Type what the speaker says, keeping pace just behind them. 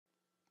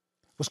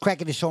What's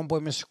cracking? It's your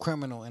homeboy, Mr.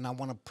 Criminal, and I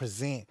want to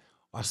present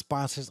our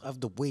sponsors of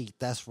the week.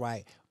 That's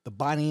right. The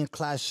Bonnie and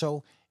Clyde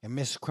Show and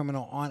Mr.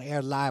 Criminal on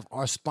Air Live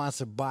are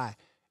sponsored by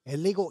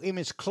Illegal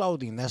Image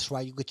Clothing. That's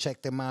right. You can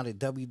check them out at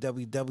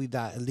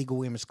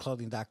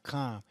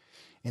www.illegalimageclothing.com.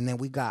 And then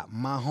we got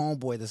my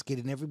homeboy that's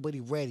getting everybody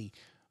ready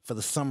for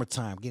the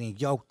summertime, getting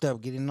yoked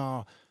up, getting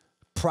all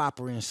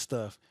proper and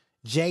stuff.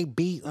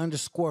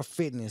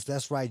 JB_fitness.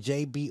 That's right.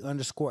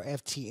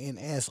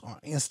 JB_FTNS on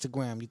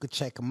Instagram. You can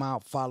check him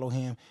out, follow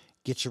him,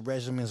 get your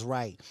regimens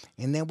right.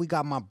 And then we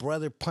got my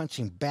brother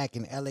punching back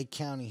in LA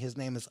County. His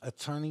name is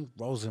Attorney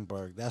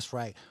Rosenberg. That's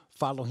right.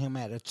 Follow him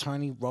at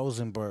Attorney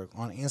Rosenberg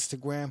on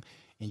Instagram,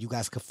 and you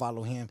guys can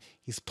follow him.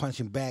 He's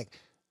punching back,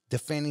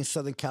 defending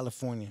Southern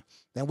California.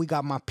 Then we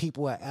got my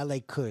people at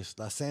LA Kush,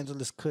 Los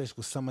Angeles Kush,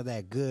 with some of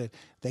that good.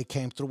 They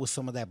came through with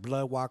some of that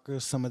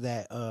Bloodwalker, some of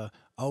that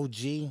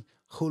OG.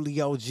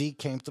 Julio G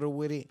came through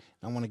with it.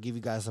 I want to give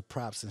you guys a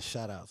props and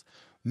shout outs.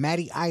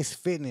 Matty Ice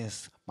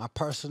Fitness, my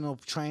personal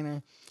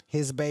trainer,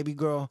 his baby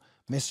girl,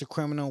 Mr.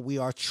 Criminal. We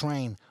are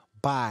trained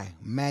by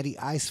Matty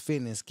Ice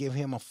Fitness. Give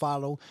him a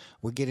follow.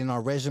 We're getting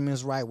our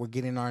regimens right. We're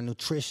getting our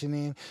nutrition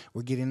in.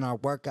 We're getting our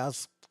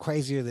workouts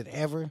crazier than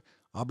ever,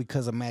 all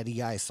because of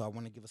Matty Ice. So I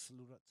want to give a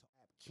salute up to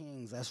Rap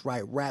Kings. That's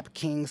right, Rap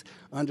Kings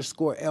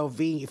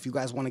 _LV. If you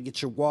guys want to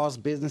get your walls,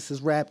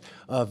 businesses wrapped,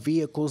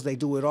 vehicles, they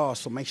do it all.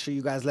 So make sure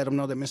you guys let them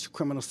know that Mr.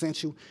 Criminal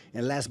sent you.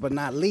 And last but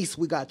not least,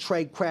 we got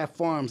Tradecraft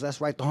Farms. That's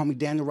right, the homie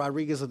Daniel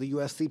Rodriguez of the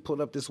UFC pulled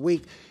up this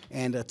week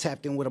and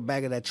tapped in with a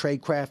bag of that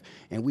Tradecraft,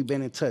 and we've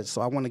been in touch.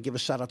 So I want to give a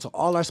shout out to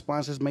all our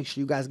sponsors. Make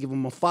sure you guys give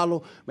them a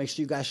follow. Make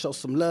sure you guys show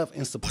some love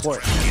and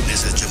support.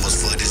 This is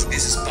Jimbo's Food. This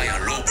is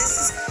Bayalo. This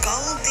is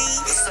Goldie.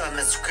 What's up,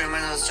 Mr.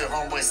 Criminal? It's your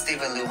homeboy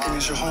Steven Lil Rob.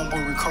 It's your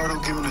homeboy Ricardo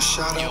giving a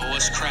shout out. Yo,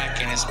 what's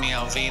cracking? It's me,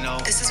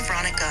 Alvino. This is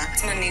Veronica.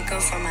 It's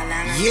Monica from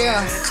Atlanta.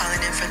 Yeah.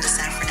 Calling in from the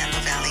San Fernando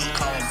Valley.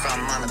 Calling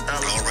from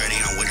Montebello.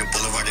 Already on Winter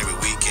Boulevard every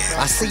weekend.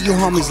 I see you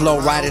homies low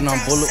riding on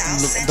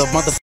the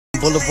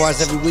motherfucking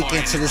boulevards every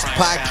weekend to this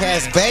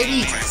podcast,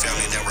 baby.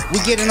 We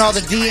getting all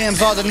the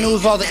DMs, all the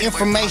news, all the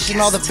information,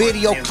 all the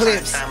video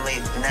clips.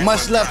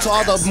 Much love to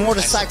all the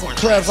motorcycle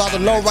clubs, all the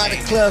lowrider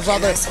clubs, all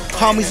the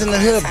homies in the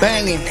hood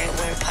banging.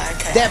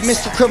 That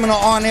Mr. Criminal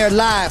on Air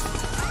Live.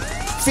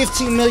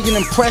 15 million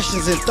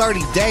impressions in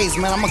 30 days,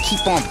 man. I'm gonna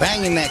keep on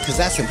banging that because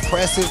that's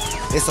impressive.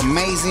 It's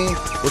amazing.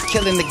 We're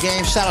killing the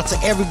game. Shout out to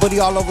everybody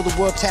all over the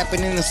world tapping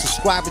in and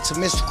subscribing to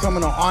Mr.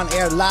 Criminal on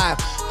Air Live,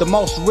 the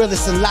most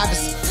realest and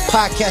livest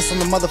podcast on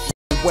the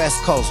motherfucking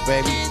West Coast,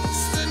 baby.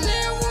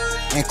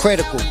 And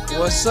Critical.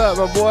 What's up,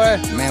 my boy?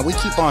 Man, we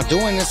keep on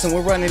doing this and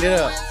we're running it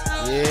up.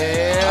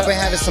 Yeah. I've been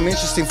having some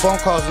interesting phone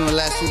calls in the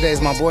last few days,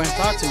 my boy.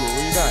 Talk to me.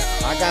 What you got?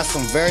 I got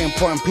some very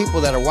important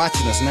people that are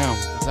watching us now.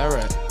 Is that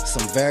right?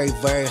 Some very,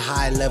 very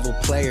high-level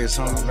players,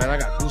 homie. Man, I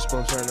got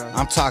goosebumps right now.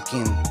 I'm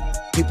talking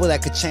people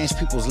that could change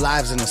people's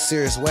lives in a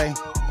serious way.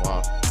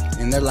 Wow.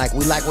 And they're like,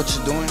 we like what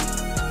you're doing.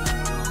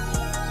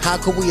 How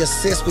could we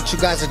assist what you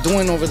guys are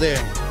doing over there?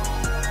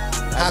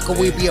 How could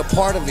we be a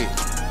part of it?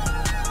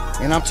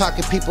 And I'm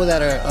talking people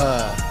that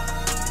are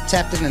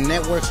tapped into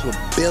networks with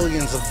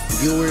billions of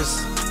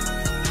viewers.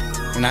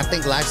 And I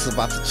think life's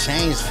about to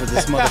change for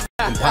this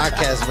motherfucking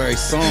podcast very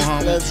soon,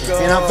 homie. Let's go.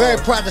 And I'm very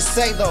proud to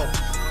say, though,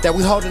 that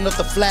we holding up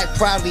the flag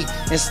proudly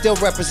and still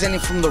representing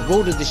from the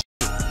root of this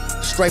shit.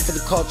 Straight for the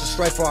culture,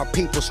 straight for our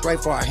people, straight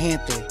for our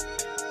gente.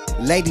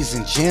 Ladies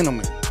and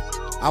gentlemen,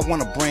 I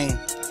want to bring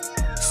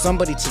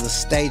somebody to the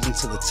stage and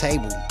to the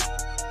table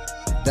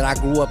that I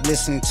grew up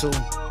listening to.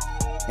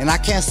 And I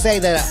can't say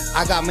that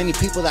I got many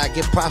people that I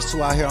give props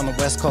to out here on the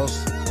West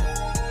Coast.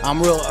 I'm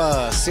real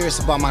serious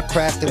about my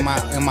craft and my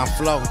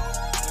flow.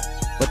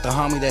 But the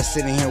homie that's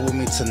sitting here with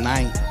me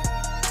tonight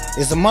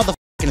is a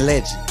motherfucking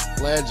legend.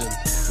 Legend.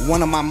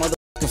 One of my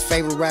motherfucking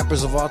favorite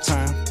rappers of all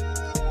time.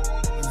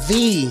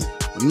 The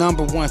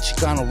 #1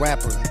 Chicano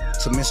rapper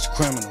to Mr.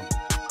 Criminal.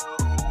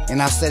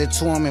 And I said it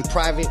to him in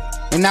private,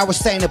 and now we're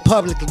saying it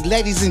publicly.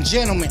 Ladies and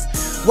gentlemen,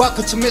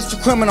 welcome to Mr.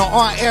 Criminal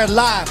on Air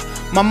Live.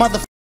 My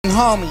motherfucking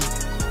homie,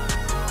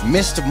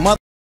 Mr.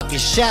 Motherfucking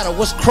Shadow.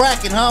 What's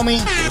cracking,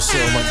 homie? What's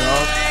up, my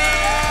dog?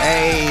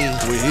 Hey,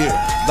 We're here.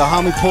 the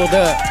homie pulled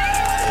up.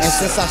 And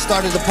since I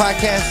started the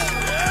podcast,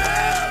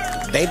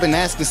 they've been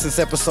asking since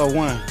episode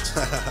 1.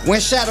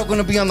 When's Shadow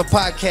gonna be on the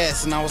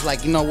podcast? And I was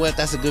like, you know what?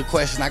 That's a good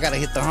question. I gotta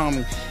hit the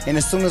homie. And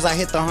as soon as I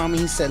hit the homie,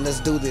 he said, let's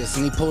do this.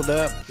 And he pulled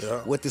up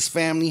with his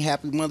family.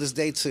 Happy Mother's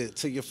Day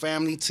to your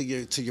family, to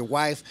your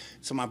wife,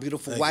 to my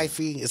beautiful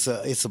wifey. It's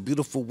a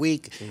beautiful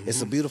week.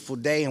 It's a beautiful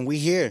day, and we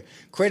here.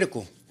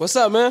 Critical. What's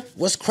up, man?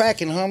 What's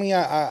cracking, homie?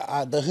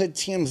 The hood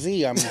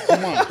TMZ. I mean,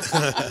 come on.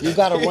 You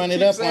got to run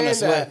it up on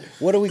us.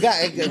 What do we got?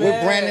 We're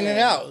branding it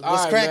out.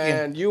 What's cracking?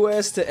 Man.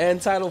 U.S. to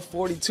end Title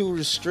 42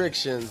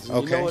 restrictions.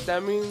 You know what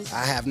that means?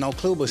 I have no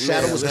clue, but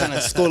Shadow was kind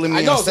of schooling me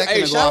I know, a second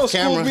hey, ago Shadow off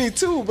camera. schooled me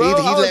too, bro.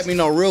 He let me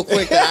know real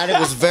quick that I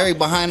was very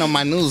behind on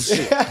my news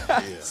shit.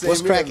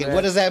 What's cracking? Man.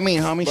 What does that mean,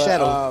 homie? But,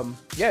 Shadow.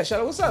 Yeah,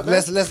 Shadow, what's up,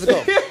 man? Let's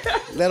go.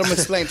 Let him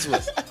explain to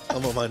us.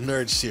 I'm on my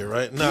nerd shit,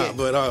 right? Nah,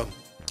 but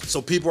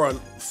so people are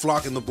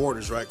flocking the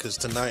borders, right? Because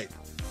tonight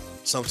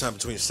sometime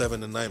between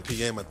 7 and 9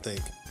 p.m. I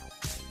think.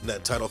 And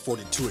that Title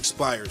 42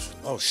 expires.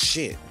 Oh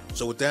shit.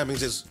 So what that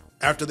means is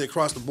after they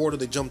cross the border,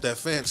 they jump that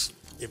fence.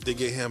 If they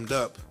get hemmed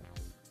up,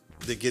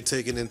 they get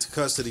taken into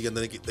custody and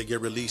then they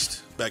get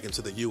released back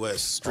into the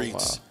U.S.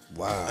 streets. Oh,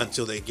 wow.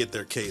 Until they get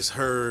their case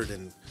heard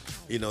and,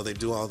 you know, they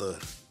do all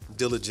the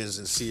diligence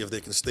and see if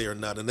they can stay or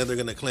not. And then they're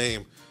going to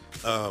claim,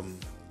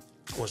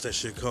 what's that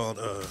shit called?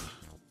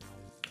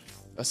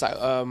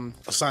 Asylum.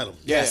 Asylum.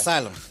 Yeah,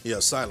 asylum. Yeah,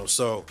 asylum.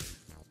 So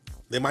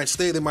they might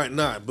stay, they might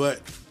not,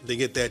 but they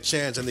get that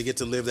chance and they get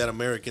to live that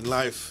American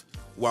life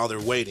while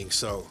they're waiting.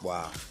 So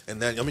wow.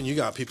 And then, I mean, you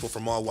got people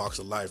from all walks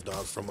of life,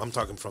 dog. I'm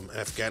talking from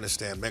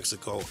Afghanistan,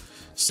 Mexico,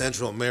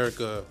 Central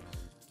America.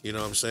 You know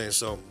what I'm saying?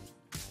 So,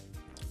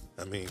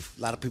 I mean,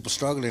 a lot of people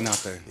struggling out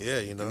there. Yeah,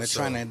 you know. And they're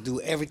trying to do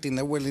everything.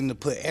 They're willing to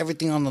put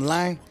everything on the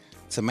line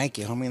to make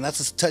it. I mean,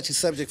 that's a touchy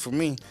subject for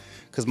me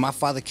because my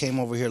father came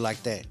over here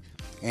like that,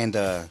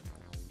 and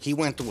he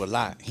went through a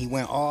lot. He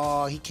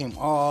came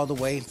all the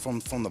way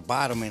from the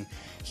bottom, and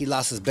he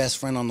lost his best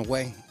friend on the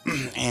way.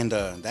 And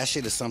that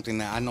shit is something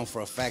that I know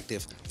for a fact.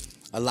 If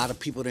a lot of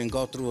people didn't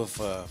go through, if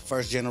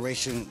first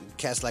generation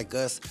cats like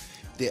us,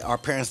 our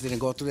parents didn't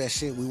go through that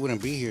shit, we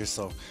wouldn't be here.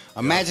 So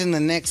imagine the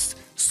next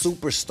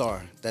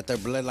superstar that their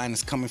bloodline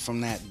is coming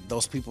from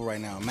those people right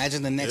now.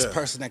 Imagine the next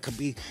person that could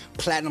be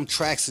platinum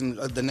tracks in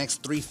the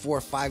next 3, 4,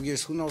 5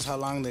 years. Who knows how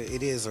long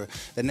it is, or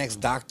the next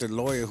doctor,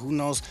 lawyer, who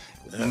knows?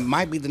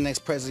 Might be the next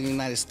president of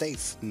the United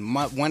States.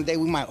 One day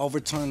we might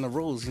overturn the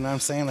rules, you know what I'm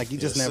saying? Like, you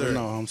just never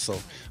know. So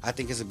I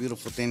think it's a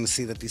beautiful thing to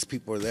see that these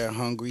people are there,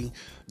 hungry,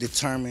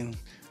 determined,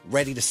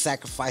 ready to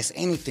sacrifice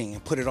anything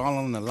and put it all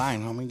on the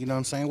line, homie. You know what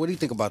I'm saying? What do you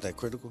think about that,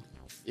 Critical?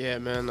 Yeah,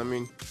 man. I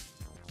mean,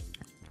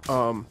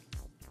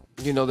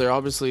 you know, they're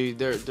obviously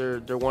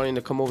they're wanting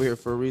to come over here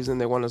for a reason.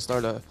 They want to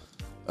start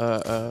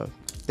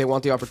they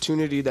want the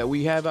opportunity that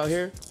we have out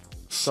here.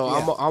 So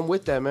I'm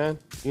with that, man.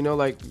 You know,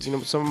 like, you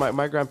know, some of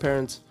my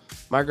grandparents,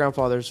 my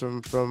grandfather's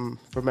from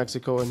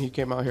Mexico, and he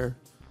came out here,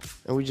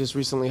 and we just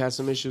recently had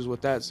some issues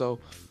with that. So,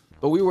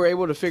 but we were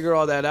able to figure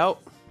all that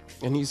out.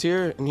 And he's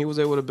here, and he was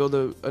able to build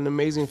an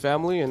amazing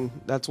family, and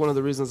that's one of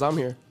the reasons I'm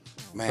here.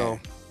 Man, so,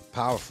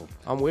 powerful.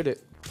 I'm with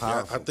it.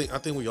 Powerful. Yeah, I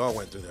think we all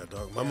went through that,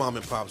 dog. My mom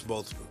and pops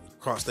both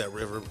crossed that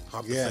river,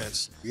 hopped the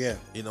fence. Yeah.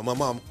 You know, my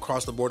mom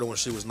crossed the border when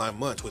she was 9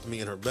 months with me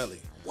in her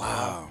belly.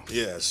 Wow.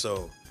 Yeah,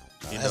 so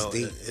you that's know,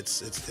 deep.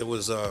 it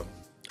was.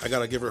 I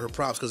gotta give her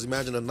props because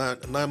imagine a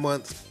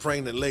 9-month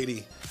pregnant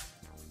lady,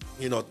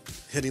 you know,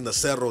 hitting the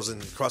cerros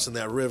and crossing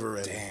that river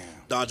and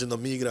dodging the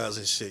migras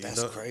and shit.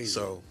 That's crazy.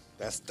 So.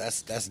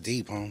 That's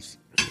deep, Holmes.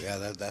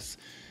 Yeah, that's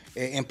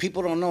and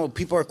people don't know.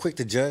 People are quick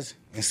to judge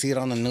and see it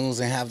on the news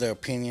and have their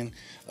opinion.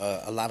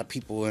 A lot of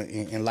people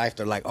in life,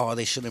 they're like, oh,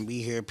 they shouldn't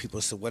be here. People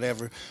say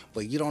whatever,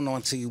 but you don't know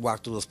until you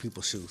walk through those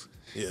people's shoes.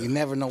 Yeah. You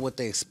never know what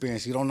they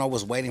experience. You don't know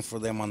what's waiting for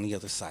them on the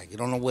other side. You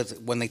don't know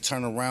when they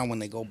turn around, when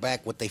they go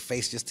back, what they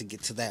face just to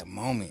get to that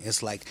moment.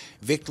 It's like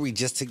victory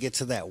just to get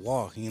to that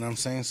wall. You know what I'm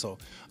saying? So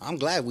I'm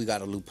glad we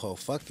got a loophole.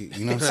 Fuck it.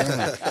 You know what I'm saying?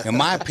 Like, in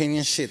my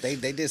opinion, shit, they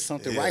did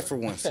something right for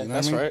once. You know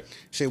That's what I mean? right.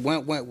 Shit,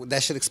 when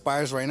that shit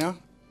expires right now,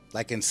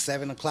 like in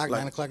 7 o'clock,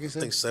 9 o'clock. You said?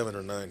 I think 7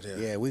 or 9. Yeah.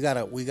 Yeah, we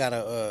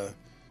gotta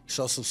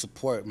show some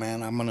support,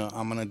 man. I'm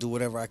gonna do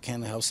whatever I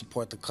can to help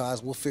support the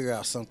cause. We'll figure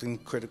out something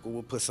critical.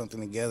 We'll put something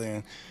together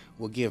and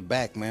we'll give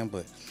back, man.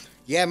 But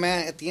yeah,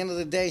 man. At the end of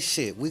the day,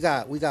 shit, we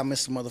got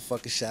Mr.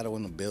 Motherfucking Shadow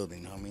in the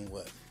building. I mean,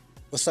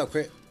 what's up,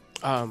 Crit?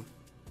 The outlets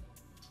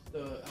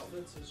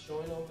is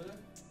showing over there.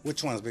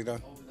 Which ones, big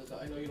dog? Over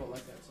the, I know you don't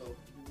like that, so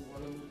you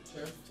want to move the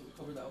chair to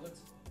cover the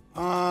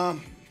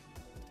outlets?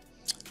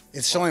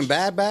 It's showing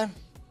bad.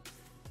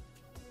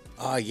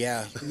 Oh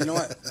yeah. You know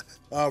what?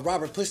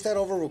 Robert, push that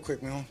over real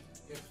quick, man.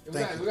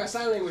 We got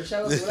sign language.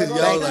 Shout out to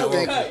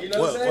Thank you. you know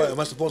what am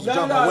I supposed to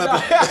drop my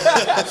weapon?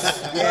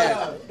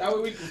 Yeah, that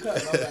way we can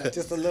cut. My bad.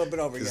 Just a little bit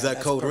over. Is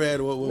that code red?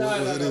 What No,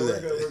 is we're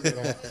that? good. We're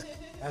good.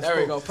 There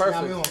we go.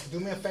 Perfect. Now, do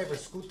me a favor.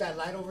 Scoot that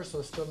light over so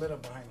it's still lit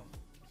up behind him.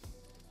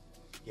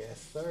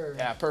 Yes, sir.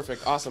 Yeah,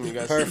 perfect. Awesome, you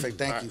guys. Perfect.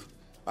 Thank you.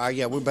 All right,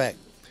 yeah, we're back.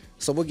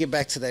 So we'll get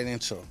back to that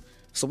intro.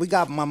 So we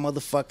got my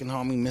motherfucking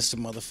homie, Mr.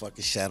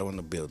 Motherfucking Shadow in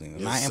the building.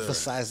 And I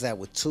emphasize that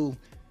with 2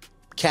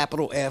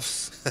 capital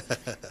F's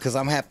because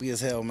I'm happy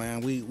as hell,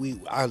 man. We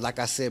are, like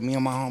I said, me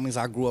and my homies,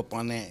 I grew up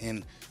on that.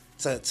 And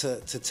to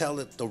tell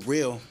it the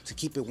real, to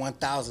keep it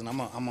 1,000, I'm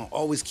gonna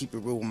always keep it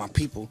real with my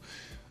people.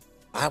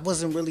 I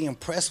wasn't really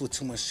impressed with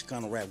too much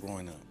Chicano rap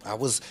growing up.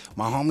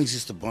 My homies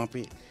used to bump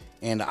it.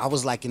 And I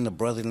was like in the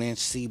Brother Lynch,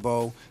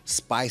 Sibo,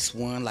 Spice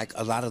One, like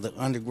a lot of the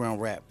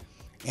underground rap.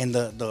 And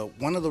the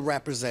one of the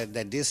rappers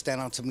that did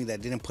stand out to me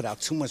that didn't put out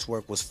too much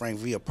work was Frank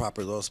Villa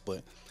Proper Dos,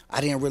 but I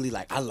didn't really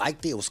I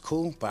liked it, it was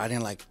cool, but I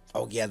didn't like,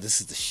 oh yeah,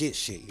 this is the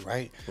shit,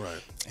 right?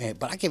 Right.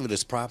 But I gave it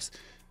its props.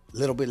 A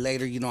little bit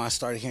later, you know, I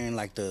started hearing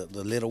like the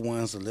little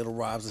ones, the Lil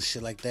Robs and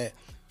shit like that.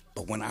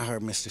 But when I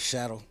heard Mr.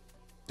 Shadow,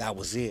 that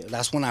was it.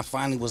 That's when I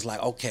finally was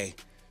like, okay,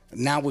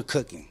 now we're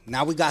cooking.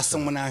 Now we got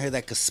someone out here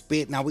that could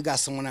spit. Now we got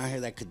someone out here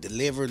that could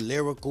deliver,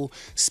 lyrical,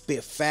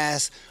 spit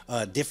fast,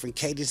 different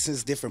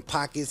cadences, different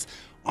pockets.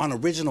 on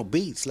original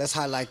beats. Let's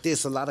highlight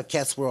this. A lot of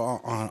cats were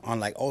on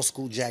like old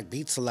school jack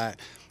beats a lot,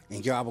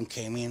 and your album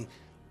came in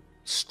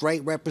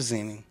straight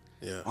representing.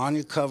 Yeah. On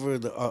your cover,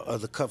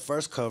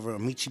 first cover,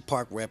 Amici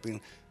Park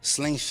repping,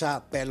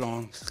 Slingshot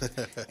Pelon.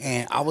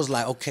 And I was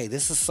like, okay,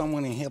 this is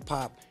someone in hip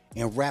hop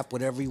and rap,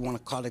 whatever you want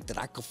to call it, that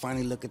I could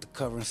finally look at the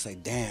cover and say,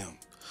 damn,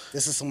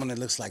 this is someone that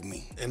looks like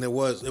me. And it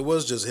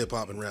was just hip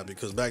hop and rap,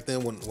 because back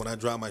then when I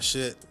dropped my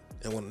shit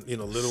and when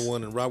Little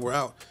One and Rob were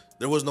out,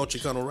 there was no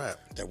Chicano rap.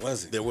 There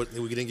wasn't.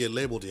 We didn't get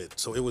labeled yet,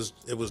 so it was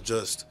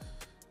just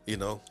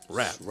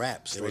rap.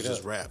 Rap. It was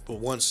just rap. But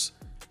once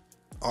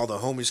all the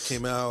homies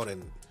came out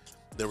and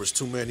there was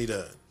too many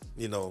to,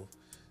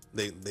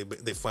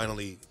 they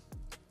finally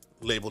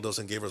labeled us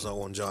and gave us our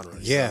own genre.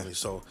 You know what I mean?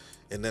 So,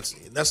 and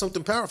that's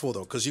something powerful though,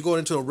 because you go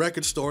into a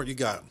record store, you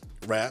got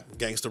rap,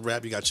 gangster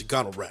rap, you got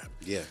Chicano rap.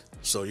 Yeah.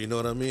 So you know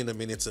what I mean? I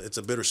mean, it's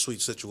a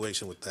bittersweet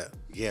situation with that.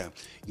 Yeah.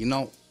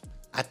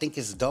 I think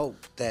it's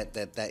dope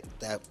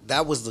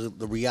that was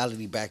the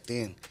reality back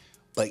then,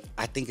 but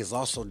I think it's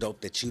also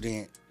dope that you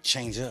didn't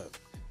change up.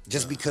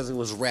 Just because it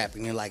was rap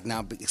and you're like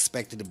now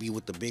expected to be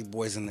with the big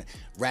boys and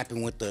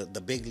rapping with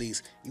the big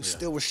leagues, you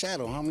still were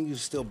Shadow, homie. You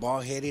still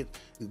bald headed,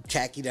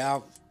 khakied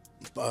out,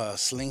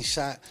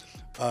 slingshot.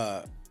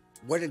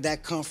 Where did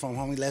that come from,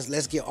 homie?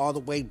 Let's get all the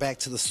way back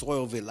to the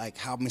soil of it, like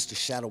how Mr.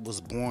 Shadow was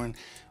born,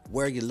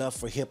 where your love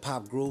for hip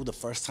hop grew, the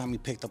first time you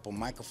picked up a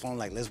microphone.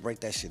 Like, let's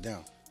break that shit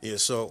down. Yeah.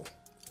 So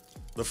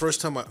the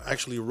first time I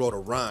actually wrote a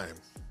rhyme,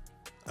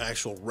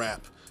 actual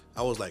rap,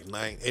 I was like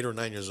 8 or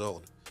 9 years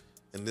old.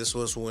 And this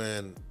was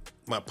when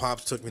my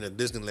pops took me to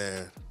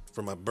Disneyland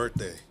for my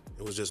birthday.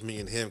 It was just me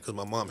and him because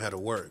my mom had to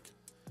work.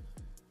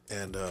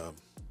 And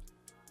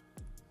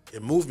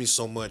it moved me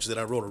so much that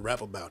I wrote a rap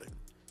about it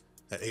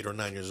at 8 or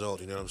 9 years old,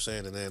 you know what I'm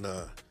saying? And then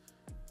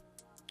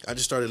I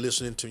just started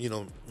listening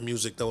to,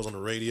 music that was on the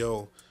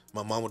radio.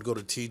 My mom would go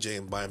to TJ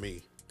and buy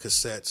me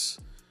cassettes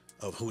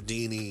of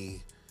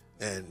Houdini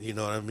and, you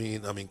know what I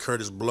mean? I mean,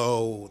 Curtis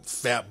Blow,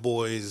 Fat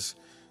Boys,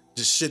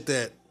 just shit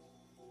that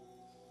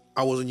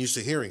I wasn't used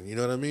to hearing, you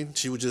know what I mean?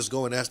 She would just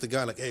go and ask the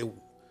guy, like, hey,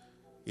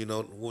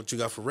 what you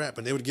got for rap?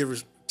 And they would give her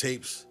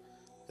tapes,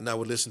 and I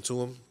would listen to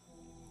them.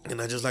 And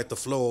I just liked the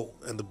flow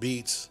and the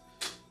beats,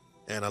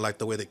 and I liked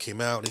the way they came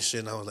out and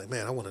shit. And I was like,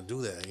 man, I want to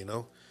do that,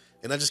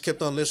 And I just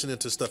kept on listening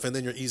to stuff. And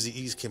then your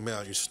Eazy-E's came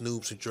out, your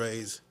Snoops and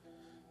Dre's,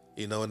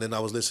 and then I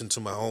was listening to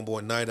my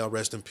homeboy Knightowl,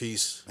 rest in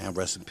peace. Man,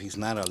 rest in peace,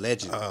 Knightowl,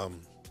 legend.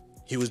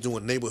 He was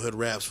doing neighborhood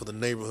raps for the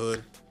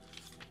neighborhood.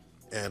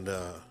 And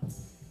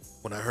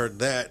when I heard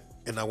that,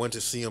 and I went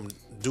to see him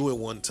do it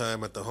one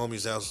time at the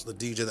homie's house, the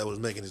DJ that was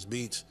making his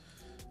beats,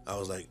 I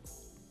was like,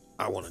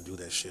 I want to do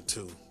that shit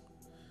too.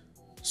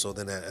 So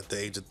then at the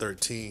age of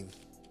 13,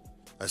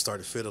 I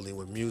started fiddling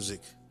with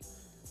music.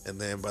 And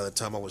then by the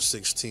time I was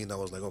 16, I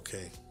was like,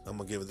 okay, I'm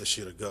going to give this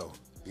shit a go.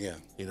 Yeah.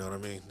 You know what I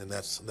mean? And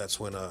that's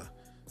when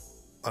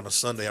on a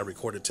Sunday I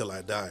recorded Till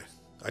I Die.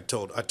 I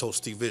told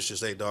Steve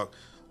Vicious, hey dog,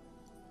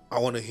 I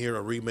want to hear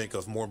a remake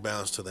of More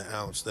Bounce to the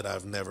Ounce that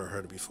I've never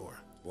heard before.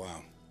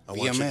 Wow. I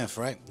want VMF,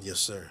 right? Yes,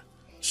 sir.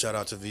 Shout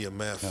out to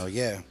VMF. Hell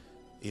yeah.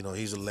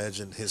 He's a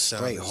legend. His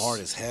sound Straight hard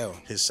as hell.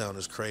 His sound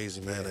is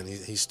crazy, man, and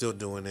he's still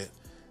doing it.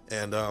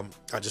 And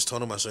I just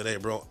told him, I said, hey,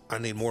 bro, I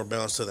need More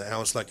Bounce to the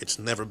Ounce like it's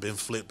never been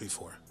flipped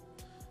before.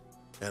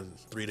 And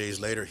 3 days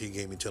later, he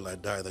gave me Till I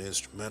Die, the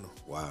instrumental.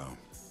 Wow.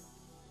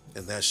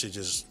 And that shit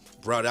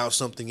just brought out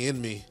something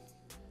in me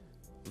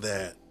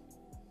that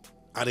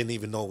I didn't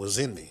even know was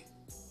in me.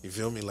 You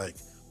feel me? Like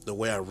the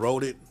way I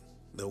wrote it,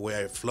 the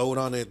way I flowed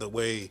on it, the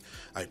way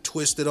I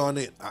twisted on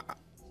it,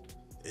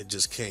 it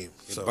just came.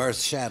 So birth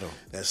Shadow.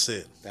 That's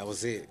it. That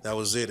was it. That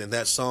was it. And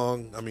that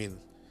song, I mean,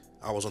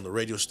 I was on the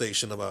radio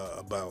station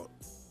about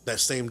that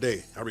same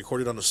day. I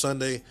recorded on a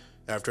Sunday.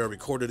 After I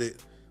recorded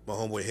it, my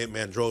homeboy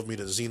Hitman drove me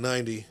to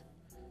Z90,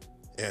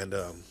 and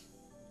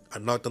I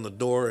knocked on the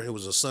door. It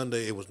was a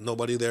Sunday. It was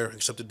nobody there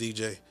except the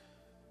DJ.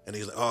 And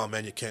he's like, oh,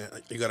 man,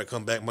 you got to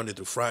come back Monday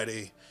through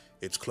Friday.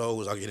 It's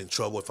closed. I'll get in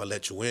trouble if I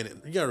let you in.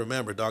 And you got to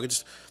remember, dog,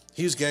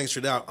 he's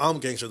gangstered out. I'm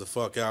gangstered the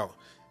fuck out.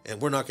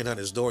 And we're knocking on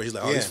his door. He's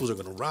like, oh, these fools are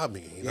going to rob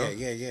me,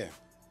 Yeah.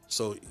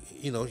 So,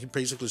 he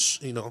basically,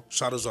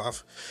 shot us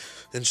off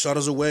and shot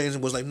us away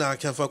and was like, nah, I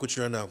can't fuck with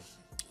you right now.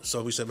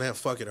 So we said, man,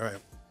 fuck it, all right.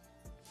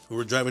 We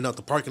were driving out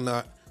the parking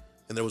lot,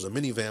 and there was a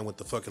minivan with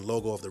the fucking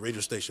logo of the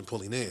radio station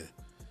pulling in.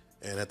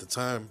 And at the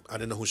time, I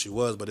didn't know who she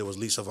was, but it was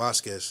Lisa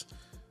Vasquez,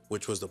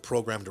 which was the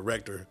program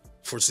director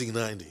for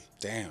C90.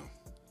 Damn.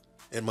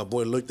 And my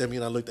boy looked at me,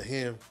 and I looked at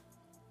him,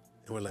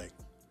 and we're like,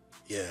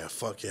 yeah,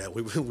 fuck yeah.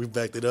 We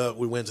backed it up.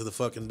 We went to the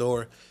fucking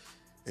door,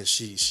 and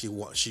she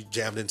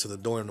jammed into the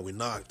door, and we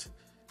knocked,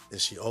 and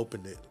she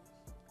opened it.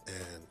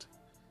 And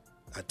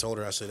I told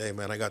her, I said, hey,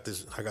 man, I got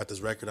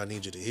this record I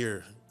need you to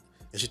hear.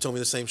 And she told me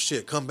the same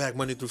shit. Come back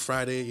Monday through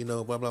Friday,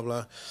 blah, blah,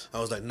 blah. I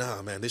was like,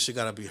 nah, man, this shit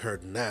got to be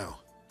heard now.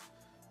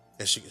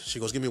 And she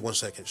goes, give me 1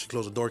 second. She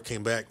closed the door,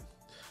 came back,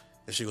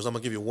 and she goes, I'm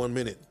going to give you 1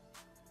 minute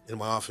in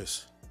my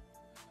office.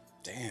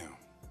 Damn.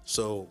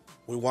 So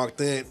we walked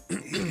in,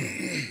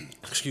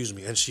 excuse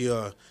me, and she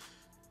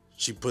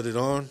put it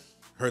on,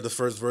 heard the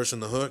first verse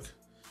and the hook,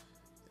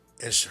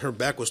 and her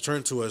back was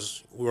turned to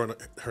us. We were on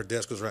her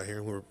desk was right here.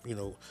 And we were, you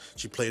know,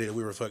 she played it.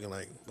 We were fucking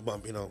like,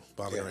 you know,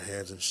 bobbing our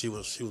heads, and she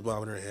was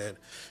bobbing her head,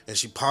 and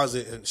she paused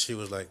it, and she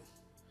was like,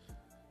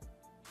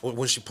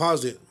 when she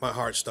paused it, my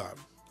heart stopped.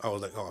 I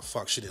was like, oh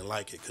fuck, she didn't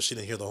like it because she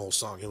didn't hear the whole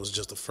song. It was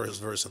just the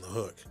first verse and the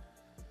hook.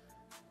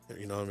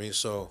 You know what I mean?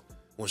 So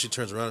when she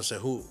turns around and said,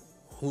 who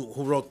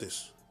wrote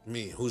this?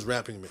 Me. Who's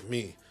rapping it?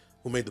 Me.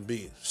 Who made the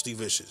beat? Steve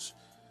Vicious.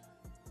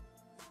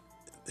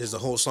 Is the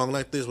whole song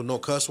like this with no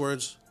cuss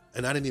words?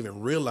 And I didn't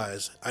even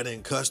realize I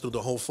didn't cuss through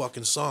the whole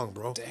fucking song,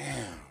 bro.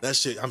 Damn. That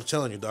shit, I'm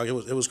telling you, dog,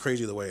 it was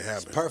crazy the way it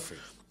happened. It's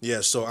perfect.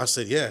 Yeah, so I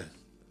said, yeah.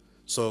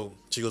 So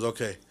she goes,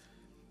 okay,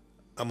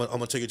 I'm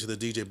gonna take you to the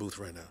DJ booth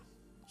right now.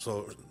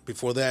 So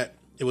before that,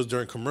 it was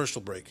during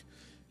commercial break.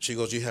 She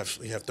goes, you have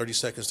 30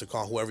 seconds to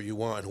call whoever you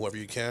want and whoever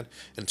you can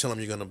and tell them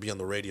you're gonna be on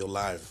the radio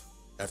live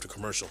after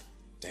commercial.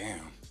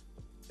 Damn.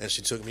 And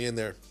she took me in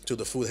there till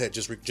the fool had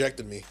just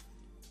rejected me.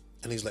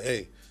 And he's like,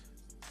 hey,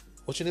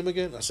 what's your name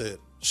again? I said,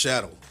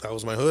 Shadow. That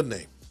was my hood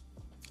name.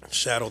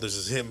 Shadow, this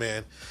is him,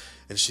 man.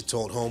 And she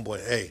told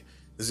homeboy, hey,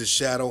 this is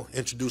Shadow.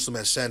 Introduced him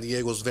as San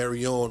Diego's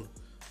very own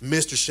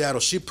Mr. Shadow.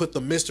 She put the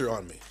Mr.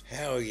 on me.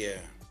 Hell yeah.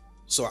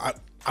 So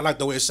I like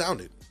the way it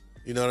sounded.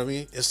 You know what I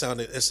mean? It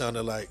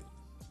sounded like,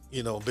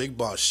 you know, big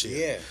boss shit.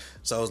 Yeah.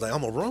 So I was like,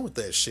 I'm gonna run with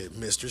that shit,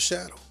 Mr.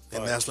 Shadow.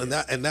 And that's when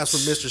yeah. that's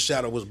when Mr.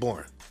 Shadow was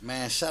born.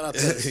 Man, shout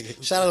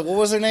out, what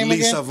was her name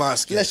Lisa again?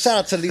 Vasquez. Yeah, shout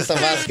out to Lisa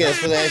Vasquez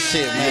for that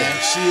shit, man. Yeah,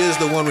 she is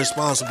the one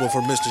responsible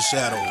for Mr.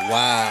 Shadow.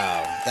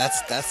 Wow,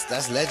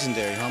 that's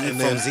legendary, homie. And from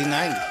then-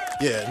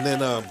 Z90. Yeah, and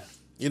then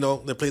you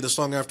know, they played the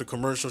song after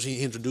commercials.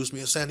 He introduced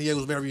me as San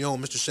Diego's very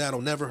own Mr. Shadow,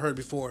 never heard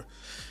before.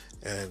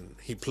 And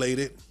he played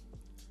it.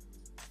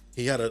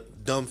 He had a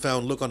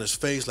dumbfound look on his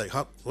face, like,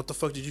 what the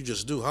fuck did you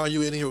just do? How are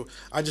you in here?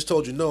 I just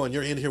told you no, and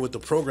you're in here with the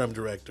program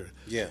director.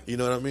 Yeah. You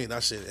know what I mean? I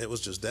said, it was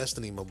just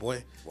destiny, my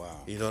boy.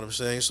 Wow. You know what I'm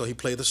saying? So he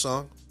played the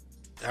song.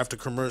 After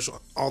commercial,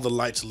 all the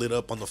lights lit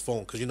up on the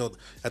phone. Because, you know,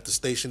 at the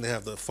station, they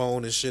have the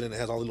phone and shit, and it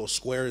has all the little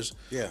squares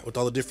with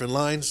all the different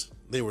lines.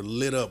 They were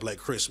lit up like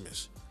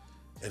Christmas.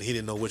 And he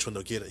didn't know which one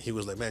to get. He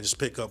was like, man, just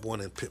pick up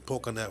one and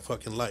poke on that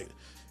fucking light.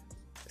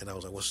 And I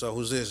was like, what's up?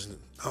 Who's this? And,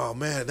 oh,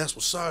 man, that's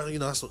what's up. You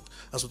know, that's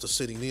what the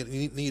city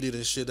needed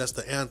and shit. That's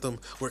the anthem.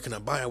 Where can I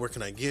buy it? Where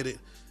can I get it?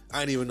 I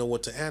didn't even know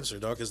what to answer,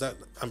 dog. Because that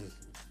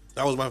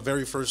was my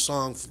very first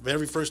song,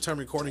 very first time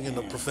recording in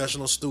the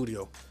professional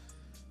studio.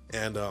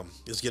 And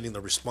it's getting the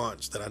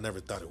response that I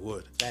never thought it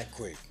would. That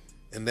quick.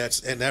 And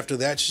after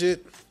that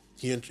shit,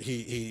 he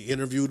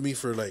interviewed me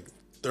for like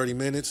 30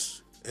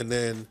 minutes. And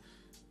then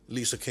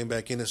Lisa came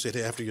back in and said,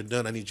 hey, after you're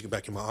done, I need you to get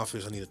back in my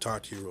office. I need to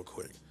talk to you real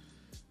quick.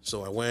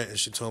 So I went and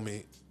she told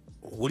me,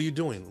 what are you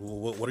doing?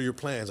 What are your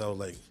plans? I was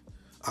like,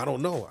 I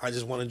don't know. I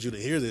just wanted you to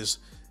hear this.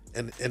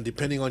 And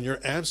depending on your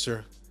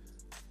answer,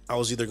 I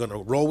was either going to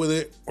roll with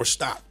it or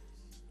stop.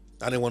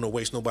 I didn't want to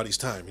waste nobody's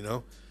time, you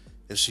know?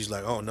 And she's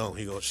like, oh, no.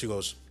 She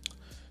goes,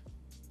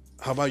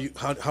 how about you?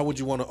 How would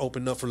you want to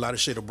open up for Lighter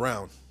Shade of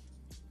Brown?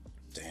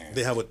 Damn.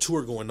 They have a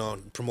tour going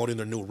on promoting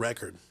their new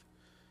record.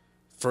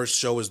 First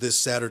show is this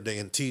Saturday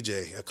in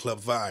TJ at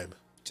Club Vibe.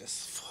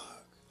 Just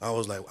fuck. I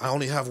was like, I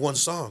only have one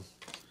song.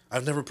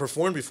 I've never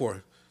performed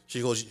before.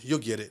 She goes, you'll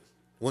get it.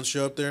 Once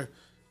you're up there,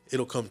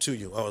 it'll come to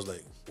you. I was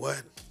like,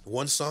 what?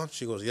 One song?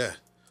 She goes, yeah,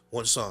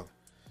 one song.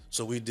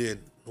 So we did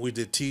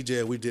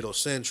TJ, we did El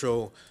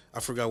Centro. I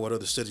forgot what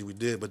other city we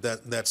did, but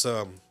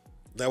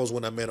that was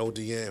when I met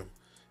ODM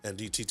and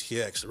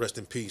DTTX. Rest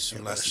in peace.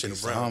 And Lighter Shade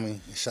of Brown.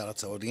 Homie. Shout out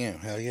to ODM.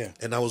 Hell yeah.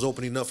 And I was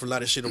opening up for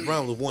Lighter Shade of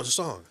Brown with one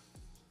song.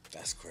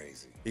 That's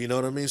crazy. You know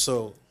what I mean?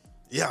 So,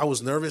 yeah, I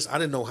was nervous. I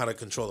didn't know how to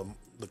control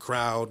the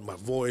crowd, my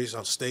voice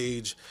on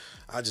stage.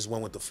 I just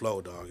went with the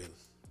flow, dog, and,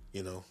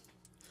 you know.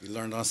 You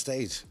learned on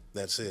stage.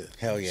 That's it.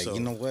 Hell yeah. So, you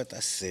know what?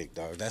 That's sick,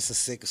 dog. That's a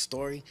sick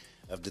story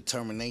of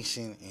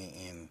determination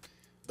and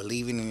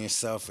believing in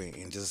yourself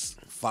and just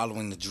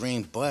following the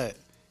dream, but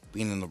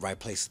being in the right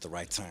place at the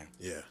right time.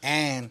 Yeah.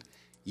 And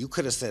you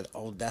could have said,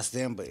 oh, that's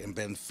them, but and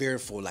been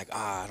fearful, like,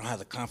 I don't have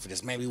the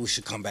confidence. Maybe we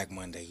should come back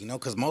Monday, you know?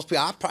 Because most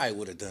people, I probably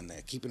would have done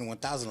that. Keeping it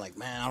 1,000, like,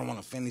 man, I don't want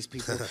to offend these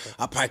people.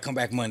 I'll probably come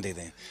back Monday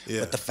then. Yeah.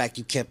 But the fact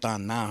you kept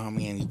on now,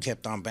 homie, and you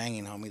kept on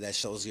banging, homie, that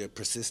shows your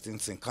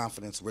persistence and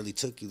confidence really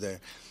took you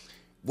there.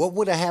 What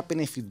would have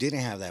happened if you didn't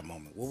have that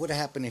moment? What would have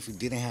happened if you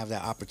didn't have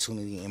that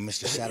opportunity and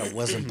Mr. Shadow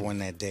wasn't born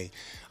that day?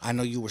 I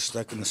know you were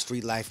stuck in the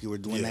street life. You were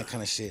doing that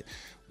kind of shit.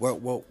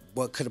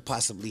 What could have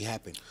possibly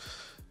happened?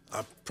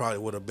 I probably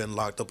would have been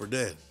locked up or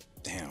dead.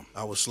 Damn.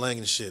 I was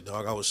slanging shit,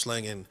 dog. I was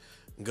slanging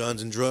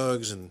guns and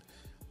drugs and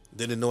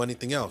didn't know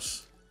anything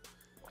else.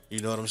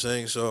 You know what I'm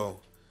saying? So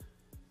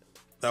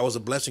that was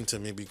a blessing to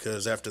me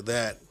because after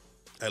that,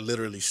 I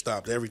literally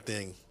stopped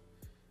everything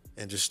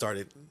and just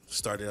started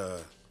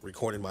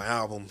recording my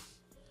album.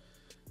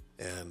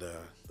 And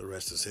the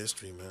rest is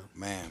history, man.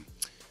 Man,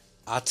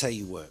 I'll tell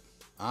you what.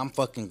 I'm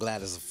fucking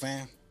glad as a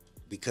fan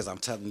because I'm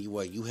telling you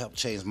what, you helped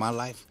change my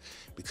life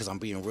because I'm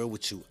being real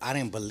with you. I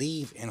didn't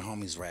believe in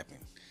homies rapping.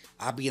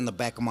 I be in the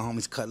back of my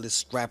homies' cutlass,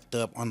 strapped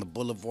up on the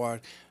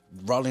boulevard,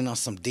 rolling on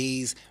some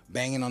D's,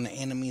 banging on the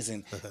enemies,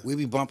 and we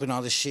be bumping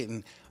all this shit,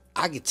 and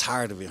I get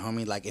tired of it,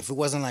 homie. Like, if it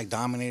wasn't like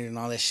Dominator and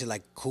all that shit,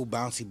 like cool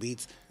bouncy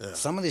beats,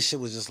 some of this shit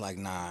was just like,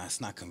 nah, it's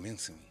not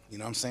convincing me. You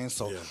know what I'm saying?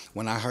 So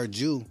when I heard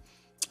you,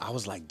 I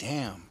was like,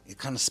 damn, it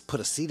kind of put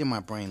a seed in my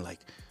brain, like,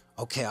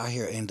 okay, I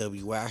hear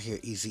NWA, I hear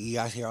Eazy-E,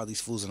 I hear all these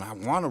fools, and I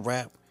want to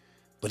rap,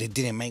 but it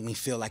didn't make me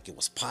feel like it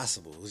was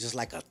possible. It was just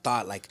like a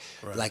thought, like,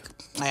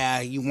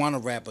 you want to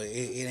rap, but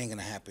it ain't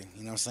gonna happen.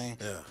 You know what I'm saying?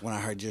 Yeah. When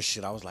I heard your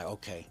shit, I was like,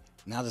 okay,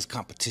 now there's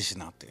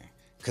competition out there.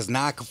 Cause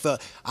now I could feel,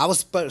 I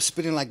was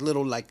spitting like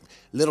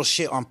little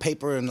shit on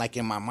paper and like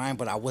in my mind,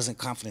 but I wasn't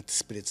confident to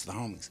spit it to the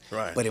homies.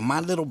 Right. But in my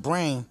little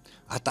brain,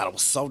 I thought it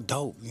was so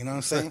dope. You know what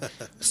I'm saying?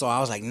 So I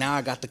was like, now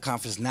I got the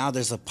confidence. Now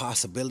there's a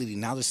possibility.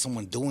 Now there's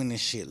someone doing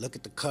this shit. Look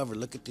at the cover.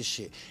 Look at this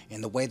shit.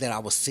 And the way that I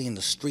was seeing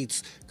the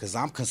streets, cause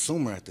I'm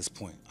consumer at this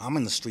point. I'm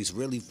in the streets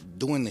really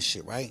doing this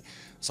shit, right?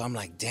 So I'm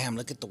like, damn,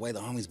 look at the way the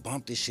homies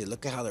bump this shit.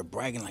 Look at how they're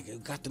bragging. Like, you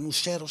got the new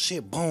Shadow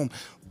shit. Boom.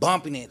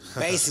 Bumping it.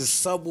 Basses,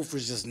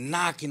 subwoofers just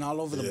knocking all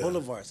over the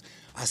boulevards.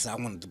 I said,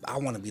 I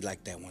want to be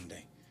like that one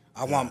day.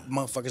 I want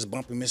motherfuckers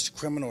bumping Mr.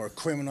 Criminal or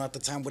Criminal at the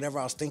time, whatever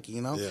I was thinking,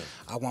 you know? Yeah.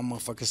 I want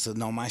motherfuckers to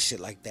know my shit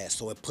like that.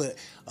 So it put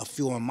a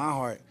fuel in my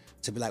heart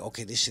to be like,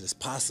 okay, this shit is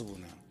possible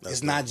now.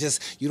 It's not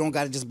just, you don't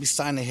got to just be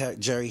signed to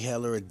Jerry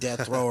Heller or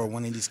Death Row or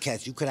one of these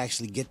cats. You could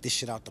actually get this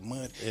shit out the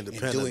mud and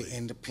do it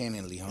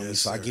independently, homie. Yes,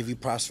 so I give you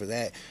props for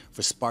that,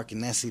 for sparking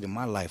that seed in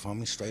my life,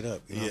 homie, straight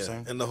up. You know what I'm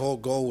saying? And the whole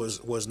goal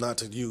was not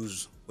to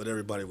use what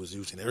everybody was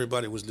using.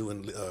 Everybody was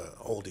doing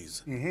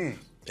oldies.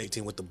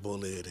 18 with the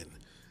bullet, and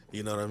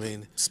you know what I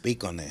mean?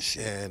 Speak on that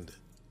shit. And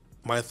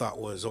my thought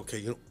was,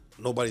 okay,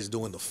 nobody's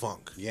doing the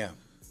funk. Yeah.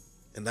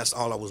 And that's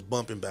all I was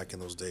bumping back in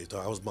those days.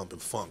 I was bumping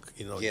funk,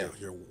 you know,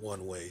 your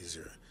one ways,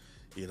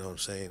 you know what I'm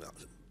saying?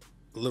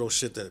 Little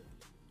shit that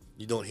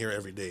you don't hear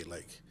every day,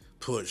 like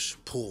push,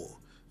 pull,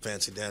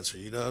 fancy dancer,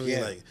 you know what I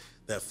mean? Like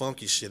that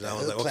funky shit. I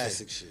was like,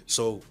 classic okay. Shit.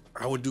 So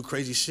I would do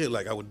crazy shit.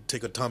 Like I would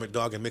take Atomic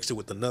Dog and mix it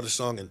with another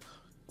song and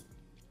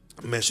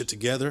mesh it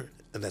together,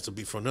 and that's a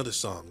beat for another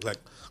song.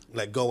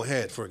 Like Go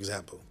Ahead, for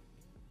example.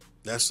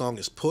 That song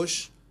is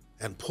push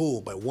and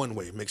pull by One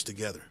Way mixed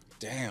together.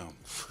 Damn.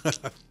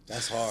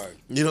 That's hard.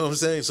 You know what I'm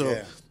saying?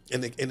 So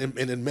and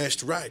it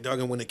meshed right, dog.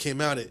 And when it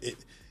came out,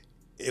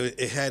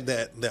 it had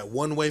that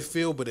one way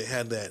feel, but it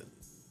had that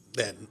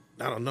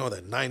I don't know,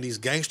 that 90s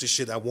gangster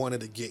shit I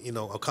wanted to get,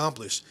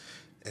 accomplished.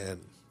 And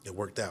it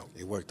worked out.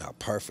 It worked out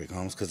perfect,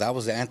 Holmes, because that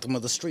was the anthem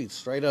of the streets,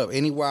 straight up.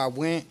 Anywhere I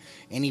went,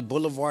 any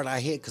boulevard I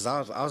hit, because I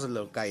was a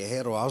little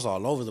callejero, I was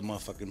all over the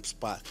motherfucking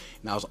spot.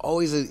 And I was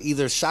always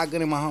either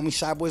shotgunning my homie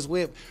Shy Boy's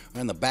whip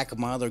or in the back of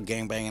my other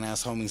gangbanging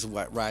ass homies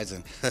rides.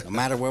 And no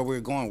matter where we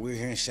were going, we were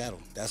here in Shadow.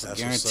 That's a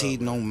guaranteed,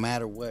 up, no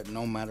matter what.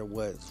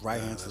 It's right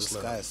here into the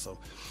sky. So,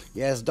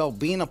 yeah, it's dope.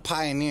 Being a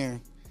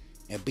pioneer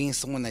and being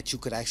someone that you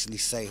could actually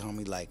say,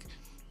 homie, like,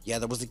 yeah,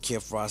 there was a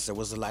Kid Frost, there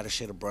was a lighter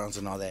shade of bronze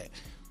and all that.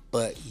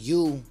 But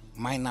you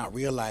might not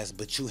realize,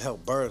 but you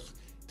helped birth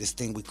this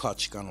thing we call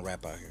Chicano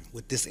rap out here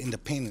with this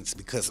independence,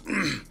 because,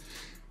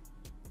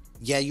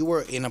 yeah, you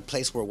were in a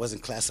place where it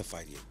wasn't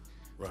classified yet,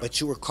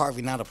 but you were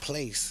carving out a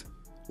place,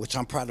 which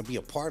I'm proud to be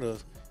a part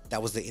of, that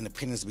was the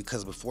independence,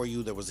 because before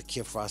you, there was a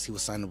Kid Frost, he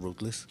was signed to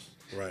Ruthless.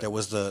 Right. There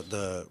was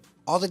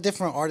all the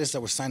different artists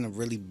that were signed to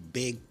really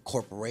big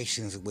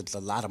corporations with a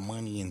lot of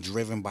money and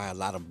driven by a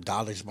lot of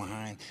dollars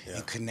behind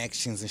and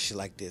connections and shit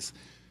like this.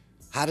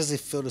 How does it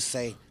feel to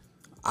say,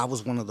 I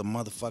was one of the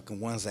motherfucking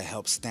ones that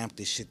helped stamp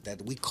this shit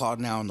that we call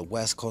now on the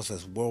West Coast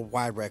as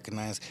worldwide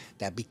recognized,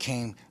 that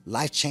became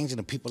life-changing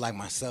to people like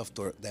myself,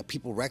 that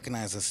people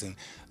recognize us and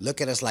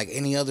look at us like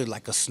any other,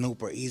 like a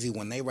Snoop or Easy.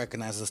 When they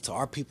recognize us, to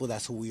our people,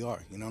 that's who we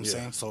are. You know what I'm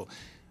saying? So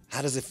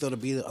how does it feel to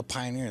be a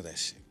pioneer of that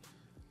shit?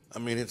 I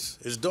mean, it's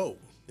dope.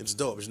 It's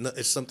dope.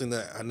 It's something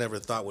that I never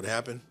thought would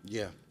happen.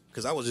 Yeah.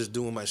 Because I was just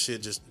doing my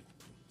shit.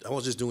 I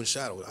was just doing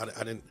Shadow.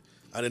 I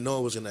didn't know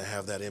it was gonna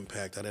have that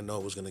impact. I didn't know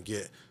it was gonna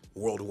get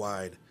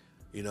worldwide.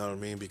 You know what I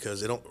mean?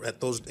 Because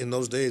in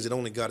those days it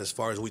only got as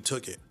far as we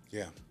took it.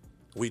 Yeah.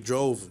 We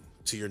drove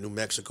to your New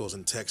Mexicos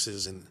and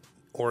Texas and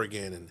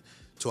Oregon and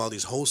to all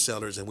these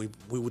wholesalers, and we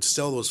would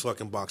sell those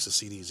fucking box of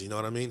CDs. You know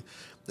what I mean?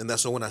 And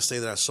that's why when I say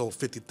that I sold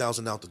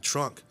 50,000 out the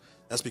trunk,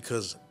 that's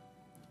because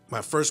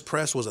my first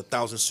press was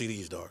 1,000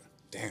 CDs, dog.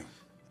 Damn.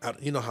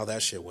 You know how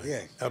that shit went.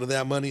 Yeah. Out of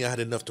that money, I had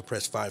enough to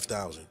press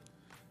 5,000.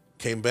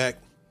 Came back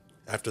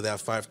after that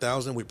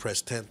 5,000, we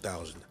pressed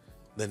 10,000,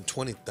 then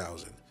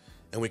 20,000,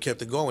 and we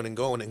kept it going and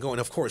going and going.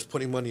 Of course,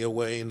 putting money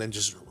away and then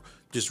just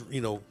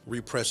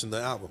repressing the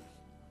album.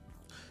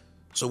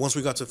 So once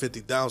we got to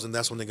 50,000,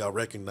 that's when they got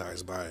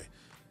recognized by,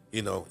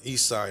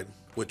 East Side,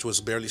 which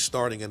was barely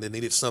starting, and they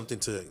needed something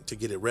to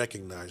get it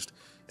recognized,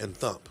 and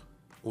Thump,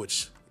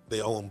 which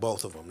they own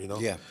both of them.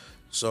 Yeah.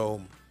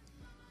 So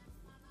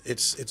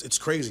it's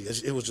crazy.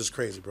 It was just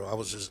crazy, bro. I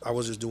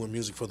was just doing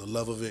music for the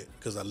love of it,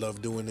 because I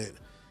love doing it,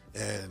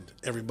 and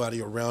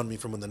everybody around me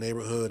from in the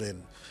neighborhood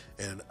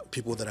and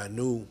people that I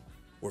knew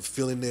were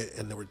feeling it,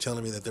 and they were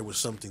telling me that there was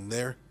something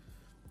there.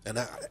 And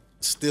I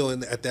still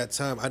at that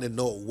time, I didn't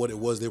know what it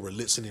was they were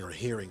listening or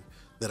hearing,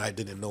 that I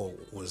didn't know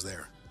was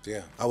there.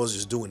 Yeah. I was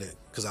just doing it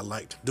because I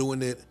liked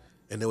doing it,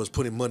 and it was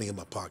putting money in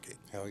my pocket.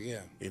 Hell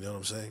yeah. You know what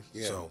I'm saying?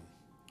 Yeah. So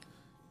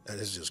that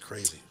is just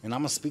crazy. And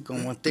I'm gonna speak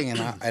on one thing,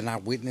 and I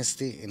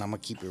witnessed it, and I'm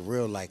gonna keep it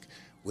real. Like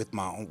with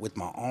my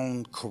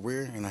own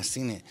career, and I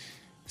seen it.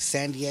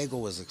 San Diego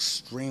was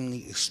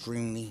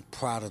extremely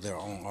proud of their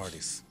own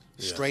artists,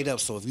 straight up.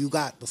 So if you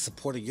got the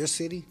support of your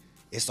city,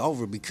 it's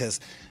over because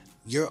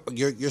your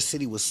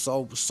city was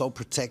so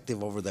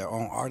protective over their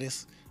own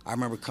artists. I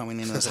remember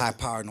coming in as high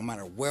power, no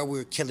matter where we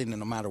were killing and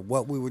no matter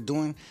what we were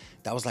doing.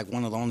 That was like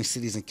one of the only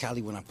cities in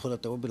Cali when I put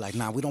up there would be like,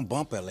 nah, we don't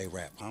bump LA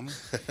rap, homie.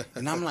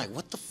 And I'm like,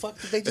 what the fuck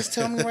did they just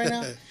tell me right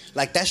now?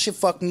 Like that shit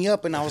fucked me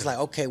up, and I was like,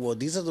 okay, well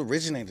these are the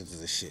originators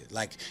of this shit.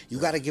 Like you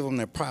got to give them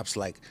their props.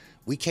 Like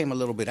we came a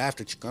little bit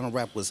after. Chicano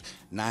rap was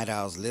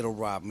Knightowl, Lil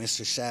Rob,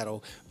 Mr.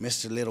 Shadow,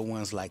 Mr. Little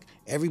Ones. Like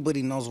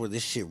everybody knows where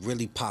this shit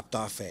really popped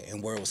off at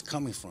and where it was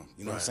coming from.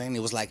 You know what I'm saying?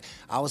 It was like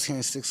I was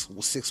hearing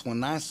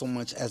 619 so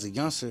much as a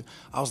youngster.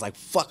 I was like,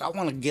 fuck, I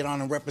want to get on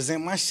and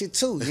represent my shit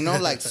too. You know,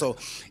 like so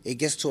it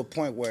gets to a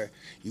point where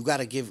you got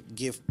to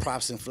give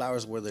props and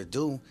flowers where they're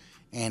due.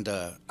 And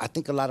I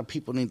think a lot of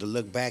people need to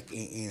look back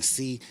and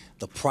see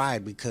the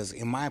pride because,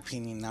 in my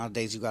opinion,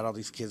 nowadays you got all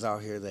these kids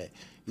out here that,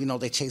 you know,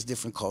 they chase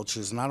different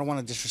cultures. And I don't want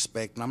to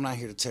disrespect, and I'm not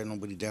here to tear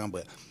nobody down,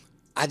 but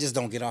I just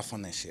don't get off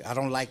on that shit. I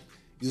don't like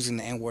using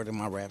the N-word in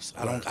my raps.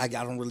 I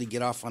don't really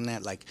get off on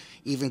that. Like,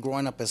 even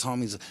growing up as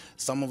homies,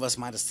 some of us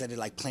might have said it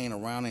like playing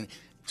around, and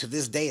to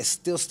this day it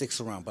still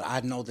sticks around. But I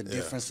know the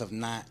difference of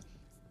not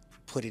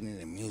putting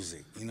it in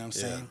music, you know what I'm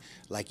saying?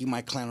 Like you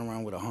might clown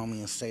around with a homie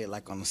and say it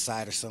like on the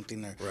side or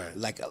something, or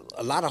like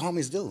a lot of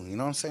homies do, you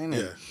know what I'm saying?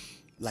 And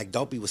like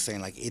Dopey was saying,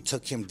 like it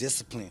took him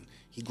discipline.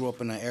 He grew up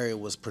in an area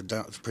was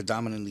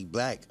predominantly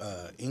black,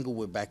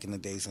 Inglewood back in the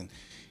days, and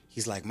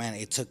he's like, man,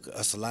 it took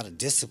us a lot of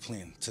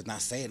discipline to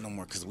not say it no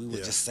more because we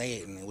would just say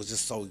it and it was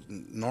just so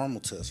normal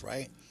to us,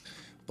 right?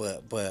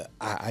 But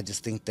I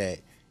just think that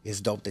it's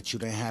dope that you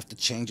didn't have to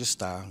change your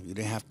style. You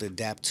didn't have to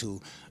adapt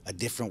to a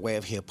different way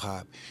of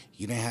hip-hop.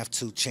 You didn't have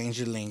to change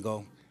your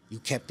lingo. You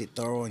kept it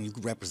thorough and you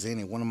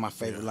represented. One of my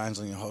favorite lines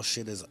on your whole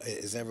shit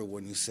is ever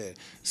when you said,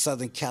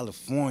 Southern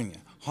California,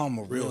 home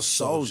of real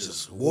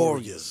soldiers,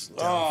 warriors.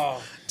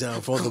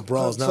 Down for the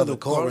brawls, now the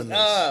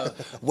coroners.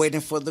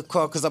 Waiting for the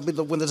call, because I'll be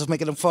the one that's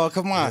making them fall.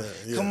 Come on.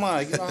 Come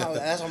on. You know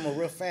how I'm a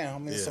real fan.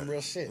 I'm in some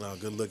real shit. No,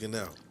 good looking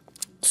now.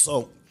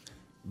 So,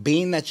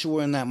 being that you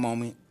were in that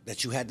moment,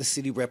 that you had the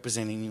city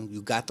representing you,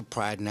 you got the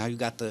pride, now you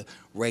got the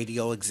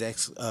radio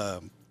execs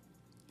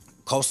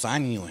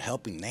co-signing you and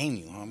helping name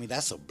you. I mean,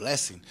 that's a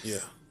blessing. Yeah.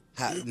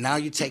 Now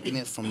you're taking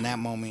it from that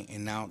moment,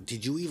 and now,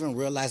 did you even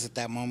realize at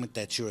that moment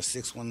that you're a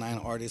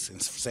 619 artist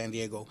in San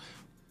Diego,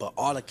 but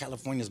all of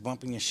California's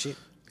bumping your shit?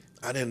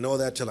 I didn't know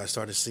that till I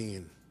started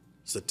seeing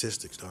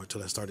statistics, dog,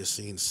 till I started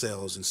seeing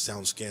sales and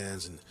sound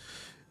scans. And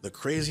the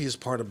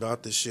craziest part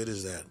about this shit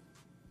is that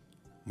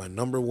my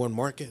number one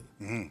market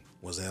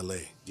was LA.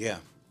 Yeah.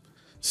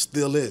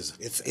 Still is.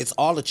 It's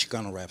all the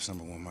Chicano rap's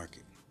number one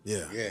market.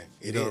 Yeah. Yeah.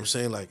 You know what I'm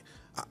saying? Like,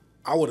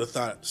 I would have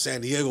thought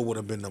San Diego would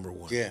have been number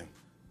one. Yeah.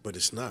 But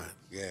it's not.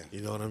 Yeah. You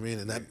know what I mean?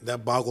 And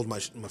that boggled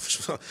my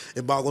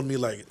it boggled me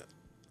like,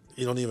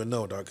 you don't even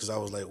know, dog, because I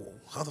was like, well,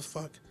 how the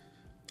fuck?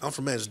 I'm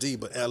from SD,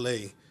 but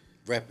LA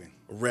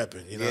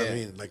repping, you know what I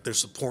mean? Like, they're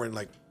supporting,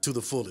 like, to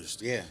the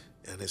fullest. Yeah.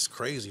 And it's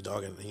crazy,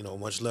 dog. And, you know,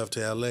 much love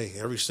to LA.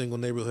 Every single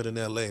neighborhood in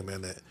LA,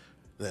 man,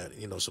 that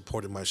you know,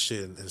 supported my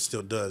shit and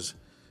still does.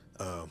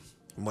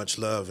 Much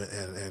love,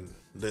 and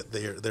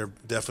they're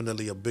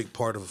definitely a big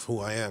part of who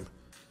I am.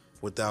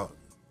 Without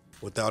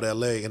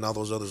LA and all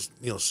those other,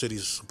 you know,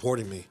 cities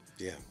supporting me,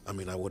 I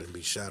mean, I wouldn't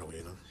be Shadow,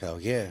 you know.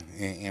 Hell yeah,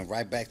 and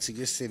right back to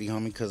your city,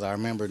 homie, because I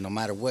remember no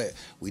matter what,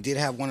 we did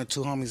have one or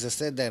two homies that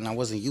said that, and I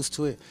wasn't used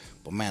to it,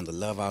 but man, the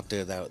love out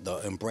there,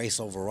 the embrace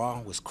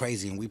overall was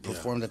crazy, and we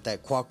performed at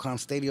that Qualcomm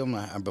Stadium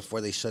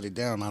before they shut it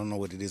down. I don't know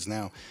what it is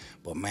now,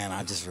 but man,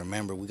 I just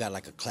remember we got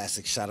like a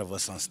classic shot of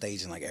us on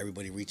stage and like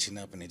everybody reaching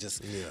up, and it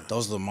just,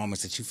 those are the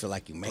moments that you feel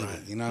like you made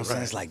it, you know what I'm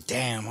saying? It's like,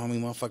 damn,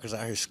 homie, motherfuckers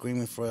out here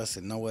screaming for us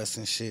and know us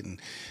and shit, and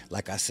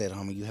like I said,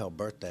 homie, you helped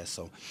birth that,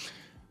 so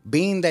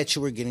being that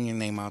you were getting your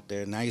name out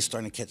there, now you're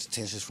starting to catch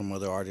attention from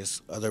other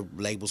artists, other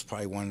labels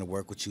probably wanting to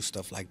work with you,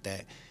 stuff like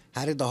that.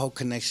 How did the whole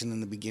connection in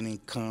the beginning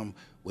come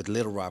with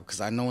Lil Rob? Because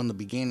I know in the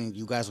beginning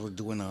you guys were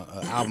doing an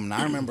album, and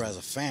I remember as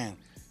a fan,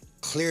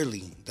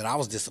 clearly, that I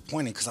was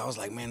disappointed because I was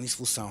like, man, these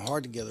fools sound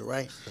hard together,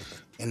 right?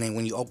 And then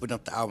when you opened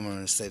up the album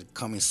and it said,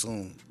 coming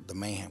soon, the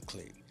mayhem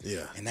clicked.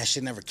 Yeah. And that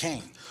shit never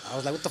came. I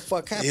was like, what the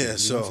fuck happened? Yeah, you know what I'm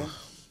so, saying?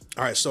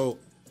 all right, so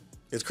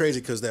it's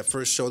crazy because that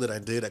first show that I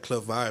did at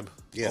Club Vibe,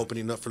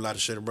 opening up for Lotta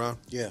Shade Brown,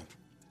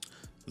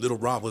 Lil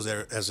Rob was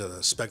there as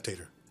a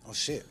spectator. Oh,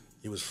 shit.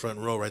 He was front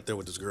row right there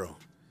with this girl.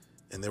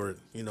 And they were,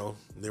 you know,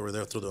 they were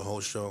there through the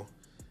whole show.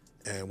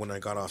 And when I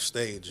got off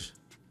stage,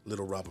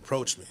 Lil Rob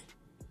approached me.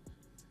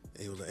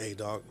 And he was like, hey,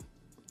 dog,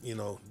 you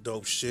know,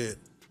 dope shit.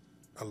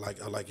 I like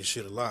your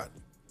shit a lot.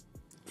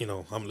 You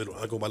know,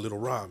 I go by Lil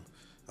Rob.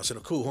 I said,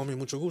 oh, cool, homie,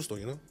 mucho gusto,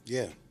 you know?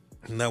 Yeah.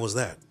 And that was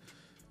that.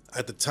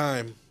 At the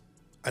time,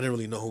 I didn't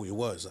really know who he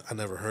was. I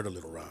never heard of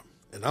Lil Rob.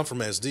 and I'm from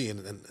SD,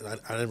 and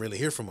I didn't really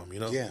hear from him, you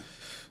know. Yeah.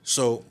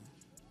 So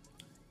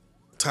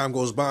time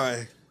goes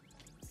by,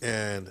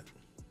 and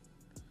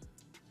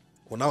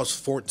when I was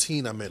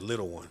 14, I met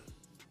Little One.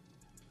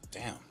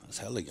 Damn, that's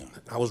hella young.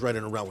 I was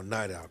riding around with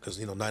Knightowl because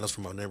Knightow's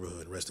from our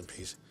neighborhood, rest in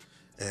peace,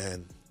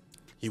 and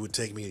he would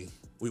take me.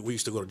 We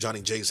used to go to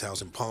Johnny J's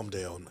house in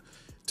Palmdale and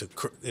to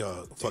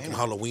fucking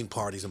Halloween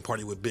parties and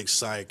party with Big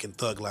Psych and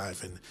Thug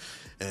Life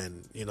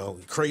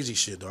and crazy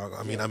shit, dog.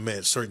 I mean, I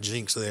met Sir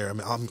Jinx there.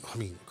 I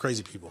mean,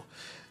 crazy people.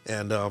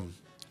 And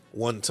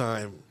one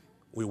time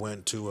we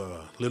went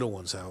to Little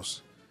One's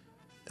house,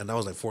 and I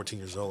was like 14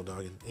 years old,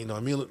 dog.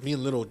 And me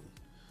and Little,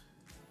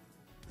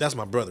 that's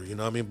my brother, you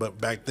know what I mean? But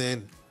back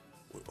then,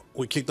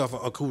 we kicked off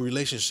a cool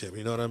relationship,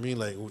 you know what I mean?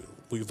 Like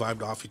we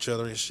vibed off each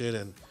other and shit,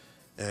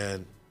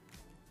 and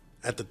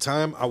at the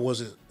time I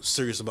wasn't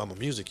serious about my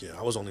music yet.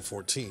 I was only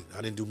 14.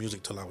 I didn't do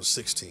music till I was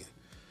 16.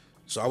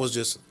 So I was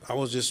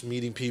just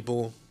meeting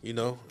people,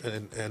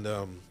 and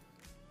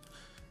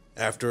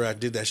after I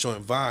did that show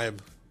in Vibe,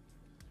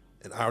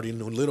 and I already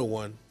knew Little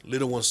One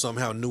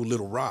somehow knew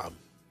Lil Rob.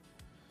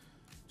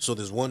 So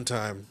this one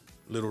time,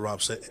 Little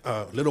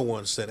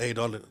One said, "Hey,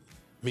 dog,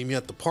 meet me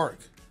at the park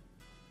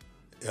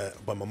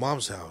by my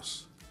mom's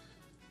house."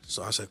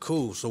 So I said,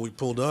 "Cool." So we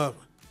pulled up,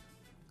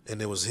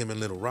 and it was him and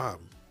Little Rob.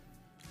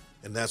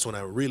 And that's when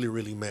I really,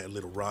 really met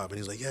Little Rob. And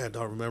he's like, "Yeah,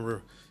 dog,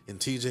 remember in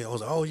TJ?" I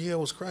was like, "Oh, yeah, I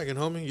was cracking,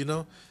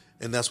 homie,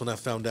 And that's when I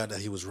found out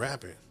that he was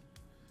rapping,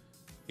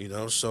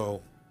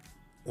 So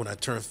when I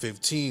turned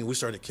 15, we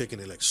started kicking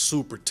it like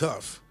super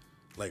tough,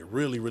 like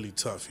really, really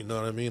tough, you know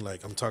what I mean?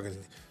 Like I'm talking,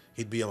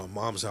 he'd be at my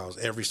mom's house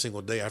every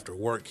single day after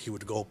work. He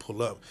would go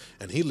pull up.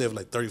 And he lived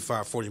like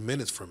 35, 40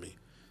 minutes from me.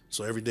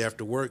 So every day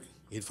after work,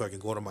 he'd fucking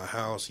go to my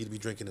house. He'd be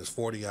drinking his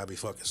 40. I'd be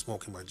fucking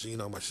smoking my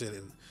Gino, my shit.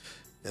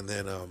 And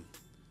then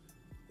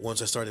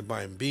once I started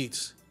buying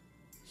beats,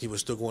 he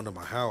was still going to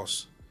my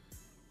house,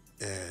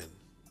 and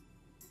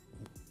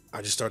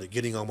I just started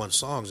getting on my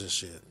songs and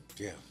shit.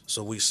 Yeah.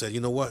 So we said, you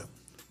know what?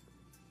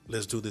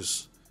 Let's do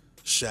this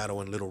Shadow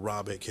and Little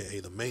Rob, aka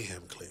the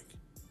Mayhem Clique.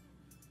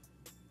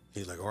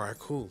 He's like, all right,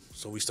 cool.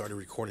 So we started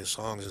recording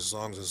songs and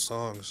songs and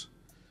songs.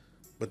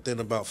 But then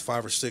about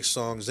 5 or 6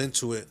 songs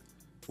into it,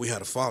 we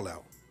had a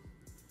fallout.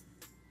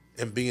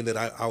 And being that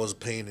I was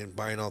paying and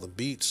buying all the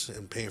beats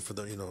and paying for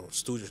the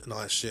studio and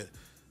all that shit,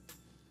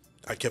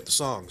 I kept the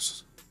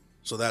songs.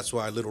 So that's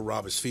why Little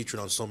Rob is featured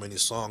on so many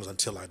songs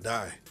until I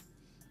die.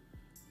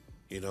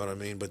 You know what I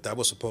mean? But that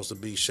was supposed to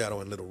be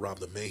Shadow and Little Rob,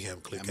 the Mayhem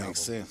Clique album.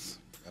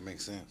 That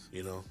makes sense.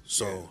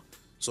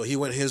 So he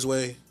went his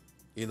way.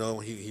 He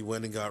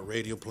went and got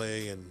radio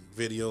play and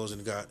videos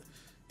and got,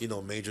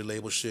 major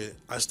label shit.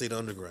 I stayed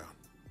underground.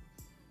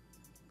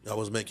 I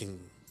was making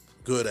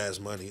good ass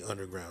money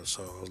underground.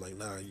 So I was like,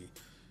 nah,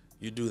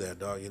 you do that,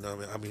 dog. You know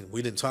what I mean?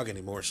 We didn't talk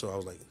anymore. So I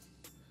was like,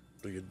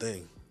 do your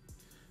thing.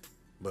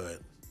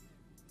 But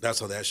that's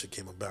how that shit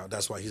came about.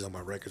 That's why he's on my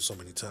record so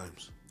many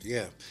times.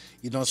 Yeah.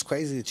 It's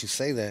crazy that you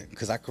say that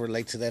because I can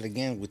relate to that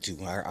again with you.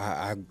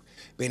 I've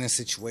been in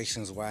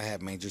situations where I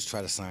had majors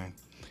try to sign,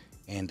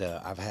 and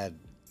I've had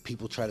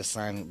people try to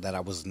sign that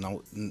I was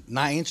not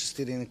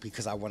interested in it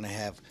because I want to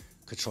have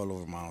control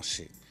over my own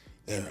shit.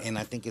 And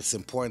I think it's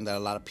important that a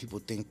lot of people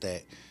think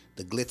that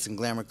the glitz and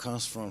glamour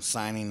comes from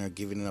signing or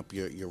giving up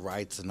your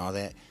rights and all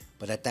that.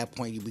 But at that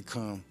point, you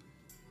become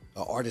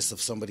an artist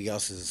of somebody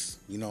else's,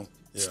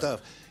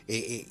 stuff.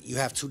 You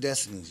have two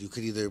destinies. You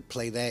could either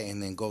play that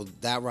and then go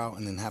that route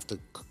and then have to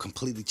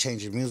completely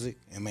change your music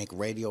and make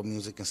radio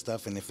music and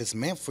stuff. And if it's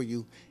meant for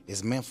you,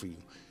 it's meant for you.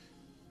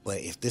 But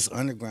if this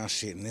underground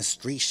shit and this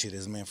street shit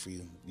is meant for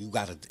you, you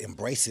gotta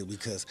embrace it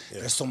because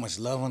there's so much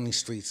love on these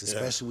streets,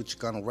 especially with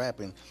Chicano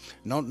rapping.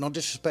 No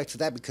disrespect to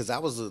that because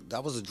that was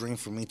a dream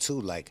for me too.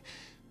 Like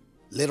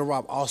Lil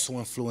Rob also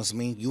influenced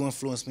me. You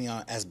influenced me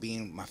as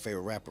being my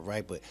favorite rapper,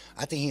 right? But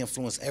I think he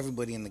influenced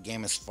everybody in the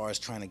game as far as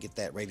trying to get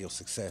that radio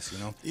success,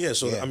 Yeah,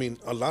 so I mean,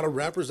 a lot of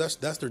rappers,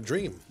 that's their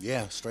dream.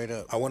 Yeah, straight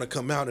up. I want to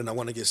come out and I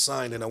want to get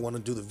signed and I want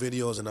to do the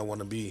videos and I want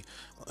to be,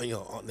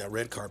 on that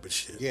red carpet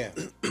shit. Yeah.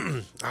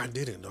 I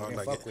didn't, dog.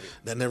 Like fuck with it.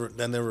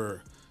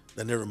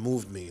 that never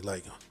moved me.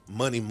 Like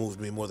money moved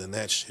me more than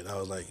that shit. I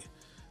was like,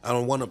 I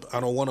don't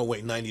want to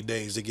wait 90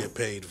 days to get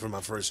paid for my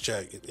first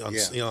check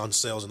on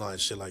sales and all that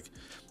shit. Like.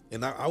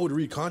 And I would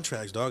read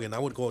contracts, dog, and I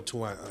would go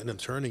to an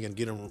attorney and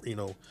get them,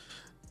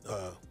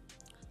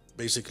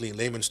 basically in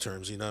layman's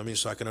terms, you know what I mean?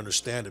 So I can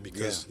understand it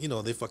because,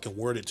 they fucking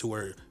word it to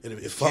where it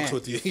fucks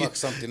with you. Fuck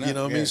something up. You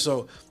know what I mean?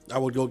 So I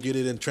would go get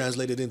it and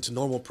translate it into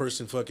normal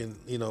person fucking,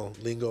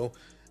 lingo.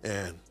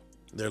 And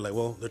they're like,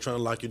 well, they're trying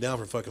to lock you down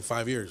for fucking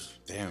 5 years.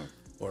 Damn.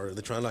 Or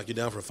they're trying to lock you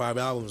down for 5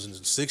 albums in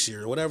 6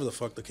 years, or whatever the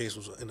fuck the case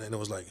was. And it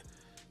was like,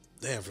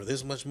 damn, for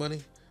this much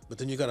money? But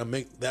then you got to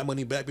make that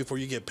money back before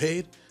you get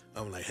paid?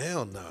 I'm like,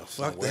 hell no,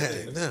 fuck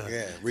that. Nah.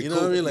 Yeah, you know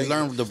what I mean? Like, you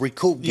learn the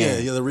recoup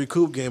game. Yeah, the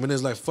recoup game, and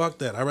it's like, fuck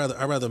that. I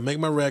rather make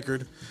my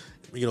record,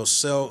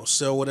 sell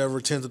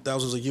whatever tens of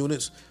thousands of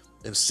units,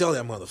 and sell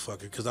that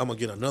motherfucker because I'm gonna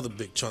get another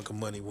big chunk of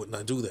money when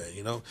I do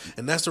that,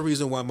 And that's the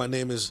reason why my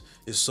name is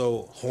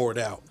so hoard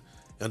out,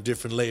 on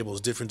different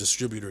labels, different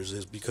distributors,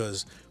 is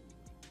because,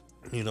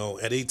 you know,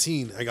 at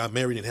 18 I got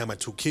married and had my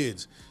 2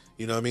 kids.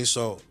 You know what I mean?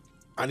 So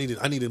I needed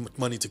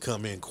money to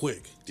come in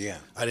quick. Yeah.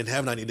 I didn't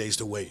have 90 days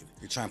to wait.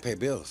 You're trying to pay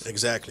bills.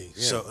 Exactly.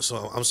 Yeah.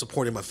 So I'm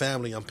supporting my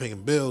family. I'm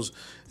paying bills,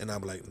 and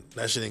I'm like,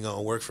 that shit ain't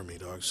gonna work for me,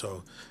 dog.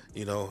 So,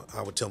 you know,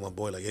 I would tell my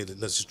boy like, hey,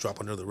 let's just drop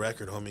another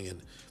record, homie,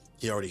 and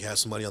he already has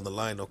somebody on the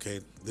line.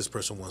 Okay, this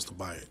person wants to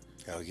buy it.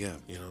 Hell yeah.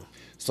 You know.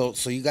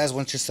 So you guys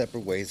went your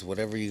separate ways.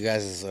 Whatever you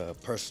guys'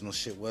 personal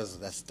shit was,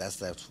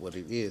 that's what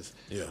it is.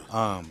 Yeah.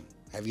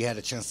 Have you had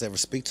a chance to ever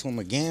speak to him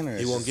again, or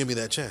He won't give me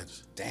that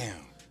chance. Damn.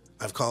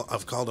 I've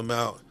called him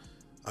out.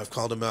 I've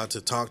called him out to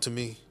talk to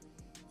me.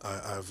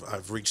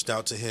 I've reached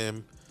out to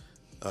him.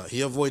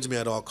 He avoids me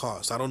at all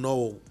costs. I don't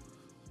know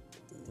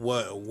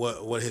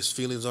what his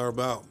feelings are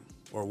about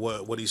or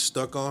what he's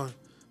stuck on,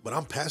 but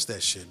I'm past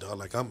that shit, dog.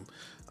 Like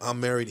I'm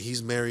married.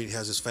 He's married. He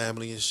has his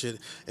family and shit.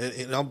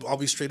 And I'll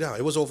be straight out.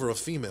 It was over a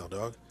female,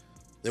 dog.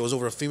 It was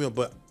over a female,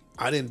 but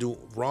I didn't do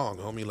wrong,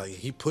 homie. Like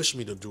he pushed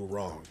me to do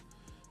wrong.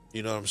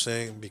 You know what I'm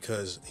saying?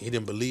 Because he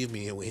didn't believe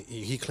me, and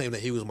he claimed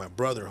that he was my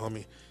brother,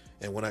 homie.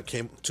 And when I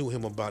came to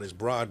him about his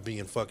broad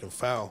being fucking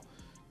foul,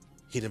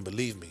 he didn't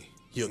believe me.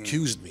 He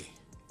accused me.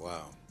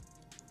 Wow.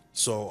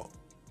 So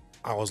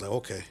I was like,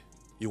 okay,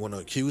 you want to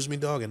accuse me,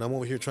 dog? And I'm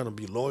over here trying to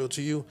be loyal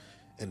to you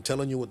and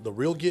telling you what the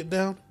real get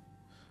down.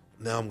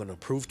 Now I'm going to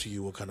prove to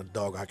you what kind of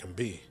dog I can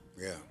be.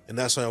 Yeah. And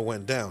that's how I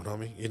went down,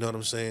 homie. You know what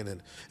I'm saying?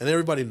 And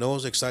everybody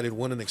knows Excited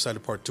 1 and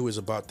Excited Part 2 is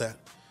about that.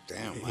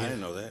 Damn, I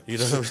didn't know that. You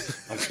know what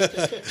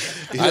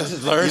I mean? I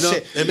just learned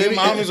shit. And maybe maybe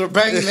mamas were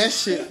banging that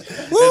shit.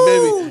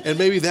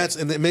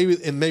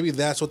 and maybe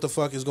that's what the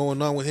fuck is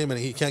going on with him, and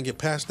he can't get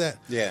past that.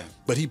 Yeah.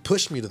 But he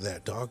pushed me to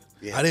that, dog.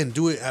 Yeah. I didn't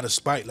do it out of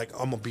spite. Like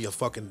I'm gonna be a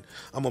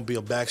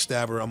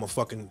backstabber.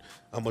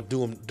 I'm gonna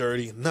do him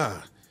dirty. Nah,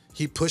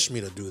 he pushed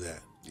me to do that.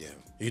 Yeah.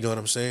 You know what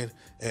I'm saying?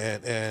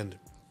 And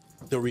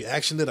the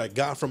reaction that I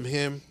got from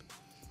him,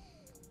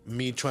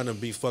 me trying to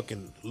be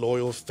fucking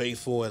loyal,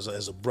 faithful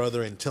as a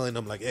brother, and telling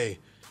him like, hey,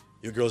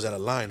 your girl's out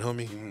of line,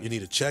 homie. You need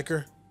to check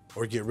her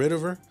or get rid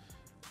of her.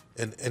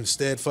 And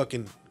instead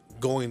fucking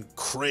going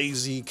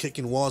crazy,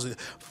 kicking walls, and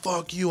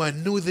fuck you, I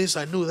knew this,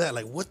 I knew that.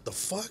 Like, what the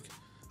fuck?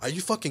 Are you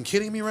fucking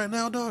kidding me right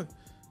now, dog?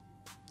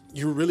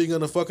 You're really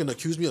gonna fucking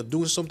accuse me of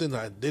doing something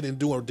that I didn't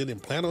do or didn't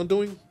plan on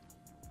doing?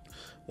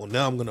 Well,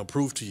 now I'm gonna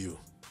prove to you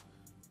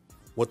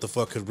what the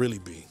fuck could really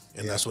be.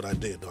 And that's what I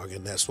did, dog.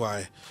 And that's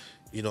why,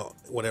 you know,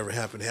 whatever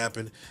happened,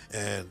 happened.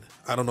 And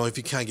I don't know if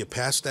you can't get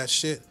past that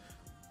shit,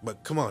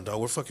 but come on,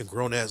 dog. We're fucking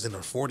grown ass in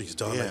our 40s,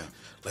 dog. Yeah.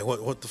 Like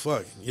what the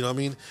fuck? You know what I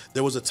mean?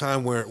 There was a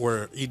time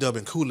where E-Dub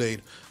and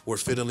Kool-Aid were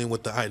fiddling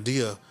with the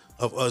idea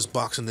of us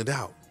boxing it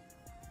out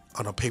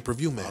on a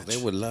pay-per-view match. Oh, they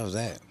would love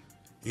that.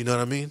 You know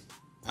what I mean?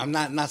 I'm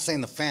not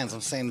saying the fans.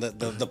 I'm saying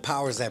the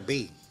powers that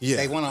be. Yeah.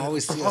 They want to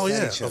always see us Oh at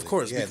yeah, each other. of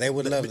course. Yeah, they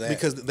would love that.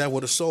 Because that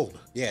would have sold.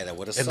 Yeah, that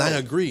would have And sold. I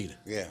agreed.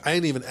 Yeah. I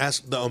didn't even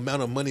ask the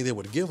amount of money they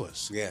would give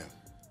us. Yeah.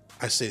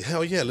 I said,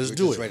 hell yeah, let's We're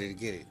do just it. ready to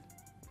get it.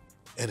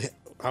 And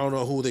I don't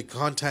know who they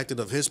contacted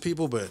of his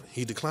people, but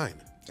he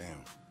declined. Damn.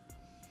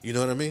 You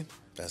know what I mean?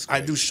 That's I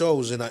crazy. do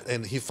shows,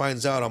 and he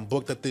finds out I'm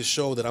booked at this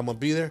show that I'm gonna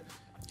be there.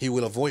 He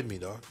will avoid me,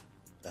 dog.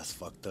 That's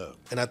fucked up.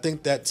 And I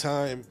think that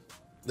time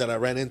that I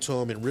ran into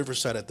him in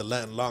Riverside at the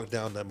Latin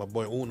lockdown that my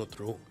boy Uno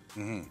threw,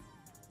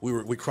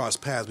 we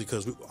crossed paths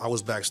because I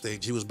was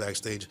backstage, he was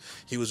backstage.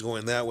 He was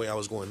going that way, I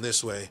was going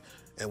this way,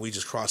 and we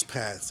just crossed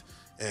paths.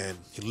 And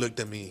he looked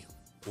at me.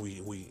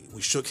 We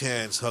shook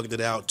hands, hugged it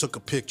out, took a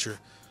picture,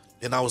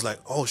 and I was like,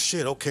 oh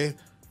shit, okay.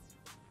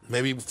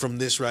 Maybe from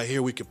this right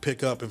here we could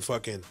pick up and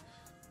fucking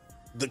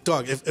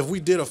dog. If we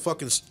did a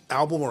fucking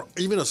album or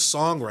even a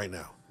song right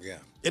now, Yeah.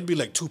 it'd be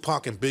like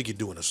Tupac and Biggie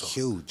doing a song.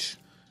 Huge.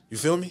 You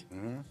feel me?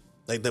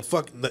 Like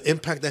the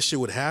impact that shit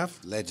would have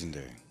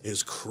Legendary.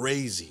 is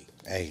crazy.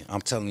 Hey,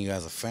 I'm telling you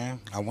as a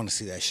fan, I want to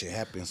see that shit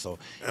happen. So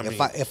I mean-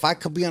 if I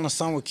could be on a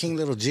song with King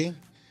Little G,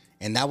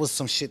 and that was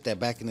some shit that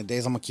back in the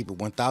days, I'm gonna keep it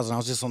 1,000. I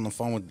was just on the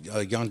phone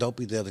with Young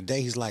Dopey the other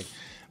day. He's like,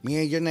 me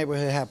and your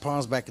neighborhood had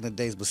problems back in the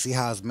days, but see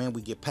how as men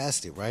we get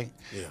past it, right?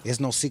 Yeah. It's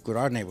no secret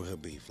our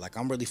neighborhood beef. Like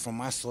I'm really from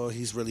my soil,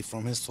 he's really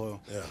from his soil.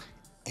 Yeah.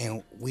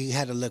 And we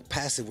had to look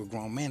past it. We're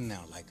grown men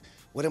now. Like,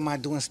 what am I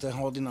doing still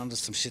holding on to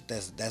some shit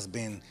that's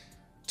been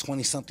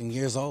 20-something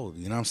years old?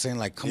 You know what I'm saying?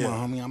 Like, come Yeah.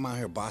 on, homie, I'm out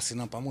here bossing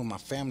up. I'm with my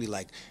family.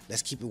 Like,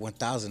 let's keep it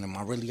 1,000. Am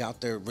I really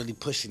out there really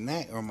pushing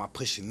that, or am I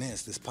pushing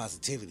this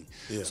positivity?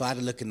 Yeah. So I had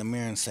to look in the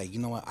mirror and say, you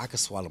know what? I could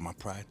swallow my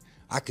pride.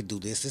 I could do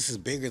this. This is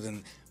bigger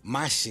than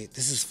my shit.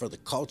 This is for the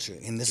culture.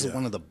 And this is Yeah.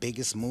 one of the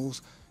biggest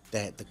moves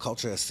that the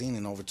culture has seen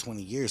in over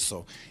 20 years.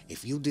 So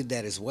if you did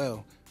that as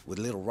well with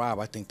Lil Rob,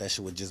 I think that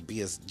shit would just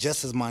be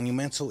just as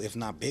monumental, if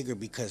not bigger,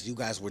 because you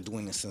guys were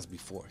doing it since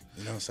before.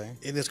 You know what I'm saying?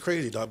 And it's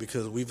crazy, dog,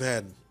 because we've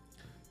had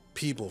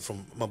people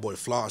from my boy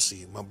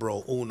Flossie, my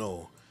bro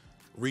Uno,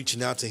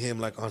 reaching out to him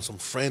like on some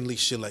friendly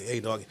shit, like, hey,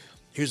 dog,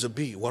 here's a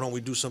beat. Why don't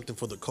we do something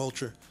for the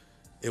culture?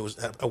 It was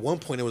at one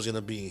point it was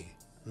gonna be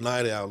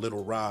Knightowl,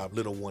 Lil Rob,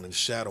 Little One, and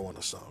Shadow on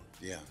a song,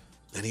 Yeah.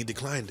 and he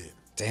declined it.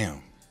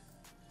 Damn.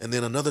 And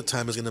then another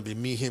time it's gonna be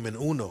me, him, and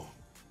Uno,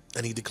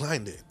 and he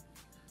declined it.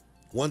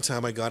 One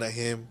time I got at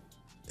him,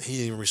 he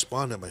didn't even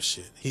respond to my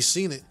shit. He's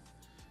seen it,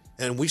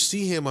 and we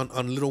see him on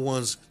Little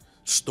One's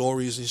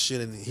stories and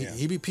shit, and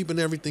he be peeping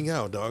everything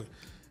out, dog.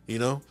 You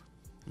know,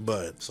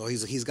 but So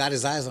he's got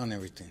his eyes on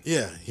everything.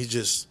 yeah, he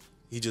just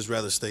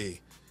rather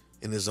stay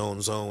in his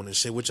own zone and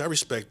shit, which I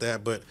respect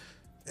that. But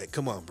hey,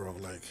 come on, bro,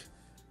 like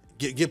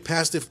get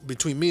past it.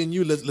 Between me and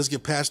you, let's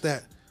get past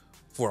that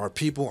for our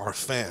people, our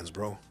fans,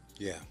 bro.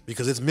 Yeah.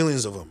 Because it's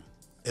millions of them,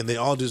 and they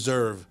all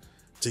deserve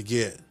to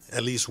get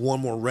at least one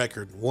more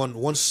record,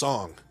 one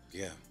song.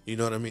 Yeah. You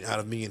know what I mean, out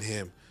of me and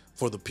him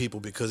for the people.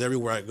 Because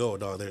everywhere I go,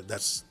 dog,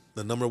 that's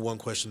the number one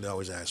question they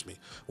always ask me.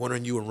 When are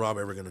you and Rob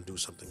ever gonna do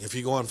something? If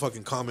you go on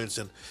fucking comments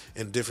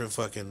and different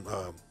fucking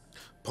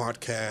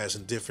podcasts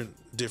and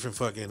different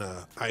fucking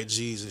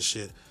IGs and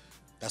shit,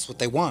 That's what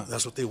they want.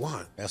 that's what they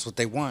want. That's what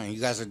they want.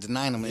 You guys are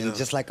denying them. And Yeah.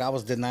 just like I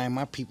was denying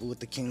my people with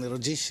the King Little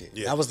G shit.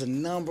 Yeah. That was the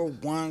number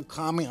one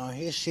comment on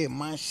his shit,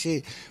 my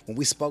shit. When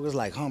we spoke, it was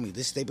like, homie,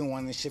 they've been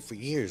wanting this shit for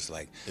years.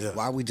 Like, Yeah.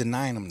 why are we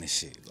denying them this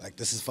shit? Like,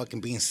 this is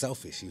fucking being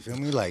selfish. You feel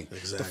me? Like, the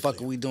fuck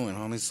Exactly. are we doing,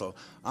 homie? So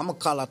I'm going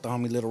to call out the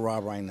homie Lil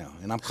Rob right now.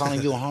 And I'm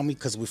calling you a homie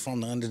because we're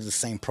from under the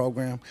same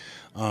program.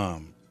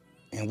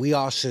 And we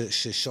all should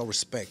show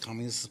respect. I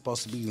mean, it's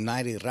supposed to be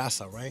united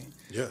raza, right?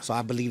 Yeah. So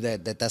I believe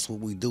that's what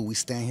we do. We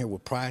stand here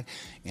with pride.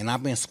 And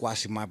I've been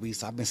squashing my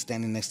beats. I've been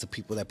standing next to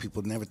people that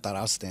people never thought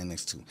I'd stand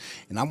next to.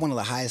 And I'm one of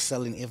the highest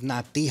selling, if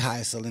not the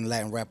highest selling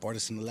Latin rap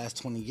artists in the last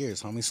 20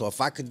 years, homie. So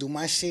if I could do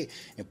my shit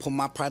and put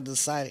my pride to the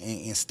side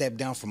and step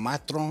down from my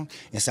throne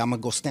and say I'm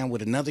going to go stand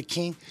with another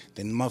king,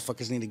 then the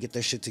motherfuckers need to get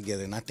their shit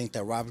together. And I think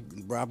that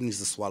Rob needs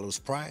to swallow his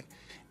pride,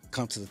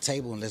 come to the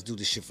table, and let's do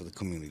this shit for the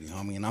community,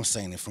 homie. And I'm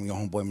saying it from your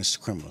homeboy,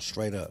 Mr. Criminal,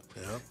 straight up.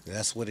 Yeah.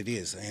 That's what it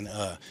is. And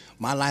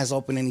my line's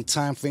open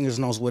anytime. Fingers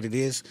knows what it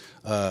is.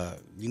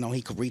 You know,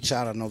 he could reach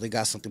out. I know they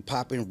got something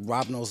popping.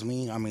 Rob knows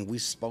me. I mean, we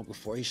spoke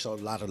before. He showed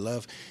a lot of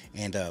love.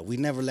 And we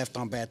never left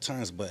on bad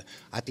terms. But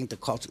I think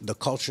the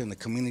culture and the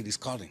community's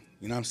calling.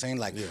 You know what I'm saying?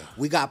 Like,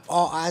 we got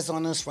all eyes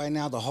on us right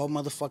now. The whole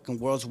motherfucking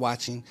world's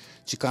watching.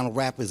 Chicano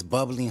rap is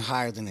bubbling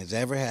higher than it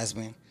ever has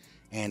been.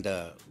 And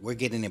we're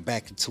getting it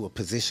back into a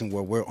position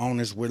where we're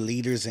owners, we're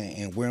leaders,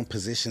 and we're in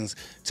positions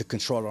to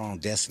control our own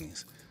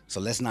destinies. So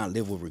let's not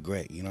live with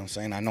regret. You know what I'm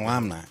saying? I know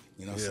I'm not.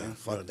 You know what I'm saying?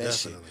 Fuck that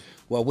definitely. shit.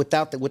 Well, with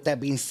that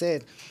being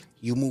said,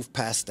 you moved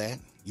past that.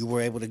 You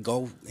were able to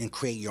go and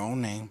create your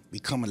own name,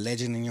 become a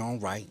legend in your own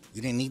right.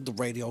 You didn't need the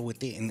radio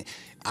with it. And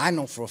I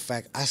know for a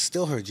fact, I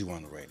still heard you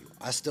on the radio.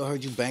 I still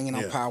heard you banging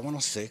on Yeah. Power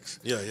 106.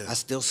 Yeah. I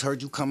still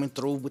heard you coming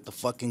through with the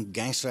fucking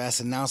gangster-ass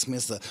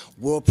announcements, the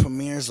world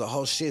premieres, the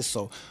whole shit.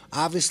 So,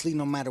 obviously,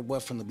 no matter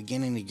what, from the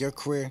beginning of your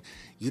career,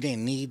 you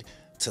didn't need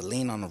to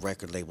lean on a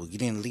record label. You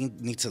didn't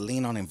need to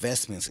lean on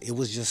investments. It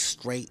was just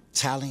straight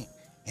talent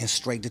and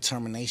straight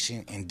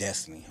determination and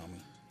destiny,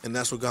 homie. And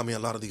that's what got me a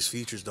lot of these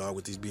features, dog,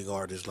 with these big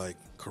artists like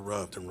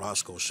Corrupt and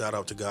Roscoe. Shout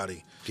out to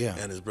Gotti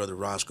and his brother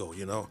Roscoe,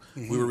 you know.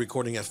 We were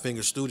recording at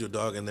Finger Studio,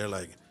 dog, and they're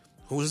like,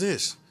 who is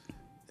this?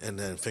 And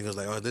then Finger's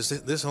like, oh, this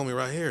homie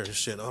right here and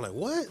shit. I'm like,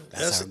 what?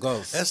 That's how it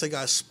goes. That's a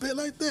guy spit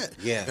like that.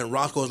 Yeah. And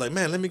Roscoe's like,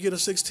 man, let me get a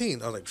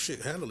 16. I was like,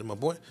 shit, handle it, my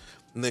boy.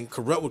 And then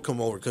Corrupt would come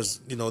over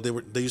because, you know,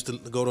 they used to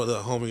go to the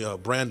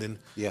homie Brandon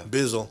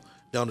Bizzle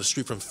down the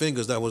street from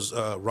Fingers. That was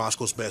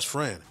Roscoe's best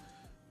friend.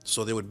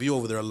 So they would be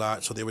over there a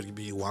lot. So they would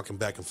be walking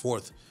back and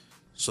forth.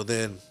 So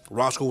then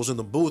Roscoe was in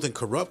the booth and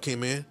Corrupt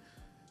came in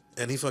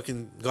and he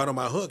fucking got on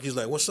my hook. He's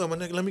like, what's up, my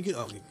nigga? Let me get,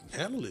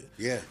 handle it.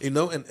 Yeah. You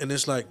know, and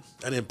it's like,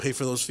 I didn't pay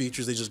for those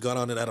features. They just got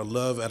on it out of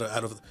love, out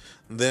of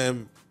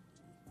them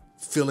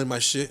feeling my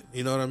shit.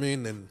 You know what I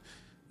mean? And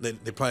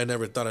they probably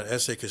never thought an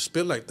essay could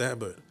spit like that,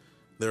 but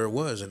there it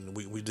was. And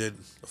we did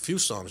a few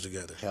songs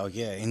together. Hell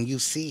yeah. And you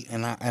see,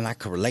 and I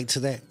could relate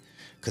to that.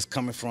 Because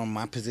coming from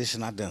my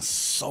position, I've done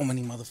so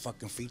many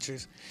motherfucking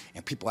features.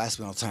 And people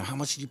ask me all the time, how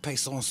much did you pay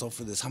so-and-so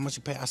for this? How much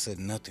you pay? I said,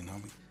 nothing,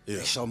 homie. Yeah.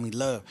 They showed me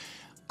love.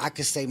 I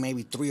could say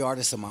maybe 3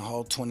 artists in my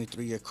whole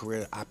 23-year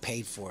career I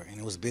paid for, and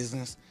it was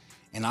business.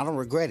 And I don't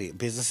regret it.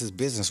 Business is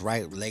business,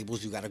 right?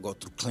 Labels, you got to go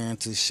through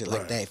clearances, shit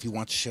like that if you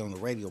want your shit on the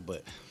radio.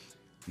 But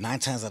 9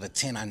 times out of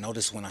 10, I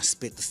noticed when I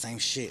spit the same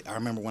shit. I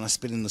remember when I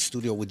spit in the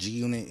studio with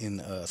G-Unit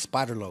and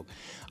Spider-Lobe.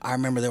 I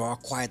remember they were all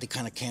quiet. They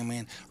kind of came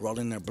in,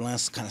 rolling their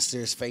blunts, kind of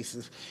serious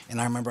faces. And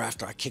I remember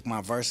after I kicked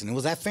my verse, and it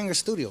was at Finger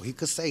Studio. He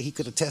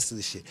could attest to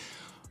this shit.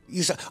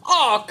 You said,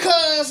 oh,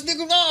 cuz,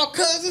 nigga, oh,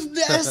 cuz,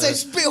 this say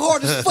spit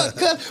hard as fuck,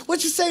 cuz.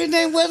 What you say your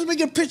name was? Let me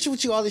get a picture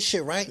with you, all this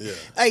shit, right? Yeah.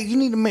 Hey, you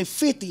need to make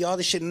 50, all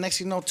this shit. And next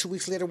thing you know, 2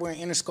 weeks later, we're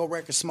in Interscope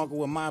Records smoking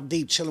with Mobb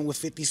Deep, chilling with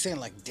 50 Cent.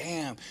 Like,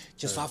 damn,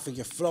 just off of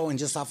your flow and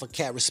just off of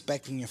Cat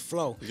respecting your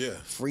flow. Yeah.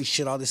 Free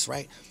shit, all this,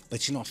 right?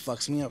 But you know what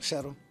fucks me up,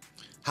 Shadow?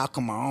 How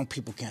come our own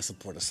people can't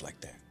support us like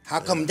that? How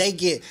come they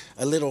get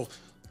a little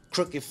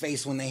crooked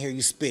face when they hear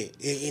you spit?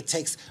 It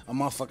takes a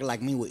motherfucker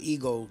like me with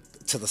ego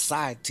to the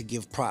side to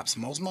give props.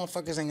 Most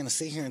motherfuckers ain't gonna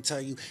sit here and tell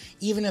you,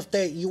 even if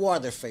you are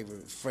their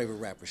favorite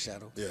rapper,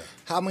 Shadow. Yeah.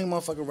 How many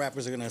motherfucking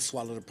rappers are gonna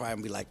swallow the pride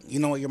and be like, you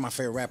know what, you're my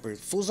favorite rapper?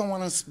 Fools don't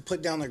wanna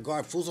put down their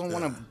guard. Fools don't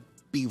wanna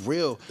be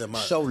real, That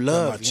show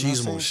love. That You know what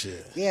I'm machismo saying?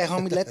 shit. Yeah,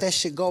 homie, let that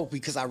shit go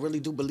because I really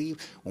do believe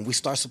when we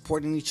start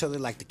supporting each other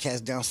like the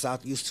cats down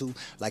south used to,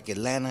 like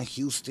Atlanta,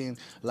 Houston,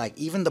 like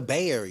even the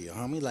Bay Area,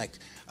 homie, like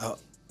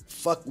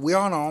fuck, we're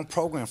on our own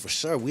program for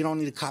sure. We don't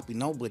need to copy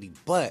nobody,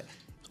 but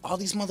all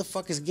these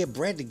motherfuckers get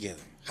bread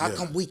together. How Yeah.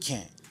 come we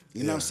can't?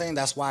 You know what I'm saying?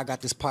 That's why I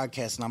got this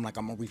podcast, and I'm like,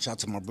 I'm gonna reach out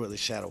to my brother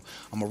Shadow.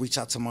 I'm gonna reach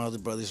out to my other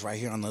brothers right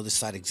here on the other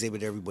side,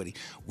 Exhibit, everybody.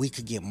 We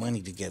could get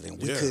money together,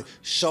 and we could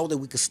show that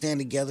we could stand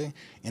together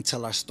and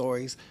tell our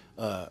stories,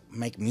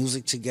 make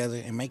music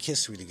together, and make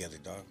history together,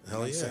 dog. You know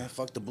what I'm saying?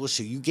 Fuck the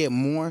bullshit. You get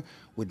more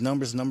with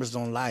numbers. Numbers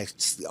don't lie.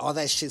 All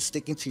that shit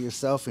sticking to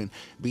yourself and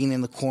being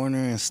in the corner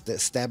and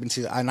stabbing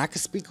to. And I can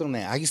speak on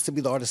that. I used to be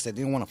the artist that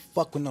didn't want to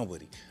fuck with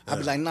nobody. I'd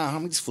be like, nah,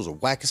 homie, these fools are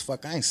whack as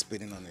fuck. I ain't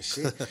spitting on this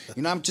shit.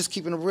 You know, I'm just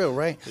keeping it real,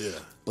 right? Yeah.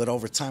 But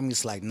over time,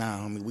 it's like, nah,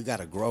 homie, we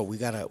gotta grow. We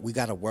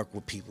gotta work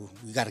with people.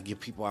 We gotta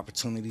give people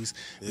opportunities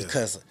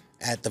because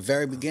at the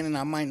very beginning,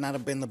 I might not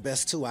have been the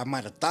best too. I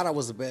might have thought I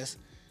was the best,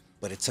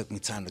 but it took me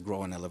time to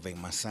grow and elevate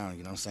my sound.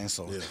 You know what I'm saying?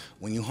 So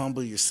when you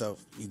humble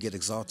yourself, you get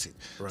exalted.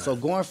 Right. So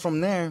going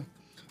from there,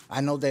 I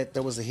know that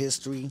there was a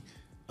history.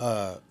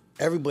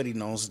 Everybody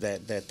knows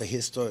that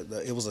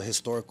it was a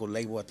historical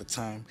label at the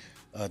time.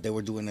 They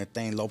were doing their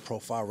thing, low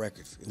profile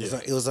records.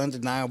 It was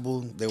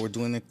undeniable. They were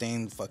doing their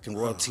thing. Fucking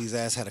royalties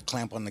ass had a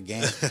clamp on the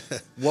game.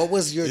 What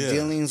was your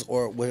dealings,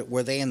 or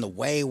were they in the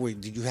way?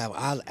 Did you have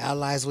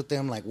allies with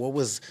them? Like, what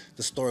was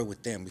the story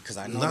with them? Because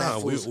I know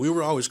that we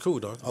were always cool,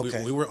 dog.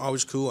 Okay. We were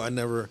always cool.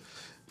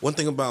 One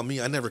thing about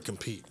me, I never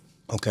compete.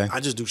 Okay. I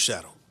just do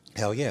shadow.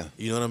 Hell yeah.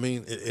 You know what I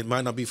mean? It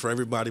might not be for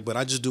everybody, but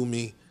I just do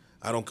me.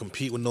 I don't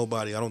compete with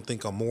nobody. I don't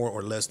think I'm more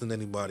or less than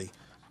anybody.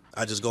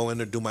 I just go in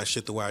there, do my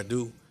shit the way I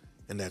do,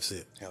 and that's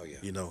it. Hell yeah.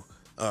 You know,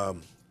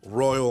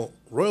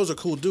 Royal's a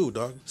cool dude,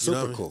 dog.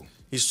 Super cool.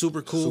 He's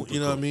super cool.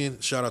 You know what I mean?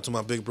 Shout out to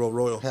my big bro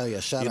Royal. Hell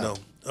yeah, shout out.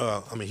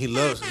 I mean, he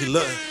loves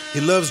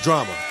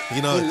drama.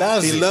 You know,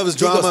 he loves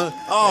drama.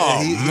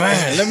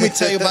 Man, let me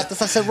tell you about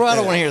this. I said, bro, I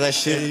don't want to hear that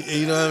shit.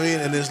 You know what I mean?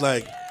 And it's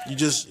like you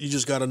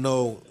just got to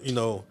know,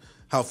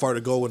 how far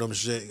to go with them.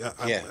 Shit.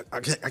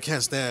 I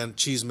can't stand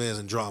cheesemans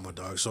and drama,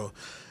 dog. So,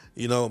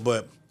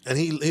 and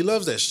he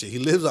loves that shit. He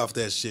lives off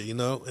that shit,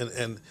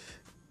 and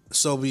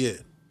so be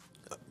it.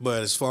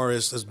 But as far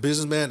as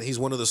businessman, he's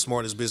one of the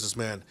smartest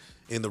businessmen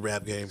in the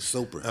rap game.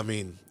 Super. I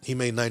mean, he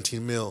made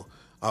 19 mil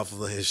off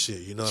of his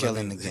shit. You know what I mean?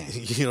 Killing the game.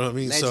 You know what I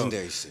mean?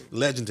 Legendary shit.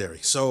 Legendary.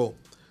 So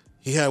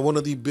he had one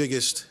of the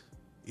biggest,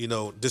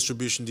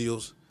 distribution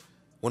deals.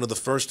 One of the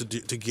first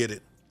to get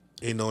it.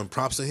 And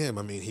props to him.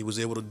 I mean, he was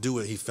able to do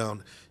it. He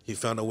found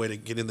a way to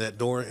get in that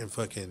door and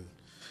fucking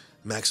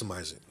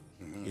maximize it,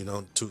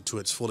 to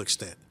its full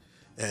extent.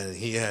 And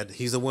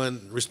he's the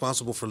one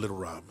responsible for Lil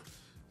Rob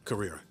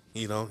career.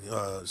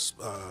 Mr.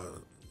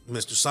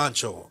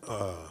 Sancho,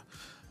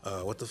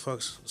 what the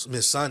fuck's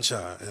Miss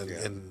Sancha,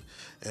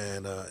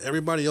 and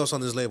everybody else on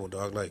this label,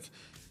 dog. Like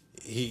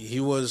he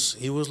was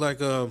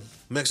like a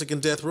Mexican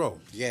death row.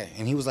 Yeah,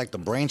 and he was like the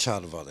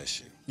brainchild of all that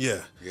shit.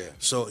 Yeah.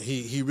 So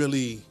he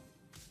really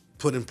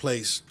put in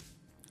place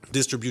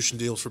distribution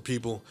deals for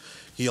people.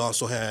 He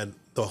also had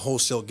the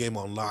wholesale game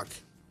on lock.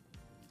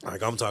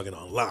 Like, I'm talking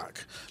on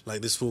lock.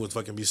 Like, this fool would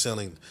fucking be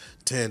selling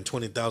 10,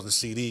 20,000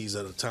 CDs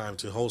at a time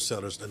to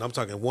wholesalers. And I'm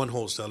talking one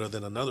wholesaler,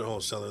 then another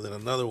wholesaler, then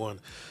another one.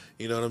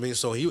 You know what I mean?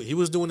 So he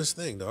was doing his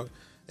thing, dog.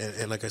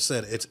 And like I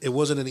said, it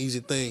wasn't an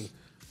easy thing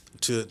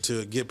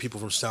to get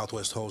people from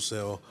Southwest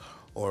Wholesale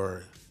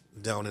or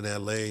down in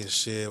LA and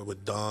shit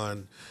with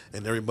Don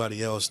and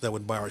everybody else that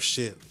would buy our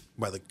shit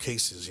by the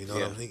cases, you know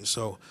what I mean?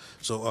 So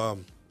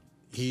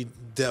he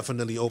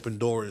definitely opened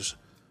doors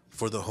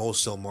for the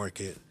wholesale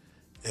market,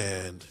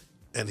 and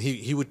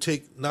he would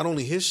take not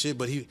only his shit,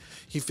 but he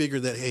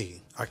figured that,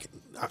 hey,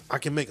 I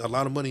can make a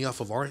lot of money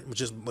off of art,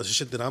 which is the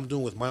shit that I'm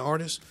doing with my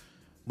artists.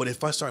 But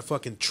if I start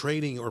fucking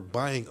trading or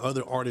buying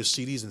other artists'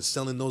 CDs and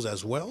selling those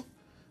as well,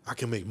 I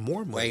can make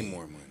more money. Way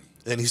more money.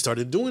 And he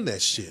started doing that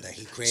shit.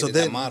 He created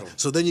that model.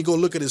 So then you go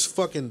look at his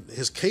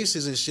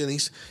cases and shit.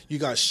 And you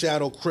got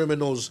shadow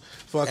criminals,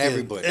 fucking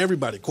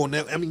everybody.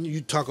 I mean,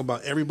 you talk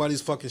about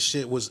everybody's fucking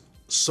shit was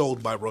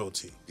sold by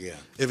royalty. Yeah.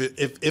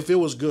 If it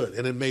was good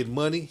and it made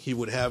money, he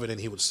would have it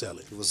and he would sell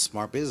it. He was a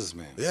smart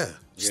businessman. Yeah.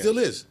 Still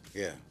is.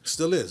 Yeah.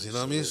 Still is. You know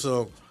what I mean?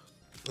 So,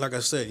 like I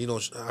said,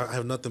 I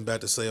have nothing bad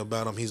to say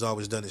about him. He's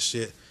always done his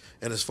shit.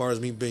 And as far as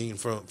me being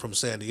from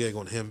San Diego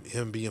and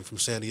him being from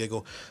San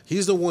Diego,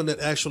 he's the one that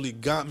actually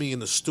got me in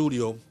the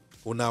studio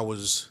when I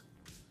was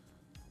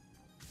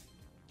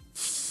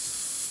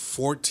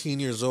 14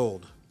 years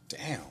old.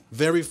 Damn.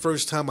 Very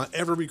first time I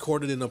ever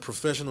recorded in a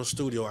professional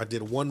studio, I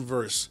did one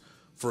verse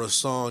for a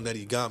song that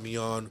he got me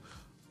on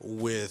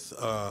with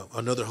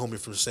another homie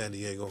from San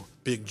Diego,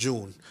 Big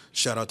June.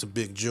 Shout out to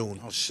Big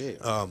June. Oh,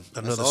 shit.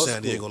 Another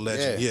San Diego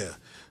legend. Yeah.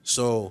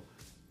 So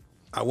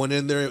I went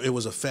in there. It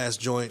was a fast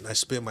joint. I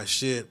spit my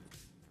shit,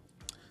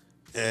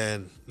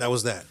 and that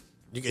was that.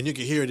 And you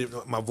could hear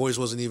it. My voice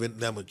wasn't even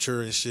that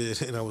mature and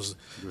shit, and I was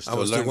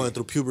still going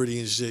through puberty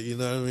and shit. You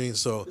know what I mean?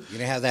 So you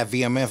didn't have that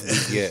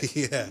VMF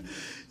yet.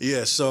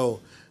 yeah. So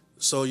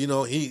So, you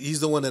know, he's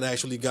the one that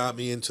actually got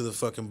me into the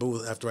fucking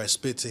booth after I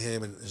spit to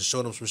him and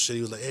showed him some shit.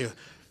 He was like, hey,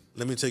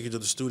 let me take you to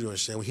the studio and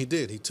shit. And he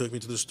did. He took me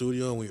to the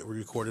studio and we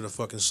recorded a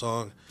fucking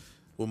song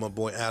with my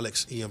boy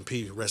Alex, EMP,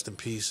 rest in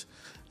peace.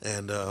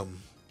 And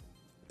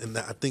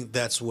I think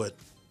that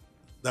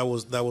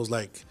was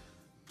like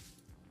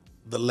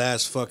the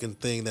last fucking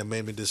thing that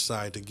made me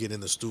decide to get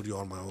in the studio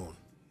on my own.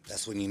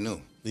 That's when you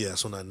knew. Yeah,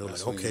 that's when I knew.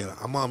 That's Like, when you okay, knew.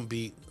 I'm on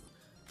beat.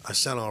 I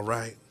sound all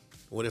right.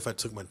 What if I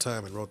took my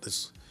time and wrote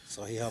this?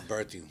 So he helped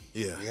birth you.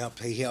 Yeah.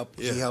 He helped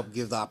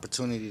give the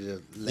opportunity to Yeah,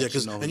 let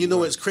you know. and you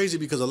know it's crazy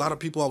because a lot of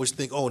people always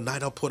think, oh,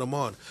 Knightowl put him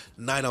on.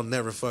 Knightowl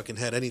never fucking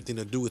had anything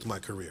to do with my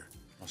career.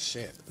 Oh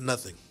shit.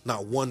 Nothing.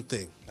 Not one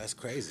thing. That's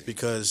crazy.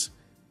 Because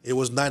it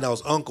was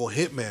Knightowl's uncle,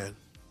 Hitman,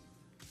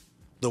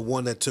 the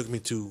one that took me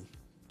to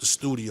the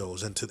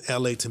studios and to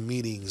LA to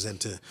meetings and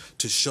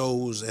to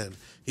shows, and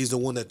he's the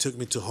one that took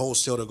me to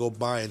wholesale to go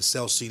buy and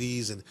sell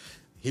CDs, and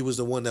he was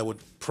the one that would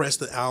press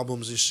the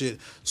albums and shit.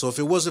 So if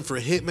it wasn't for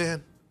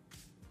Hitman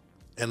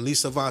and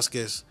Lisa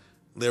Vasquez,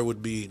 there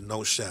would be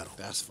no Shadow.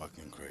 That's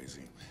fucking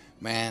crazy.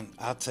 Man,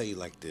 I'll tell you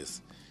like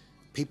this.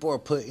 People are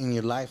put in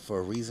your life for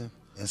a reason,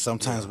 and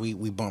sometimes we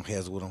bump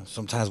heads with them.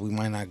 Sometimes we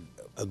might not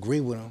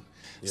agree with them.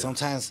 Yeah.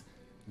 Sometimes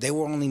they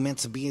were only meant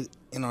to be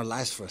in our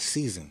lives for a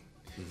season.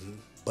 Mm-hmm.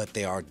 But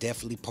they are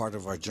definitely part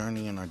of our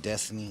journey and our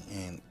destiny,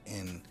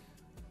 and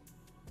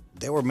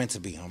they were meant to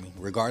be, homie.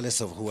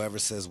 Regardless of whoever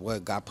says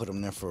what, God put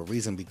them there for a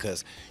reason,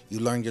 because you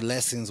learn your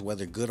lessons,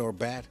 whether good or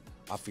bad,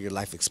 off of your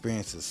life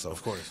experiences. So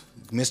Of course.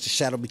 Mr.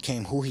 Shadow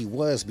became who he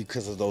was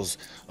because of those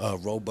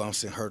road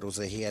bumps and hurdles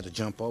that he had to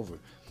jump over.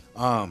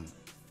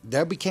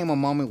 There became a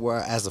moment where,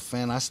 as a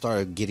fan, I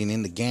started getting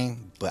in the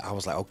game, but I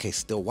was like, okay,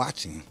 still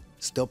watching,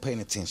 still paying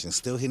attention,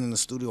 still hitting the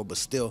studio, but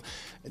still,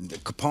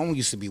 Capone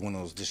used to be one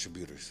of those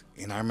distributors.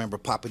 And I remember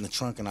popping the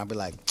trunk and I'd be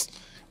like,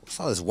 what's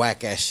all this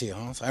whack ass shit,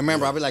 huh? So I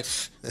remember I'd be like,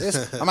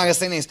 this, I'm not gonna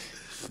say names.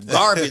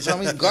 Garbage,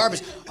 homie,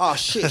 garbage. Oh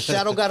shit,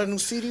 Shadow got a new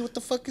CD. What the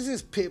fuck is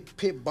this?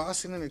 Pit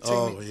Boston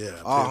Entertainment. Oh, yeah,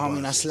 Oh, Pit homie, and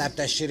I Boston. slapped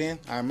that shit in.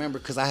 I remember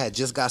because I had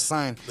just got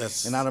signed,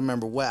 and I don't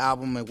remember what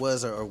album it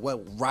was or what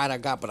ride I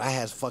got, but I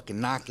had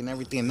fucking knock and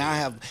everything.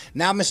 Now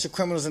Mr.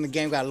 Criminals in the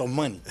game got a little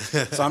money,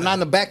 so I'm not in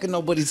the back of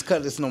nobody's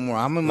cutlass no more.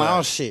 I'm in my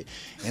own shit,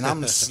 and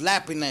I'm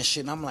slapping that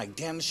shit. And I'm like,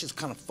 damn, this shit's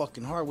kind of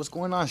fucking hard. What's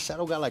going on?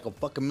 Shadow got like a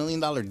fucking $1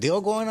 million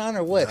deal going on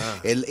or what? Nah.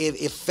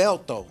 It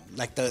felt though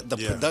like the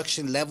Yeah.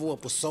 production level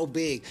up was so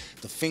big,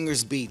 the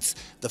fingers beats,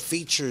 the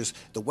features,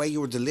 the way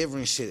you were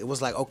delivering shit. It was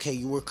like, okay,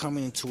 you were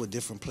coming into a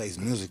different place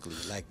musically.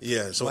 Like,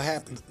 Yeah, so what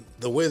happened?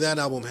 The way that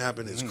album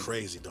happened is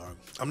crazy, dog.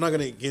 I'm not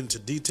gonna get into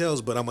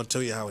details, but I'm gonna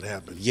tell you how it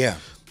happened. Yeah.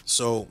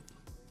 So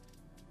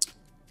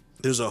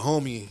there's a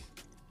homie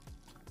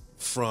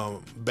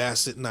from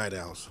Bassett Night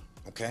Owls,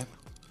 Okay.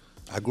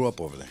 I grew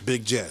up over there.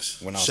 Big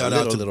Jess. When I was Shout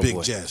a out to little Big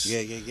boy. Jess.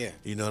 Yeah.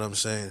 You know what I'm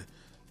saying?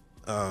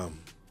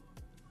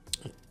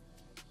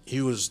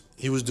 He was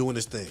doing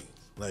his thing,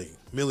 like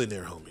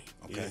millionaire homie.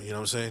 Okay. You know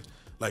what I'm saying?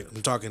 Like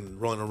I'm talking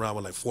rolling around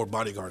with like 4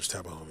 bodyguards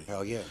type of homie.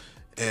 Hell yeah.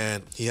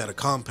 And he had a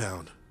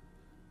compound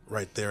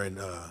right there in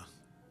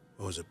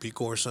what was it,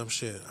 Pico or some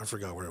shit? I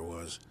forgot where it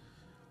was.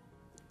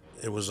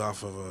 It was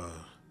off of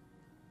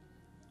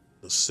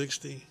the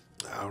 60.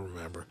 I don't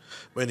remember.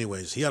 But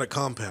anyways, he had a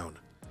compound,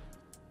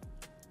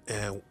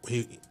 and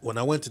when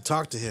I went to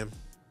talk to him,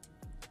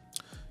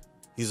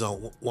 he's like,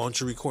 "Why don't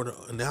you record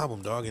an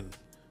album, dog? And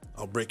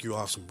I'll break you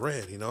off some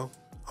bread. You know,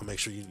 I'll make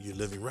sure you're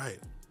living right."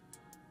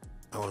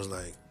 I was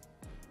like,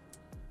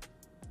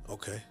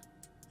 "Okay."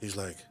 He's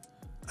like,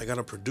 "I got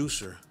a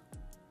producer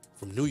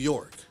from New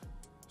York,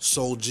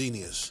 Soul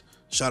Genius.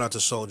 Shout out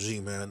to Soul G,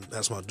 man.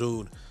 That's my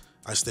dude.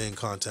 I stay in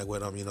contact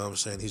with him. You know what I'm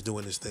saying? He's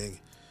doing his thing,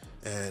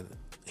 and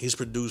he's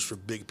produced for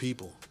big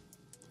people."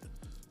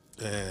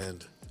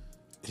 And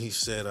he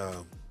said,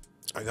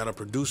 "I got a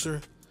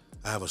producer.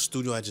 I have a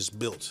studio I just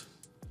built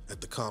at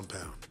the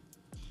compound.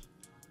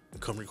 And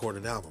come record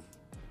an album."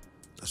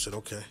 I said,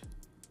 "Okay,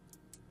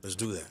 let's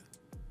do that."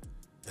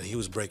 And he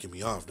was breaking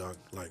me off, dog.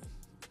 Like,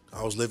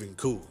 I was living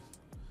cool.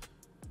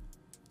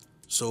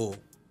 So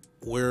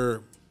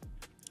we're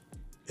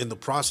in the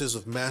process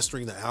of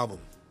mastering the album,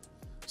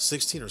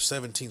 16 or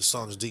 17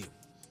 songs deep.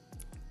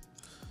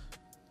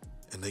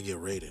 And they get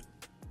raided.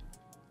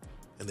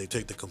 And they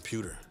take the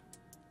computer.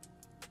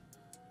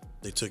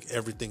 They took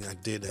everything I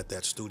did at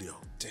that studio.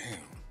 Damn.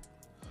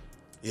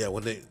 Yeah,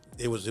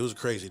 it was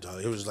crazy,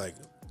 dog. It was like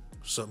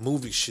some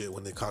movie shit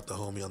when they caught the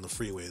homie on the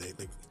freeway.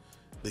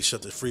 They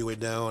shut the freeway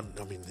down.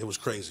 I mean, it was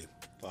crazy.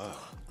 Wow.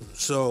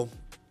 So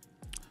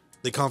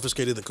they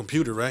confiscated the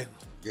computer, right?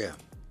 Yeah.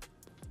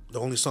 The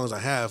only songs I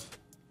have,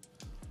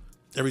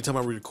 every time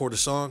I would record a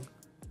song,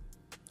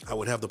 I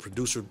would have the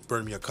producer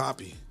burn me a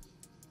copy,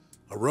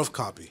 a rough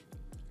copy,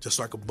 just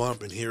so I could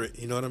bump and hear it.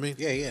 You know what I mean?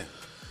 Yeah.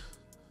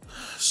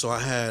 So I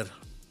had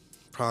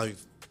probably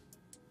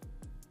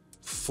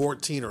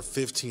 14 or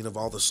 15 of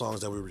all the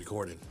songs that we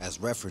recorded. As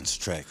reference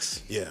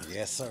tracks. Yeah.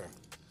 Yes, sir.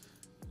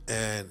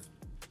 And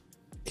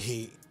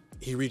he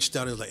reached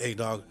out and was like, "Hey,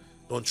 dog,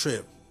 don't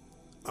trip.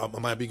 I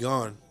might be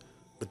gone,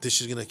 but this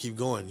is gonna keep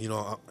going. You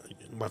know,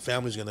 my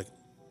family's gonna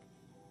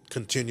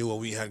continue what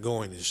we had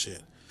going and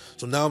shit.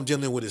 So now I'm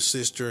dealing with his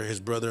sister, his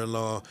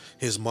brother-in-law,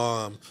 his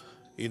mom.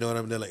 You know what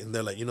I mean?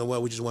 They're like, you know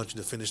what? We just want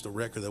you to finish the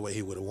record the way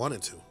he would have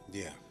wanted to.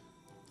 Yeah.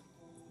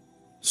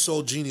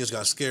 Soul Genius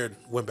got scared,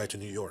 went back to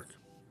New York.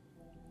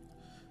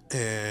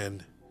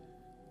 And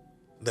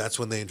that's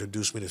when they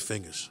introduced me to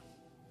Fingers.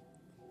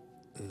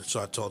 And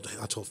so I told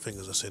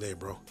Fingers, I said, hey,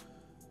 bro,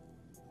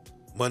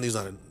 money's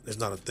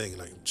not a thing.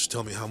 Like, just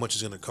tell me how much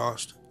it's going to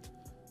cost.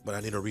 But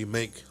I need to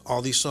remake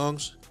all these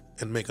songs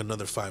and make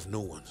another 5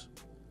 new ones.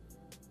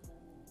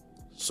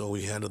 So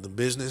we handled the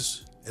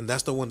business. And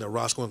that's the one that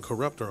Roscoe and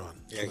Corrupt are on,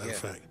 as a matter of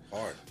fact.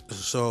 Hard.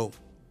 So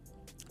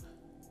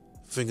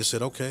Fingers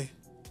said, okay.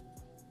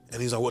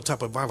 And he's like, what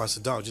type of vibe? I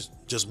said, dog,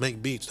 just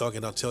make beats, dog,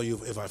 and I'll tell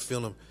you if I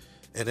feel them.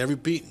 And every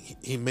beat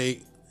he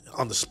made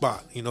on the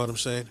spot, you know what I'm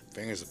saying?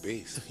 Fingers a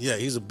beast. Yeah,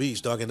 he's a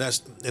beast, dog. And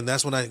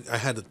that's when I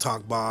had the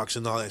talk box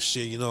and all that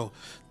shit, you know,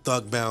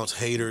 Thug Bounce,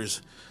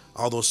 Haters,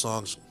 all those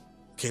songs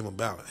came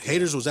about.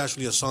 Haters was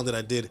actually a song that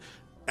I did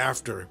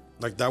after,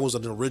 like that was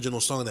an original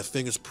song that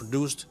Fingers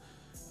produced,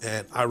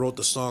 and I wrote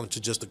the song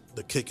to just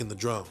the kick and the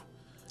drum.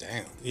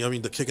 Damn. You know what I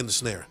mean? The kick and the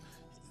snare.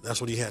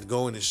 That's what he had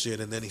going and shit,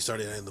 and then he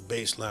started adding the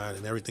bass line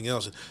and everything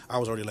else. And I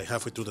was already like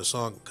halfway through the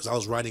song because I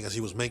was writing as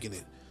he was making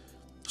it.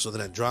 So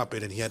then I drop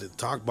it, and he had the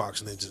talk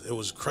box, and it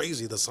was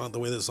crazy the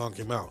way the song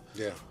came out.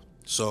 Yeah.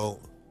 So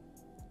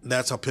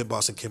that's how Pit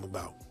Bossing came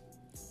about.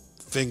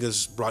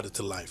 Fingers brought it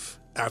to life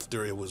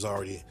after it was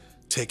already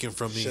taken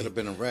from me. Should have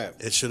been a rap.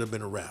 It should have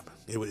been a rap.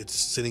 It's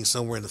sitting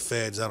somewhere in the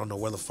feds. I don't know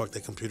where the fuck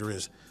that computer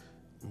is,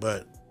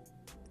 but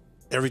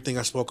everything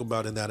I spoke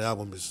about in that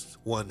album is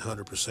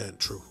 100%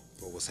 true.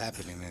 What was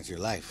happening in your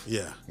life?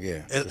 Yeah,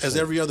 yeah. As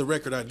every other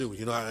record I do,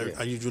 you know,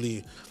 I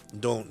usually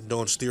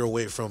don't steer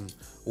away from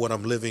what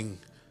I'm living,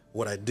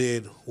 what I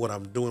did, what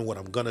I'm doing, what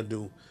I'm gonna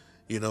do.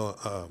 You know,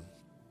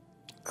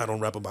 I don't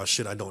rap about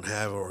shit I don't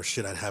have or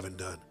shit I haven't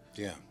done.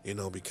 Yeah, you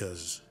know,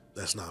 because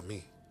that's not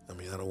me. I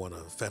mean, I don't want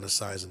to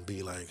fantasize and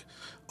be like,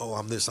 oh,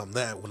 I'm this, I'm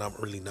that, when I'm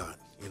really not.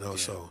 You know,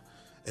 so,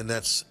 and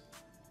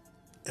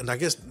I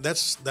guess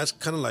that's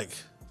kind of like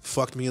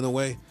fucked me in a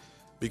way,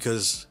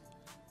 because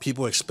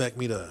people expect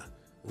me to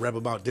rap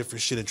about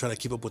different shit and try to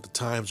keep up with the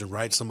times and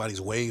ride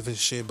somebody's wave and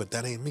shit, but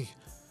that ain't me.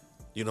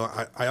 You know,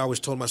 I always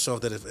told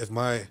myself that if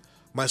my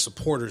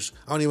supporters,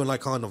 I don't even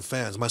like calling them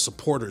fans, my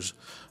supporters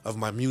of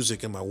my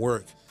music and my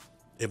work,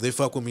 if they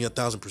fuck with me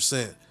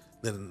 1,000%,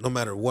 then no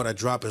matter what I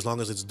drop, as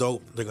long as it's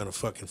dope, they're gonna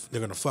fuck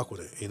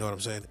with it. You know what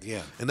I'm saying?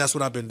 Yeah. And that's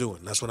what I've been doing.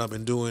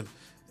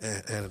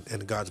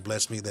 And God's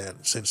blessed me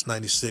that since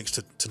 '96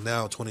 to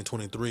now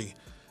 2023,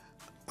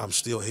 I'm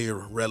still here,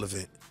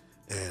 relevant,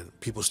 and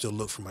people still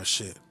look for my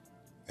shit.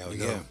 Hell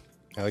yeah.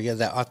 Hell yeah,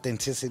 that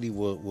authenticity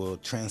will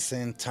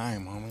transcend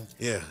time, homie.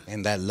 Yeah.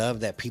 And that love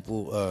that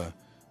people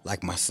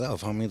like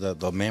myself, homie,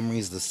 the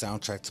memories, the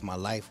soundtrack to my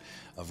life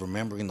of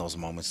remembering those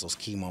moments, those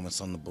key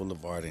moments on the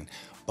boulevard and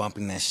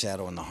bumping that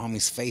shadow in the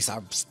homie's face. I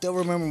still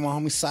remember my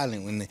homie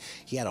Silent when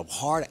he had a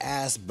hard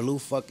ass blue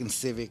fucking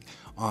Civic.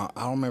 I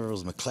don't remember if it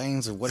was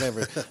McLean's or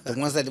whatever. The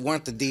ones that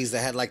weren't the D's that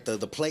had like the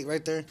plate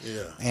right there.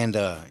 Yeah. And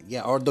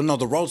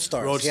the Road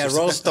Stars. Yeah,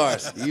 Road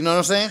Stars. You know what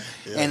I'm saying?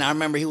 Yeah. And I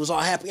remember he was all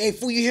happy. Hey,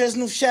 fool, you hear his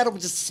new shadow?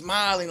 Just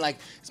smiling like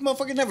this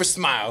motherfucker never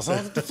smiles.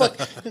 Huh? What the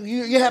fuck?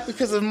 You happy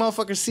because the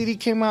motherfucker CD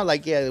came out?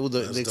 Like, yeah,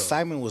 the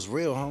excitement was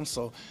real, huh?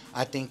 So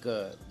I think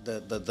the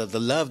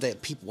love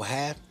that people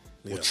had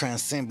will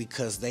transcend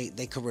because they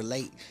could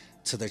relate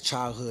to their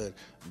childhood,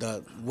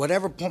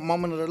 whatever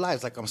moment of their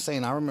lives. Like I'm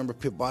saying, I remember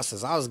Pit Boss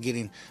as I was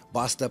getting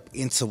bossed up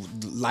into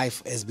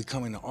life as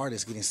becoming an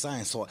artist, getting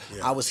signed. So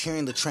I was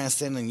hearing the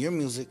transcend in your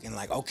music and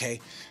like,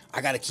 okay,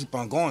 I got to keep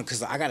on going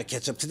because I got to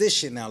catch up to this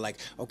shit now. Like,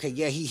 okay,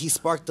 yeah, he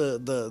sparked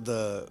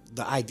the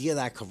idea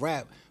that I could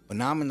rap, but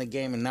now I'm in the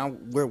game and now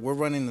we're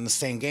running in the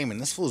same game, and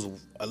this fool's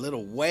a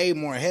little way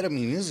more ahead of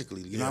me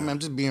musically. You know what I mean? I'm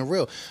just being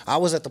real. I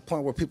was at the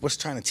point where people was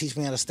trying to teach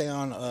me how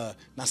to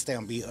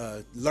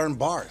learn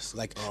bars.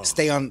 Like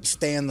stay in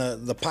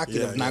the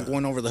pocket of not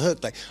going over the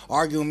hook. Like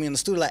arguing with me in the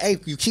studio, like, hey,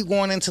 you keep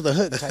going into the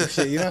hook type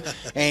shit, you know?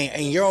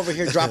 And you're over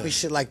here dropping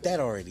shit like that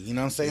already. You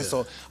know what I'm saying? Yeah.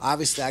 So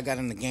obviously I got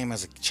in the game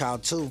as a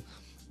child too,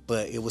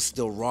 but it was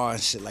still raw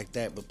and shit like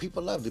that. But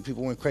people loved it.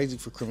 People went crazy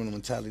for Criminal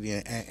Mentality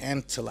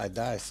and Till I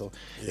Die. So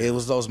it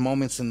was those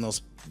moments and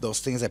those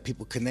things that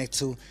people connect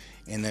to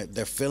and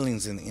their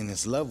feelings and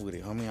his love with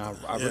it. I mean,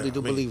 I really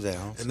do believe that.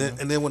 Huh?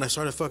 And then when I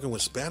started fucking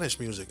with Spanish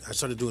music, I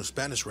started doing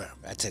Spanish rap.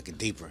 I took it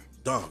deeper.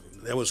 Dog,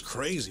 that was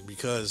crazy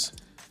because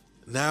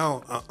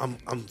now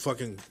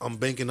I'm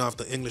banking off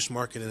the English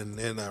market, and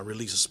then I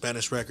release a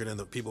Spanish record and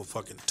the people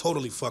fucking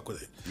totally fuck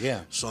with it.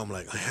 Yeah. So I'm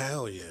like,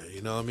 hell yeah,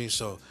 you know what I mean?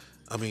 So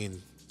I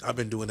mean, I've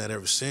been doing that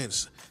ever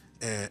since,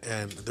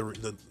 and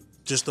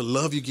just the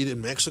love you get in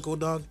Mexico,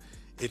 dog.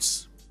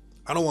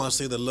 I don't want to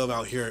say the love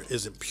out here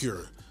isn't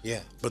pure.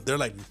 Yeah. But they're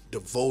like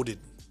devoted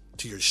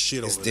to your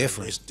shit over there.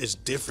 It's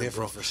different,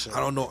 bro. For sure.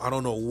 I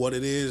don't know what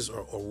it is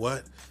or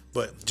what,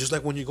 but just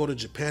like when you go to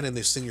Japan and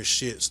they sing your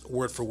shit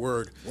word for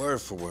word.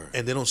 Word for word.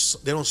 And they don't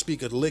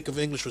speak a lick of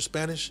English or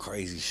Spanish.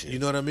 Crazy shit. You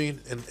know what I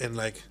mean? And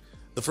like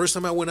The first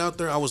time I went out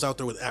there, I was out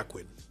there with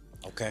Aquid.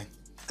 Okay.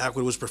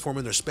 Aquid was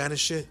performing their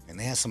Spanish shit, And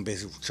they had some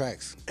basic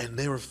tracks. and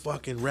they were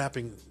fucking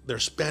rapping their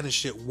Spanish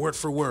shit word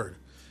for word.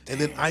 And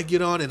then I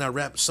get on and I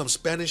rap some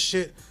Spanish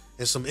shit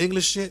and some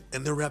English shit,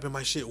 and they're rapping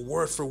my shit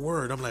word for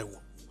word. I'm like,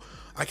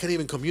 I can't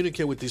even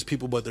communicate with these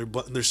people, but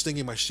they're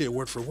singing my shit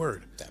word for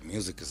word. That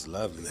music is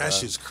lovely. That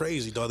shit's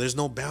crazy, dog. There's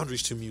no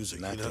boundaries to music.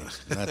 Nothing.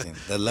 You know? Nothing.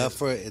 The love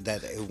for it,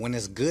 that when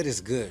it's good,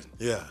 it's good.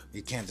 Yeah.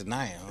 You can't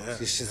deny it. Huh? Yeah,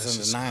 This shit's that's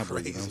just undeniable.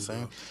 You know what I'm crazy,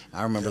 saying? bro.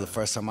 I remember the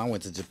first time I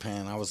went to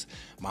Japan.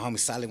 My homie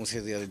Silent was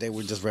here the other day. We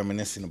were just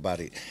reminiscing about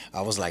it.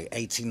 I was like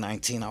 18,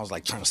 19. I was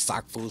like trying to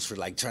sock fools for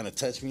like trying to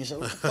touch me and shit.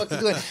 What the fuck you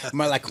doing? I'm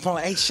like, come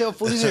on, hey, chill,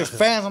 fool. These are your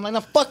fans. I'm like,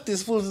 no, fuck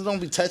this fool.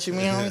 Don't be touching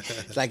me, homie.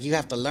 It's like you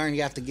have to learn.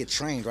 You have to get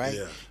trained, right?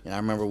 Yeah. And I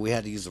remember we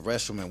had to use the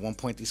restroom. At one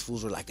point, these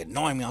fools were like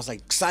annoying me. I was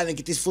like, Silent,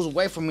 get these fools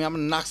away from me. I'm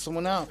gonna knock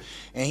someone out.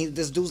 And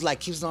this dude's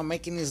like keeps on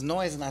making this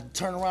noise, and I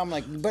turn around. I'm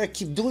like, you better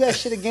keep doing that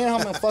shit again.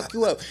 I'm gonna fuck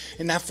you up.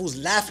 And that fool's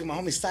laughing. My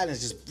homie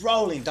Silent's just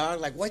rolling, dog.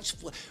 Like, what?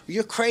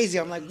 You're crazy.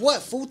 I'm like,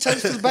 what? Fool, tell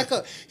these fools back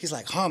up. He's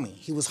like, homie.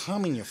 He was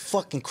humming your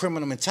fucking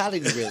criminal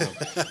mentality rhythm.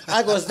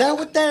 I go, is that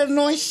what that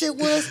annoying shit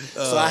was?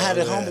 So I had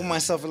to humble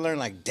myself and learn.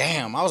 Like,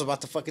 damn, I was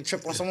about to fucking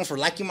trip on someone for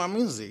liking my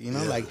music. You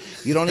know, like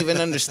you don't even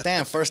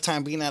understand. First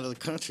time being out of the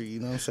country. You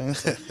know what I'm saying?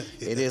 So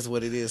it is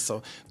what it is.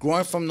 So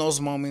growing from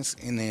those moments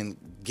and then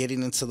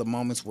getting into the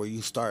moments where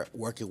you start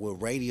working with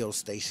radio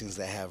stations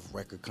that have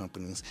record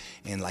companies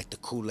and like the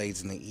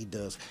Kool-Aids and the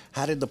E-Dubs,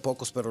 how did the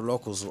Pocos Pero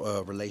Locos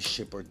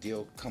relationship or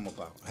deal come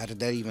about? How did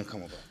that even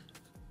come about?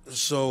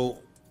 So,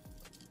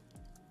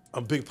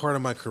 a big part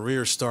of my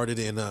career started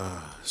in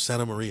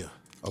Santa Maria,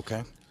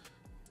 Okay.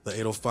 the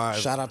 805.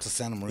 Shout out to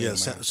Santa Maria, Yeah, man.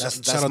 shout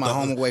That's out my the-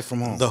 home away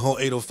from home. The whole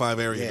 805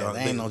 area, yeah, dog.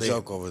 there ain't no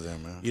joke over there,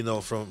 man. You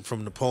know, from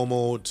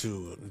Napomo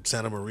to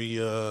Santa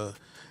Maria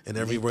and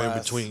everywhere in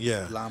Nipas, between.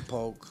 Yeah.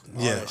 Lompoc.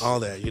 Yeah,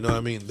 all that. You know what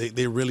I mean?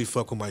 They really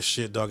fuck with my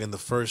shit, dog. And the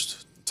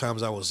first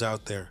times I was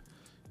out there,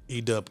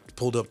 E-Dub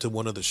pulled up to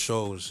one of the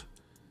shows,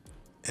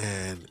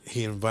 and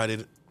he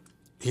invited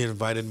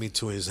me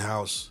to his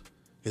house,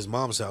 his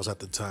mom's house at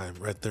the time,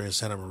 right there in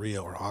Santa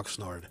Maria or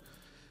Oxnard.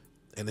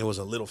 And it was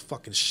a little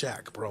fucking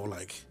shack, bro.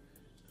 Like,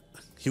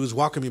 he was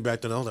walking me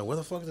back there, and I was like, where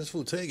the fuck is this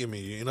fool taking me?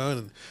 You know?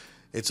 And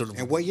it's a...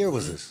 And what year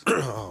was this?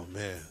 Oh,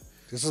 man.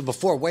 This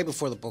was way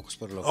before the Pocos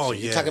Pero Locos. Oh,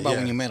 You're yeah. talking about yeah.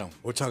 when you met him.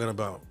 We're talking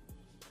about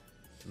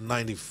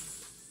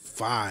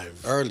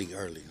 95. Early.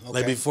 Okay.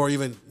 Like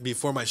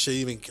before my shit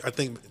even, I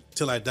think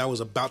Till I Die was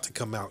about to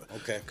come out.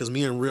 Okay. Because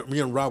me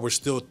and Rob were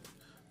still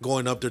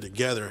going up there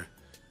together.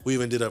 We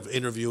even did an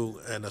interview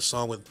and a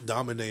song with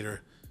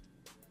Dominator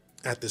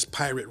at this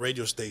pirate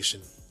radio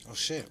station. Oh,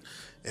 shit.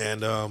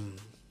 And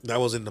that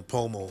was in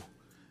Napomo.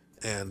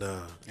 And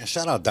And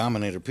shout out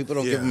Dominator. People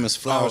don't give Yeah. him his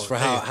flowers Oh, for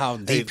hey, how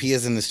hey, deep he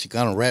is in this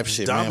Chicano rap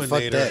shit, man.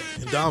 Fuck that.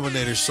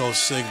 Dominator's so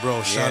sick,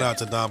 bro. Shout Yeah. out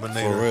to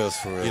Dominator.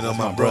 For real. You know, That's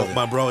my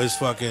brother. bro is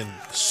fucking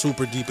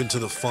super deep into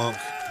the funk.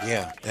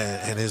 Yeah.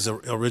 And his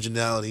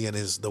originality and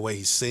the way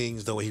he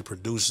sings, the way he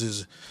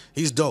produces,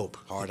 he's dope.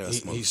 Hard-ass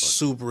He's motherfucker.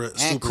 super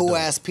And cool dope.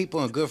 ass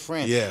people and good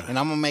friends. Yeah. And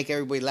I'm gonna make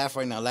everybody laugh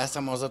right now. Last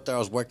time I was up there, I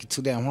was working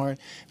too damn hard.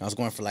 And I was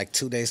going for like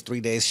 2 days, 3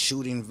 days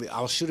shooting.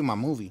 I was shooting my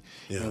movie.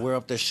 Yeah. And we're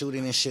up there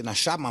shooting and shit. And I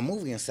shot my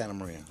movie in Santa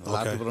Maria. A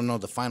lot of Okay. people don't know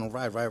The Final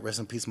Ride, right? Rest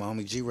in peace, my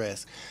homie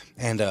G-Raz.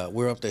 And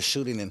we're up there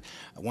shooting. And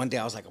one day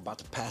I was like about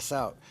to pass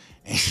out.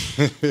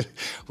 And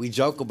we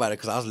joke about it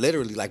because I was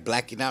literally like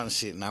blacking out and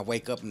shit. And I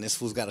wake up and this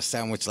fool's got a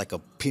sandwich, like a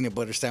peanut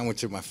butter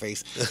sandwich in my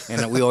face.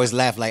 And we always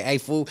laugh like, "Hey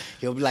fool,"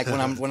 he'll be like,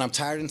 when I'm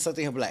tired and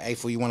something, he'll be like, "Hey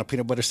fool, you want a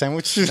peanut butter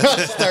sandwich?"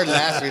 I start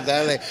laughing.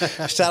 Dog. Like,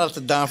 shout out to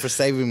Don for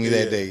saving me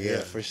that day. Yeah,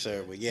 for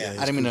sure. But yeah,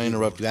 I didn't mean to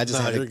interrupt you. I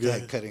just had you're to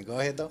good. cut in. Go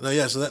ahead though. No,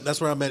 yeah, so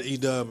that's where I met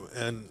E-Dub,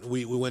 and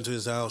we went to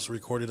his house,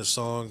 recorded a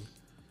song,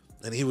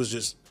 and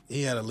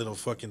he had a little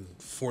fucking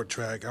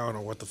 4-track, I don't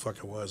know what the fuck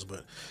it was,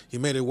 but he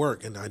made it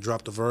work, and I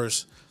dropped a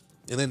verse,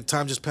 and then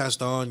time just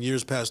passed on,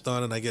 years passed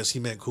on, and I guess he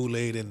met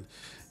Kool-Aid,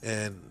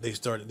 and they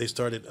started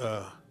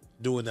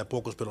doing that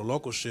Pocos Pero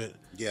Loco shit,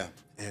 Yeah.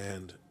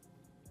 and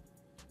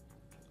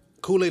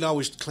Kool-Aid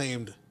always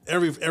claimed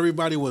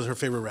everybody was her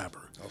favorite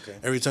rapper. Okay.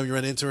 Every time you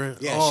ran into her,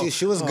 Yeah,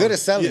 she was good at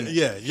selling it.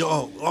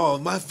 Yeah,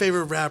 my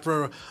favorite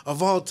rapper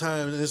of all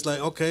time. And it's like,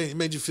 okay, it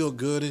made you feel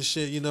good and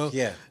shit, you know.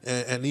 Yeah.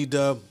 And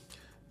E-Dub,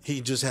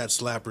 he just had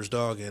slappers,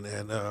 dog,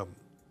 and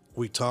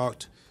we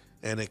talked,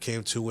 and it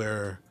came to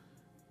where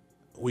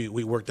we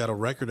worked out a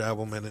record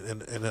album,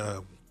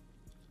 and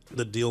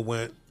the deal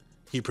went.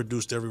 He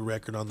produced every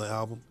record on the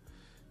album,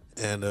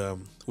 and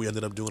we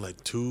ended up doing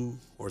like 2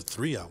 or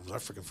 3 albums. I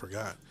freaking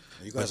forgot.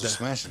 You guys are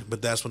smashing.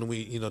 But that's when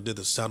we, did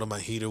the Sound of My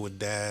Heater with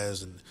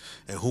Daz and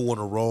Who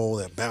Wanna Roll,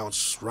 that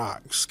bounce,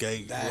 rock,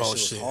 skate, That raw shit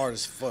was shit. hard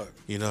as fuck.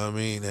 You know what I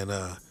mean? And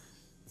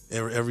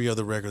every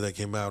other record that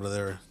came out of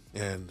there,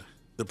 and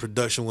the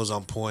production was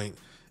on point.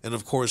 And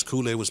of course,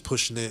 Kool-Aid was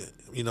pushing it,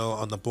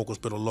 on the Pocos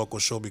Pero Loco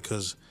show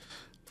because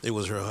it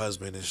was her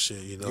husband and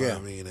shit. You know Yeah.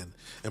 what I mean?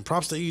 And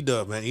props to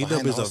E-Dub, man. E-Dub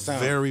Behind the is whole a sound.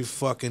 very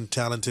fucking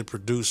talented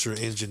producer,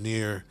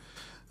 engineer.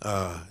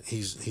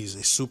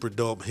 He's super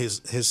dope.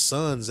 His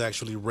sons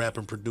actually rap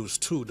and produce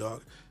too,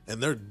 dog.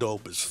 and they're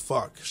dope as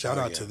fuck. Shout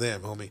out to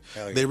them, homie.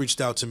 They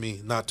reached out to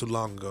me not too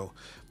long ago,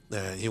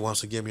 and he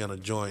wants to get me on a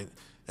joint,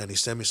 and he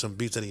sent me some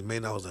beats that he made,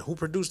 and I was like, who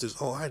produced this?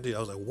 Oh, I did. I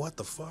was like, what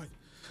the fuck?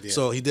 Yeah.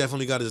 So he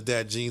definitely got his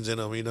dad genes in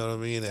him, you know what I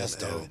mean? That's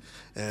dope.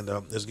 And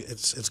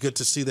it's good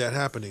to see that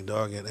happening,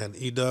 dog. And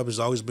E-Dub has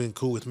always been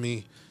cool with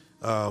me.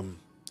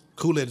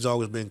 Kool-Aid has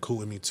always been cool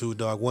with me too,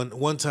 dog.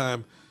 One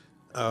time,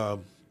 I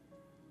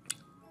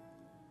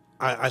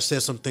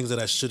said some things that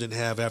I shouldn't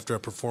have after a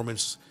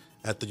performance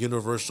at the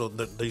Universal.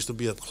 There used to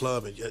be a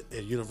club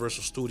at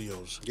Universal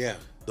Studios. Yeah.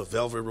 The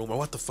Velvet Room, or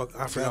what the fuck?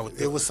 I forgot what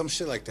it was. Some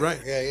shit like that.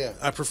 Right. Yeah.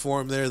 I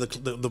performed there.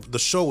 The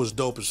show was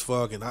dope as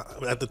fuck. And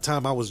at the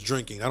time, I was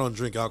drinking. I don't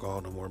drink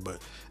alcohol no more.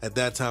 But at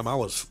that time, I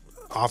was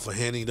off of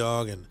Henny,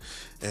 dog.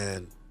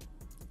 And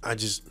I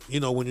just,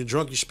 when you're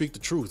drunk, you speak the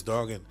truth,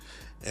 dog.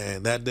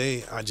 And that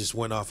day, I just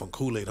went off on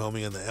Kool-Aid,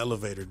 homie, in the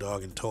elevator,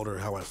 dog, and told her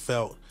how I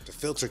felt. The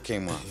filter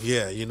came off.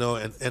 Yeah,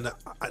 and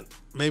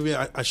maybe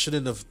I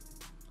shouldn't have.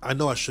 I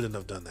know I shouldn't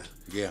have done that.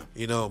 Yeah.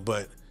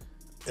 But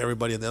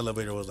everybody in the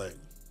elevator was like,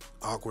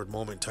 awkward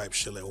moment type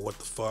shit, like, what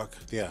the fuck?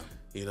 Yeah.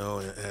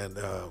 And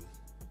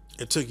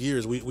it took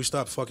years. We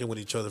stopped fucking with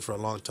each other for a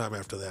long time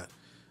after that.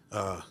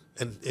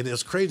 And it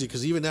was crazy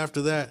because even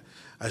after that,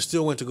 I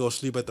still went to go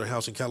sleep at their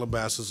house in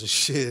Calabasas and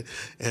shit.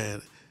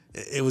 And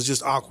it was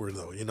just awkward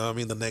though, you know what I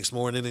mean? The next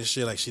morning and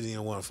shit, like she didn't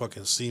even want to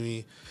fucking see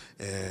me.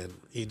 And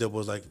E-Dub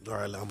was like, all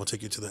right, I'm gonna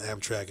take you to the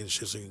Amtrak and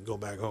shit so you can go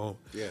back home.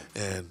 Yeah.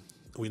 And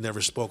we never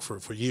spoke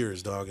for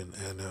years, dog. And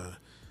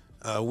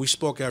we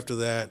spoke after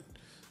that,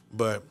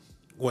 but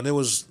when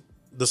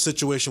the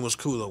situation was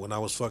cool though, when I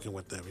was fucking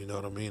with them, you know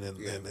what I mean?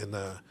 And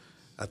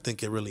I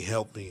think it really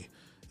helped me.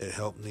 It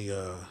helped me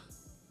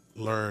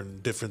learn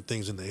different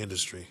things in the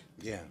industry.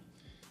 Yeah.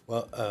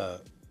 Well,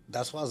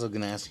 that's what I was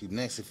going to ask you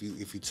next, if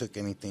you took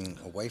anything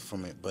away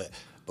from it. But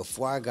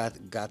before I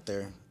got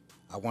there,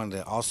 I wanted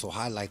to also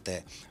highlight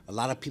that a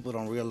lot of people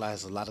don't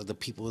realize a lot of the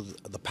people,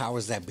 the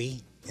powers that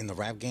be in the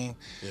rap game,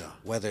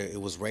 whether it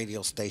was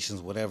radio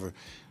stations, whatever,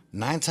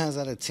 9 times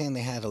out of 10,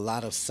 they had a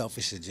lot of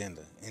selfish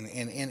agenda.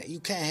 And you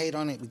can't hate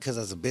on it because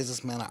as a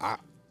businessman,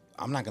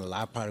 I'm not going to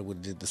lie, I probably would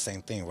have did the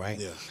same thing, right?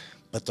 Yeah.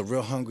 But the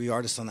real hungry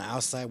artists on the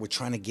outside were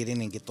trying to get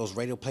in and get those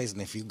radio plays.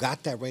 And if you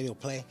got that radio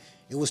play,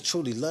 it was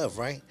truly love,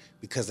 right?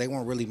 Because they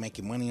weren't really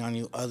making money on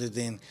you other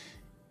than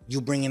you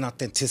bringing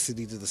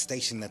authenticity to the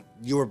station that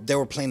they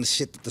were playing the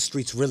shit that the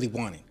streets really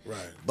wanted. Right.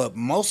 But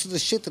most of the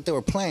shit that they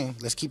were playing,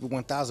 let's keep it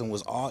 1,000,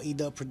 was all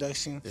E-Dub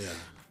production. Yeah.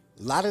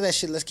 A lot of that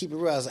shit, let's keep it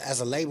real,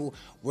 as a label,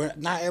 where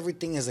not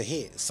everything is a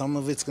hit. Some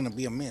of it's going to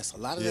be a miss. A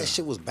lot of that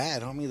shit was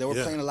bad, homie. They were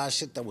playing a lot of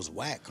shit that was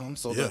whack, homie.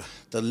 So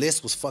the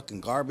list was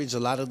fucking garbage. A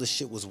lot of the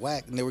shit was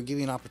whack. And they were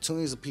giving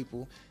opportunities to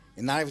people.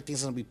 And not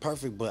everything's going to be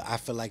perfect, but I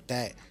feel like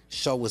that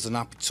show was an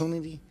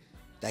opportunity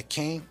that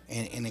came,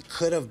 and it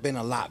could have been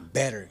a lot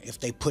better if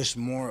they pushed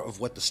more of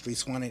what the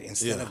streets wanted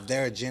instead of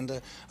their agenda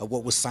of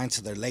what was signed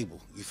to their label.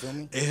 You feel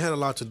me? It had a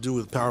lot to do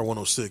with Power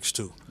 106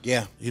 too.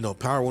 Yeah.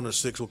 Power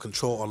 106 will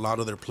control a lot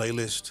of their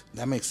playlist.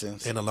 That makes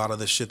sense. And a lot of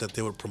the shit that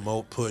they would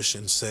promote, push,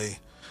 and say.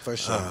 For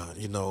sure.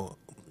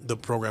 The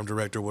program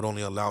director would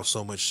only allow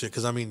so much shit.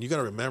 Because, I mean, you got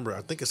to remember,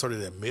 I think it started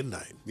at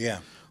midnight. Yeah.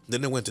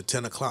 Then it went to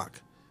 10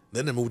 o'clock.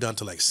 Then it moved down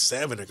to like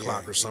 7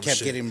 o'clock or some shit. It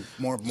kept getting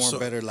more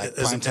better, like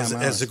prime time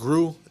hours. As it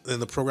grew,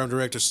 and the program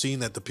director seen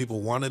that the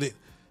people wanted it,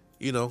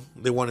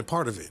 they wanted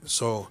part of it.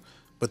 So,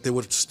 but they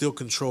would still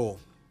control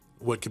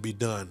what could be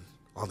done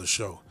on the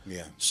show.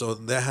 Yeah. So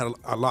that had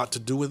a lot to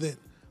do with it.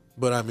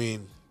 But I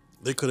mean,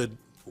 they could have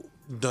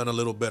done a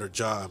little better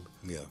job.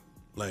 Yeah.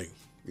 Like,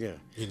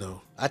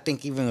 I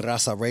think even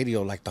Raza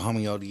Radio, like the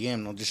homie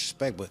ODM, no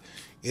disrespect, but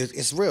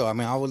it's real. I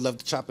mean, I would love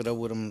to chop it up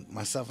with him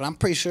myself. And I'm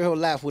pretty sure he'll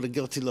laugh with a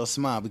guilty little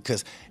smile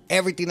because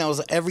everything that was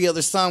every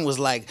other song was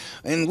like,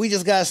 and we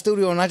just got a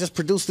studio and I just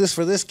produced this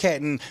for this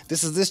cat and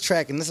this is this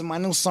track and this is my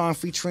new song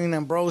featuring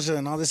Ambrosia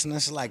and all this and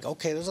that's like,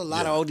 okay, there's a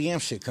lot of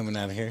ODM shit coming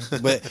out of here.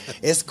 But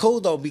it's cool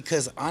though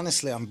because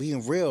honestly, I'm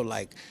being real.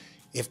 Like,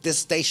 if this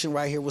station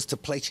right here was to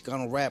play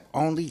Chicano rap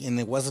only and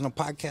it wasn't a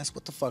podcast,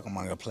 what the fuck am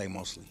I going to play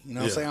mostly? You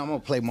know what I'm saying? I'm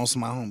going to play most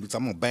of my homies.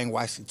 I'm going to bang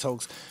YC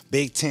Tokes,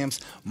 Big Temps,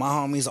 my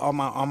homies, all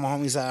my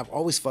homies that I've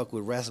always fucked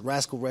with.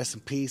 Rascal, rest in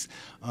peace.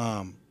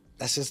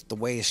 That's just the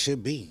way it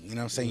should be. You know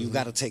what I'm saying? Mm-hmm. You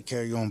got to take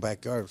care of your own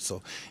backyard.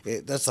 So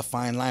that's a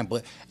fine line.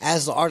 But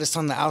as the artist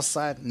on the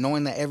outside,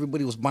 knowing that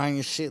everybody was buying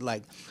your shit,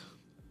 like,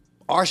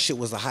 our shit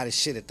was the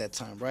hottest shit at that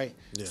time, right?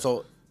 Yeah.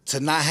 So to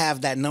not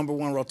have that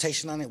 #1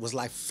 rotation on it was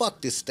like,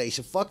 fuck this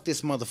station, fuck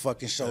this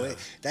motherfucking show. Yeah.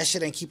 That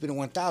shit ain't keeping it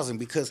 1,000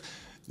 because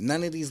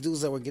none of these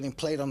dudes that were getting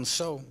played on the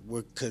show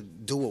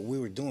could do what we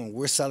were doing.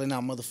 We're selling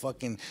out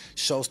motherfucking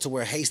shows to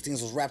where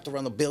Hastings was wrapped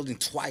around the building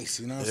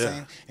twice, you know what I'm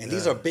saying? And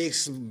these are big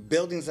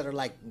buildings that are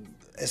like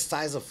the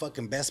size of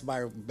fucking Best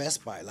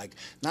Buy. Like,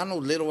 not no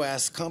little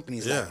ass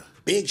companies, like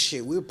big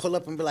shit. We would pull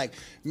up and be like,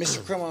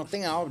 Mr. Criminal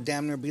thing, I would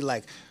damn near be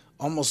like,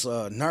 almost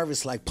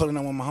nervous, like pulling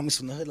up with my homies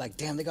from the hood, like,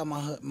 damn, they got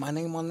my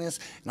name on this,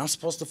 and I'm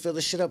supposed to fill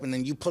this shit up. And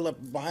then you pull up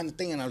behind the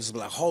thing, and I was just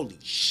like, holy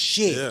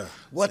shit,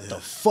 what the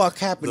fuck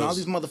happened? All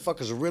these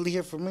motherfuckers are really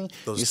here for me.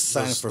 You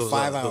signed for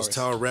 5 hours. Those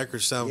Tower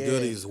Records, Sound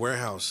Goodies,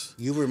 Warehouse.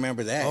 You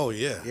remember that? Oh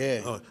yeah,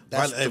 yeah.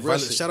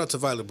 Shout out to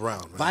Violet Brown.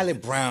 Man.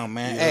 Violet Brown,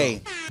 man.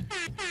 Hey,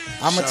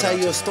 I'm gonna tell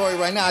you a story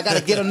right now. I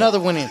gotta get another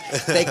one in.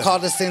 They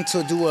called us in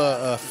to do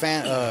a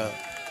fan.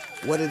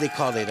 What do they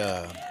call it?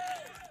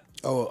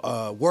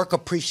 Work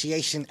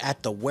appreciation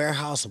at the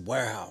warehouse,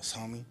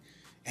 homie.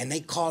 And they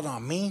called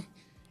on me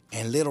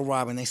and Lil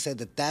Rob, and they said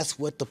that that's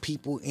what the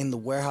people in the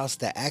warehouse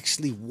that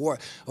actually wore.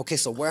 Okay,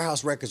 so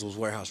Warehouse Records was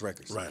Warehouse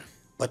Records. Right.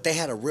 But they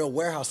had a real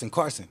warehouse in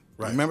Carson.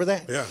 Right. Remember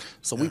that? Yeah.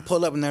 So we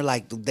pull up and they're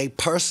like, they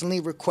personally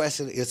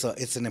requested,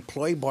 it's an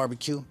employee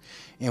barbecue,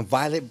 and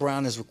Violet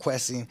Brown is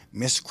requesting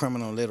Mr.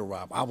 Criminal Lil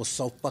Rob. I was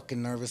so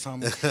fucking nervous,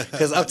 homie.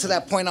 Because up to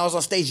that point, I was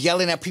on stage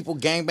yelling at people,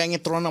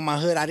 gangbanging, throwing on my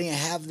hood. I didn't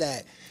have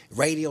that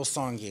radio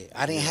song yet.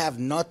 I didn't have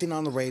nothing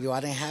on the radio. I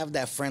didn't have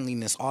that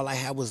friendliness. All I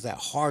had was that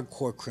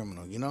hardcore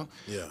criminal, you know?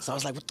 Yeah. So I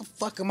was like, what the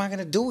fuck am I going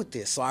to do with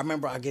this? So I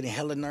remember I getting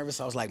hella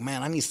nervous. I was like,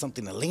 man, I need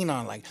something to lean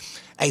on. Like,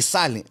 hey,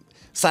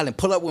 Silent,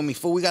 pull up with me,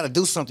 fool. We got to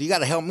do something. You got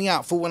to help me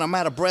out, fool. When I'm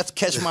out of breath,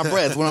 catch my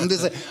breath. When I'm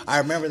this, I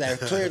remember that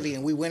clearly.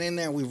 And we went in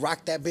there and we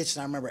rocked that bitch.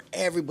 And I remember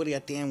everybody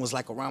at the end was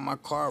like around my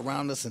car,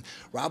 around us. And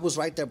Rob was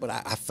right there, but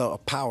I felt a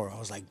power. I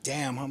was like,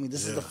 damn, homie,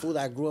 this is the fool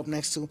that I grew up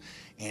next to.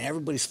 And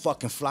everybody's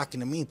fucking flocking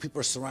to me. People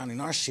are surrounding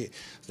our shit.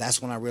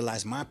 That's when I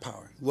realized my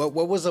power. What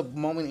was a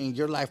moment in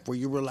your life where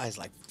you realized,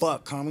 like,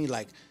 fuck, homie,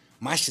 like,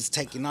 my shit's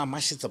taking off. My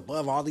shit's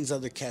above all these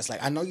other cats.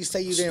 Like, I know you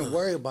say you didn't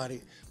worry about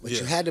it, but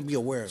you had to be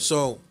aware of it.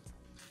 So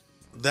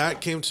that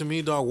came to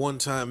me, dog. One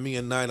time, me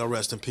and Knightowl,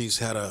 rest in peace,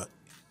 had a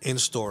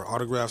in-store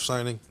autograph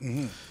signing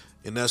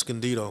in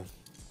Escondido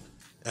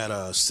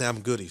at Sam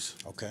Goodies.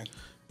 Okay.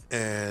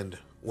 And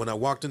when I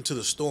walked into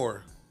the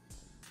store,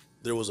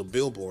 there was a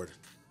billboard.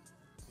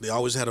 They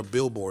always had a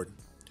billboard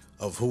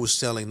of who was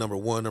selling number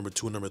 1, number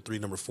 2, number 3,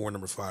 number 4,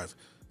 number 5.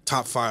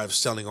 Top 5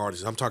 selling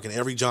artists. I'm talking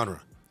every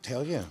genre.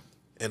 Hell yeah.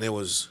 And it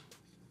was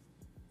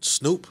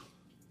Snoop,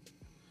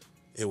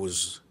 it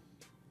was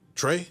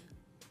Trey,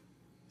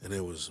 and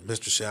it was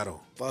Mr. Shadow.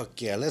 Fuck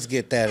yeah, let's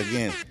get that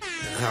again.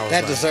 That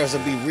like, deserves to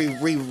be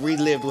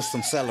relived with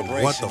some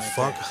celebration. What the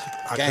fuck?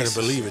 I couldn't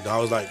believe it. I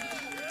was like,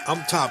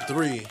 I'm top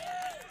 3,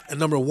 and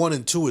number 1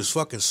 and 2 is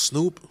fucking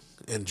Snoop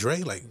and Dre.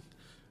 Like,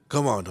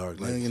 come on,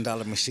 dog. Like, $1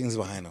 million machines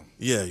behind them.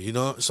 Yeah, you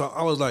know. So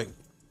I was like,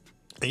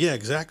 yeah,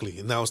 exactly.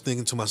 And I was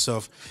thinking to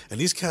myself, and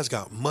these cats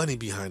got money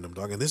behind them,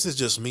 dog. And this is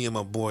just me and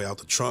my boy out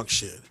the trunk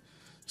shit.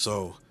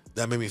 So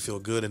that made me feel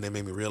good, and they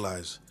made me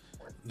realize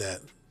that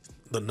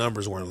the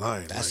numbers weren't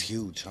lying. That's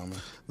huge, homie.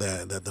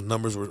 That the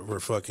numbers were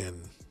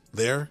fucking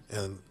there,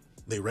 and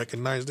they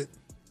recognized it.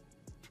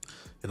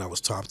 And I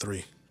was top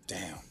 3.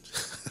 Damn.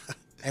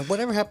 And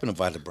whatever happened to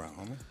Violet Brown,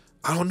 homie?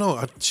 I don't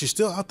know. She's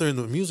still out there in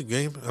the music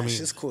game. I mean,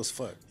 she's cool as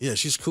fuck. Yeah,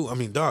 she's cool. I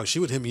mean, dog, she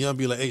would hit me up and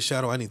be like, hey,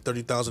 Shadow, I need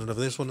 30,000 of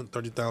this one,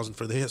 30,000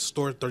 for the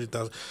store,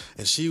 30,000.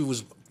 And she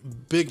was a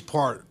big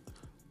part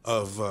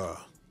of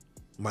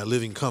my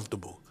living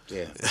comfortable.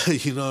 Yeah.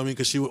 You know what I mean?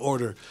 Because she would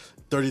order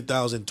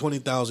 30,000,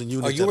 20,000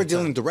 units. Oh, you were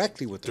dealing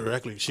directly with her?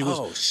 Directly. She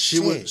was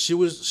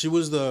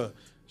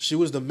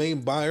the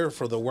main buyer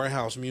for the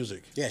warehouse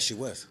music. Yeah, she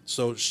was.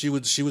 So she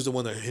was the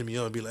one that hit me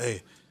up and be like,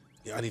 hey,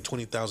 yeah, I need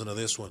 20,000 of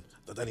this one.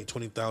 I need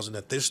 20,000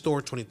 at this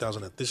store,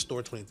 20,000 at this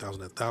store,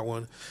 20,000 at that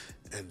one.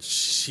 And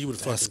she would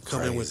fucking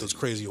come in with those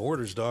crazy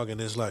orders, dog. And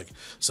it's like,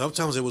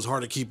 sometimes it was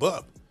hard to keep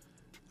up.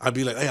 I'd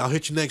be like, hey, I'll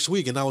hit you next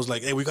week. And I was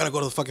like, hey, we got to go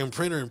to the fucking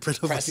printer and print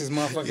price these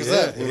motherfuckers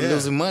up. We're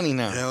losing money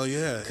now. Hell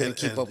yeah. Couldn't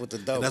keep up with the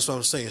dope. And that's what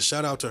I'm saying.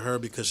 Shout out to her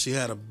because she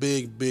had a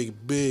big, big,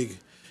 big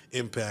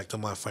impact on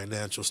my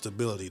financial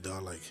stability,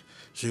 dog. Like,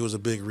 she was a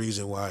big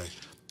reason why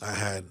I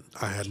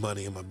had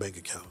money in my bank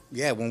account.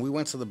 Yeah, when we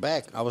went to the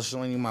back, I was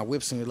showing you my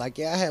whips, and you're like,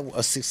 "Yeah, I had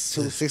a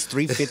 6'2",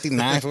 6'3",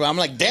 59." I'm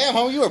like, "Damn,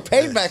 homie, you were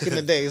paid back in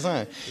the days,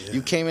 huh?" Yeah.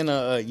 You came in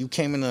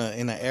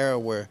an era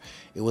where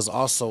it was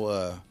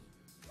also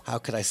how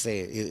could I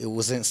say it? It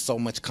wasn't so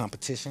much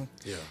competition.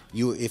 Yeah.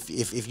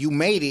 If you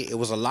made it, it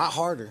was a lot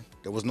harder.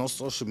 There was no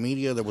social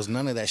media. There was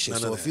none of that shit.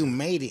 So if you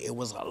made it, it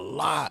was a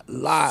lot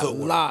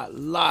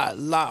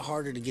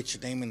harder to get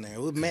your name in there.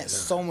 It meant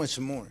so much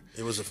more.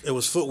 It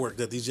was footwork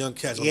that these young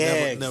cats will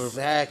never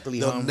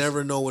exactly. They'll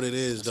never know what it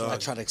is, dog. I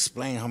try to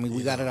explain, homie.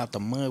 We got it out the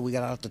mud. We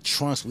got it out the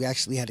trunks. We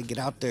actually had to get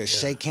out there,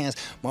 shake hands.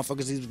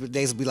 Motherfuckers these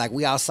days would be like,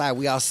 we outside,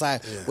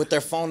 with their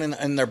phone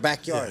in their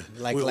backyard.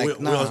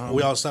 Yeah.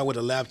 We outside with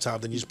a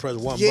laptop. Then you just press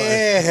one button,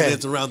 and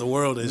it's around the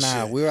world and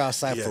shit. We were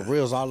outside for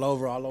reals, all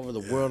over the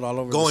world, all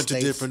over going the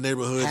states. to different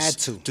neighborhoods,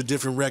 to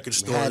different record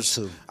stores.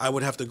 Had to. I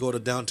would have to go to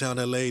downtown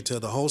LA to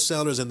the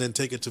wholesalers and then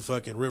take it to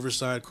fucking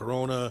Riverside,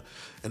 Corona,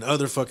 and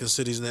other fucking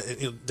cities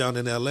down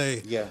in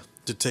LA. Yeah.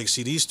 To take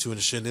CDs to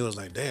and shit. And it was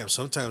like, damn.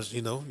 Sometimes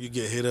you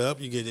get hit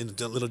up, you get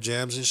into little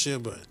jams and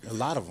shit, but a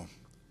lot of them.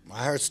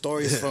 I heard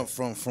stories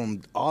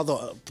from all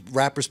the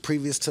rappers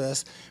previous to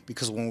us,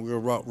 because when we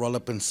would roll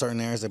up in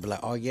certain areas, they'd be like,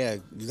 "Oh yeah,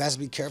 you guys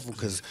be careful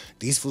because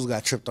these fools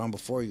got tripped on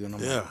before you." And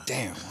I'm like,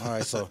 "Damn, all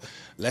right, so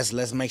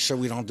let's make sure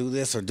we don't do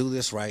this or do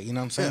this right." You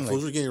know what I'm saying? Yeah,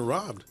 fools were getting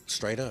robbed.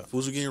 Straight up.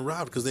 Fools were getting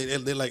robbed because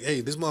they're like,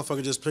 "Hey, this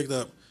motherfucker just picked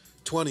up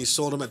 20,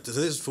 sold them to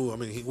this fool. I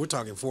mean, we're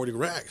talking 40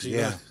 racks. You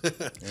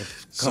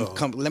know?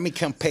 Come, let me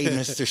come pay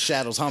Mr.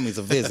 Shadow's homies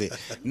a visit.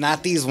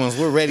 Not these ones.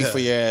 We're ready for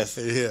your ass.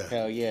 Yeah.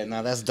 Hell yeah.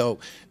 Now that's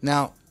dope.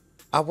 Now,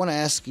 I want to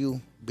ask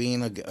you,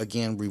 being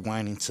again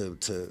rewinding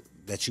to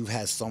that you've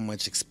had so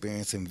much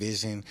experience and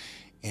vision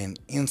and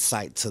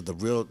insight to the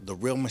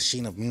real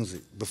machine of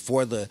music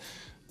before the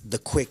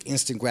quick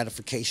instant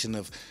gratification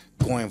of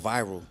going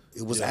viral.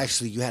 It was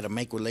actually, you had to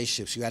make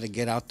relationships. You had to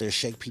get out there,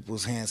 shake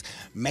people's hands,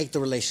 make the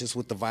relationships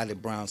with the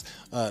Violet Browns,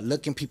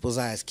 look in people's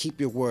eyes,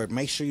 keep your word,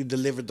 make sure you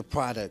delivered the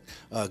product,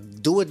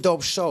 do a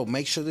dope show,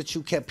 make sure that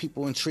you kept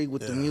people intrigued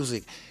with the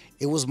music.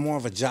 It was more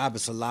of a job.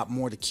 It's a lot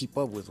more to keep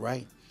up with,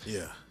 right?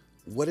 Yeah.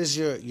 What is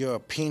your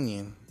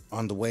opinion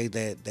on the way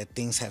that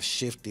things have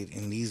shifted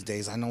in these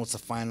days? I know it's a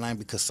fine line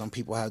because some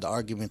people have the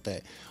argument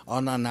that, oh,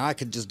 no, now I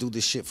could just do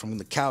this shit from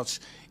the couch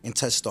and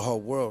touch the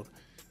whole world.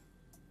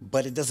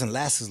 But it doesn't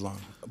last as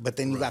long. But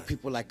then you got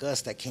people like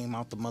us that came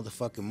out the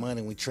motherfucking mud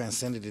and we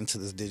transcended into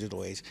this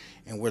digital age,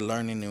 and we're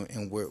learning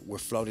and we're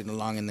floating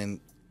along and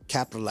then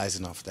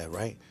capitalizing off that,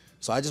 right?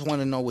 So I just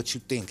want to know what you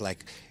think.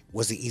 Like,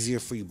 was it easier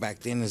for you back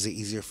then? Is it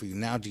easier for you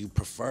now? Do you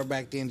prefer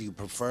back then? Do you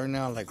prefer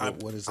now? Like,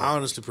 what is it? I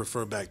honestly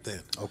prefer back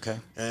then. Okay.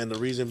 And the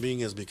reason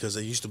being is because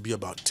it used to be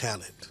about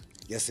talent.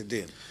 Yes, it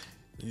did.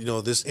 You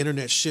know, this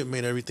internet shit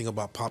made everything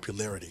about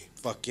popularity.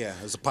 Fuck yeah.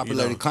 It was a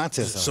popularity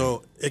contest.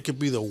 So it could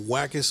be the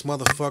wackest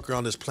motherfucker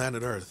on this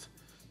planet Earth,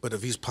 but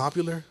if he's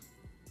popular,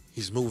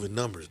 he's moving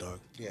numbers, dog.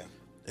 Yeah.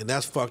 And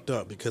that's fucked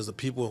up because the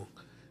people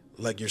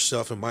like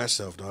yourself and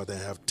myself, dog, that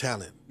have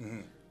talent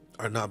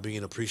are not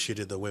being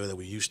appreciated the way that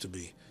we used to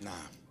be. Nah.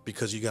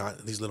 Because you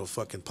got these little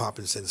fucking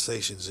popping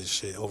sensations and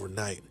shit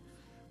overnight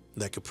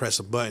that could press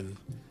a button,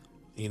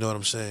 you know what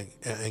I'm saying,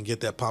 and get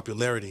that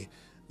popularity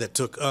that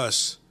took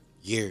us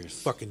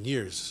years. Fucking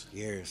years.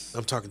 Years.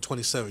 I'm talking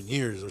 27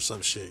 years or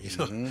some shit, you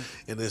know?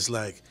 And it's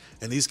like,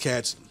 and these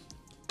cats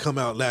come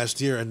out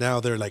last year and now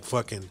they're like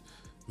fucking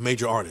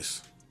major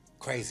artists.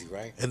 Crazy,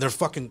 right? And they're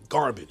fucking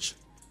garbage.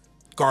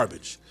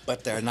 Garbage.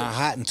 But they're not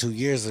hot in 2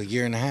 years, a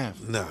year and a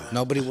half. Nah.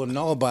 Nobody will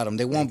know about them.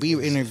 They won't be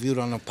interviewed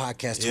on a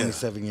podcast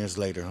 27 years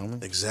later,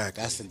 homie.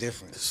 Exactly. That's the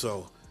difference.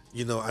 So,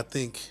 you know, I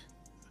think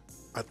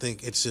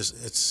it's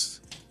just,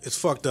 it's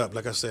fucked up.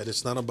 Like I said,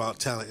 it's not about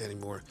talent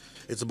anymore.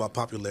 It's about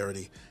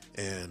popularity.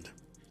 And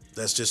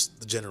that's just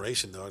the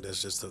generation, dog. That's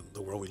just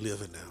the world we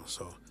live in now.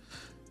 So,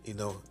 you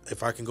know,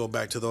 if I can go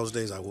back to those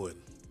days, I would.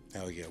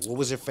 Hell yeah. What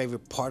was your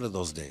favorite part of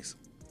those days?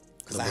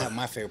 Because I have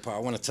my favorite part. I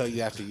want to tell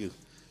you after you.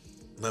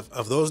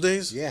 Of those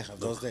days? Yeah, of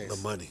those days.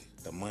 The money.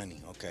 The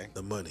money, okay.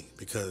 The money,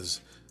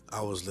 because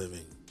I was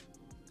living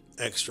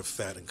extra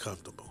fat and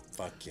comfortable.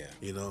 Fuck yeah.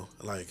 You know,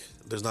 like,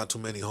 there's not too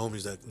many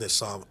homies that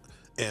saw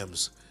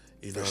M's,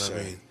 you know what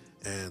I mean?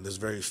 And there's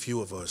very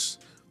few of us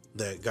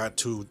that got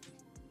to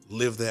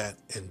live that,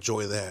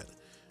 enjoy that,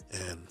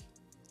 and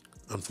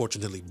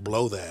unfortunately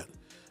blow that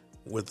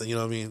with, you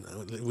know what I mean?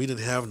 We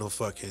didn't have no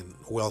fucking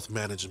wealth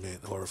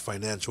management or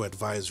financial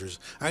advisors.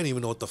 I didn't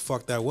even know what the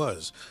fuck that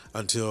was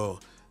until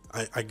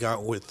I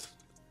got with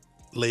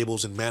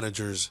labels and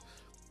managers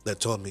that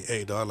told me,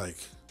 hey, dog, like,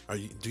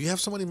 do you have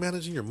somebody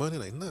managing your money?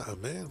 Like, nah,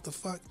 man, what the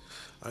fuck?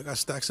 I got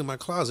stacks in my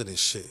closet and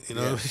shit, you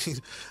know what I mean?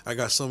 I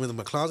got some in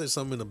my closet,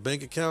 some in the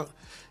bank account,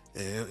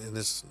 and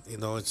it's, you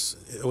know, it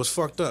was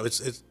fucked up.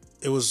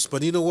 It was,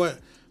 but you know what?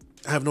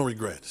 I have no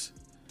regrets.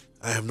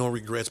 I have no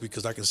regrets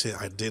because I can say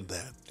I did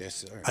that. Yes,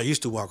 sir. I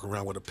used to walk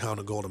around with a pound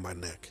of gold in my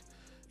neck.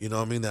 You know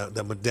what I mean?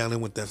 That medallion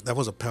with that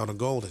was a pound of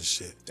gold and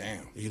shit.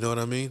 Damn. You know what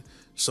I mean?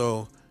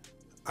 So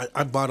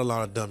I bought a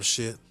lot of dumb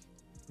shit,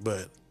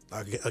 but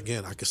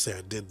again, I could say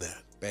I did that.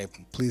 Babe,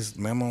 please,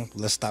 Memo,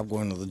 let's stop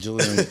going to the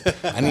jewelry.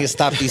 I need to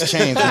stop these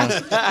chains, man,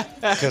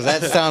 because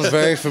that sounds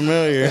very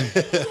familiar.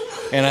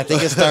 And I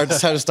think it's time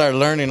to start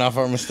learning off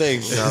our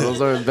mistakes. No,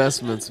 those are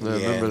investments, man.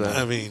 Remember that.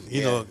 I mean,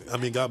 you know,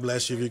 God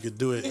bless you if you could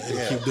do it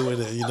and keep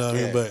doing it, you know what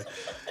I mean? But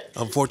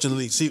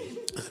unfortunately, see,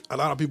 a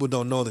lot of people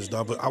don't know this,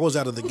 dog, but I was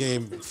out of the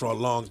game for a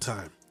long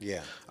time.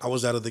 Yeah. I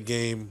was out of the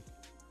game.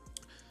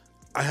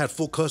 I had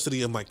full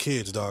custody of my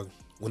kids, dog,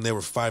 when they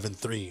were 5 and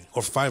 3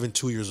 or 5 and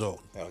 2 years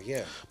old. Hell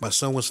yeah. My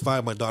son was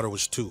 5, my daughter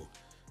was 2.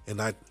 And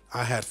I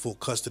had full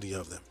custody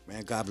of them.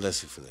 Man, God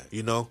bless you for that.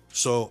 You know?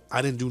 So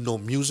I didn't do no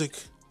music.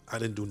 I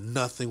didn't do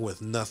nothing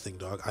with nothing,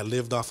 dog. I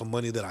lived off of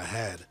money that I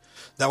had.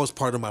 That was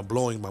part of my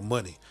blowing my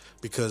money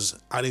because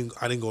I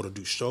didn't go to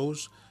do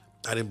shows.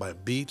 I didn't buy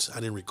beats.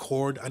 I didn't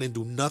record. I didn't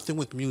do nothing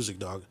with music,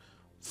 dog,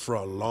 for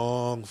a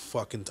long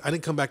fucking I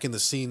didn't come back in the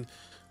scene.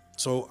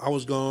 So I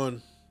was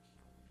gone,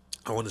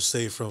 I want to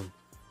say from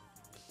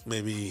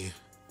maybe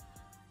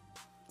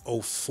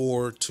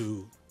 04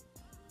 to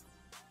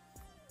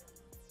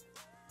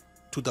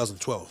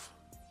 2012.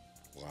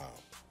 Wow.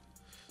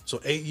 So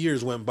 8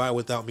 years went by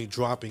without me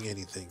dropping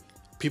anything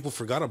people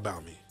forgot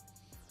about me.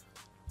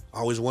 I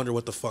always wonder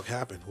what the fuck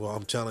happened. Well,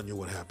 I'm telling you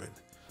what happened.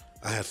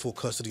 I had full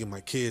custody of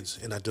my kids,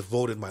 and I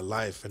devoted my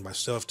life and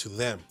myself to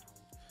them.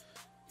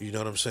 You know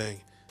what I'm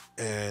saying?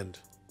 And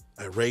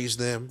I raised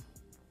them.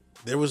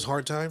 There was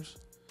hard times.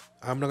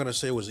 I'm not gonna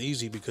say it was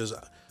easy because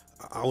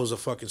I was a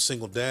fucking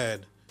single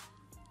dad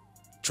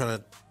trying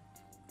to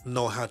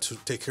know how to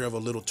take care of a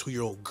little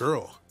 2-year-old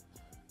girl.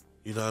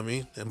 You know what I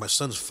mean? And my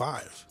son's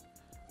 5.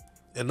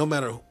 And no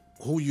matter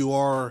who you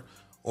are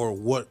or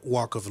what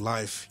walk of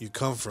life you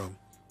come from,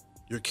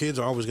 your kids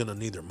are always gonna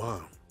need their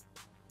mom.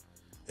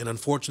 And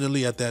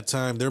unfortunately, at that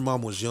time, their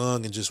mom was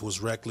young and just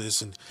was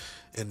reckless and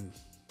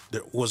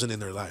there wasn't in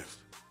their life.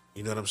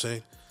 You know what I'm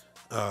saying?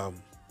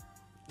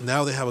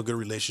 Now they have a good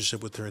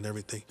relationship with her and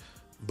everything.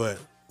 But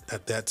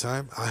at that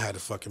time, I had to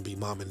fucking be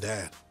mom and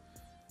dad.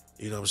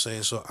 You know what I'm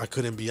saying? So I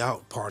couldn't be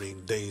out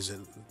partying days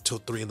until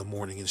 3 a.m.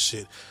 and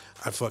shit.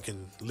 I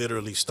fucking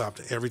literally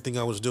stopped everything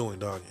I was doing,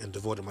 dog, and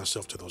devoted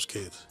myself to those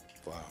kids.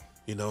 Wow.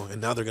 You know,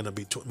 and now they're going to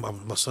be,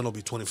 my son will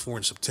be 24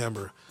 in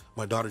September.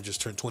 My daughter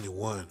just turned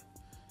 21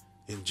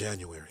 in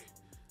January.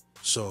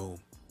 So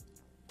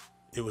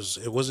it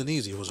wasn't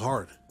easy. It was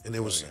hard. And it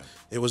was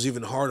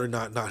even harder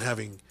not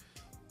having,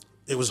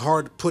 it was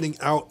hard putting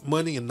out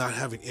money and not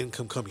having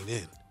income coming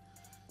in.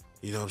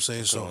 You know what I'm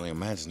saying? I can only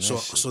imagine that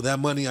shit. So that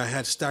money I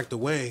had stacked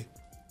away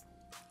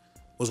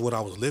was what I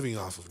was living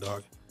off of,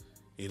 dog.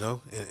 You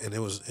know? And it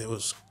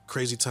was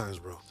crazy times,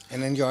 bro.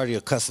 And then you're already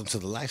accustomed to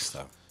the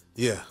lifestyle.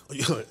 Yeah.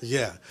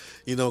 Yeah.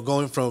 You know,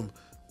 going from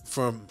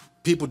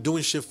people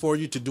doing shit for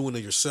you to doing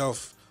it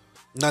yourself.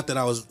 Not that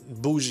I was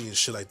bougie and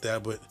shit like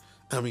that, but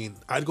I mean,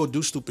 I'd go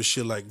do stupid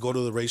shit like go to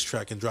the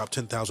racetrack and drop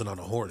 10,000 on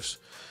a horse.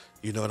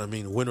 You know what I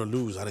mean? Win or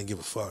lose, I didn't give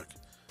a fuck.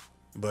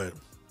 But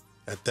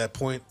at that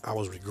point, I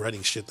was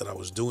regretting shit that I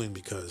was doing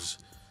because,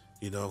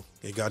 you know,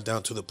 it got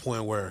down to the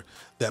point where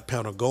that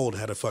pound of gold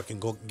had to fucking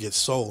go get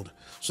sold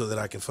so that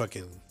I can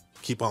fucking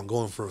keep on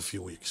going for a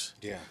few weeks.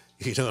 Yeah.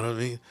 You know what I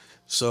mean?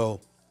 So,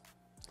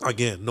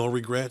 again, no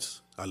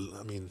regrets. I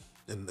mean,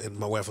 and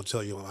my wife will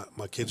tell you,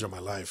 my kids are my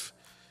life,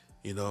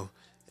 you know,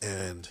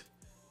 and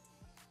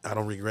I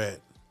don't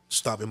regret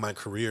stopping my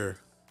career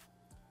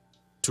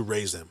to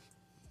raise them.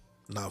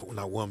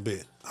 Not one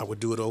bit. I would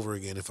do it over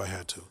again if I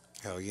had to.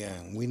 Hell yeah.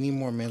 We need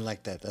more men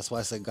like that. That's why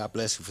I said God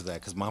bless you for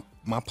that, because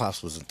my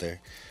pops wasn't there.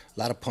 A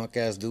lot of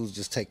punk-ass dudes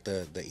just take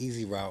the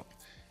easy route,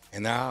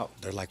 and they're out.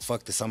 They're like,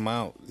 fuck this, I'm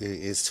out.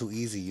 It's too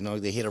easy. You know,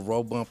 they hit a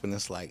road bump, and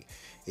it's like,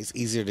 it's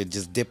easier to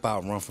just dip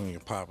out and run from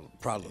your problems.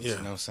 Yeah. You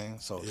know what I'm saying?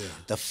 So Yeah.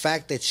 the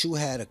fact that you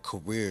had a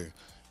career,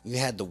 you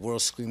had the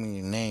world screaming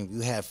your name,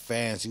 you had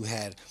fans, you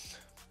had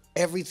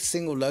every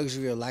single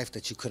luxury of life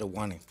that you could have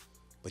wanted.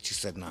 But you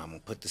said, nah, I'm going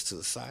to put this to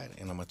the side,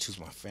 and I'm going to choose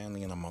my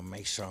family, and I'm going to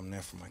make sure I'm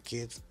there for my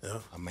kids. Yeah.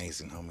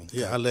 Amazing, homie.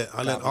 Yeah, I let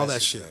all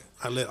that shit.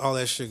 I let all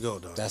that shit go,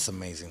 dog. That's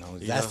amazing, homie.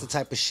 You That's know? the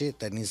type of shit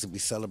that needs to be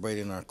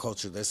celebrated in our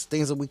culture. There's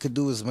things that we could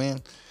do as men,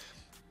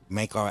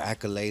 make our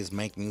accolades,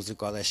 make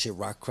music, all that shit,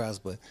 rock crowds,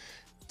 but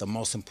the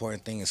most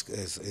important thing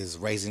is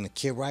raising the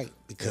kid right,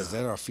 because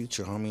they're our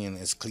future, homie. And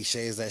as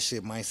cliche as that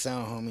shit might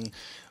sound, homie,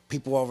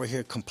 people over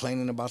here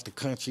complaining about the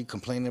country,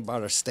 complaining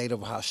about our state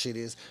of how shit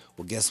is.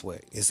 Well, guess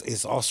what?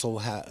 It's also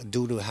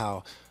due to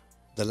how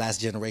the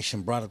last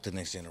generation brought up the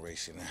next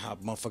generation and how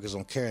motherfuckers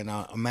don't care.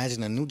 Now,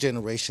 imagine a new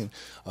generation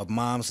of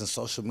moms and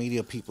social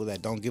media people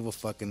that don't give a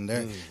fuck, and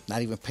they're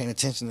not even paying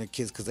attention to their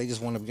kids because they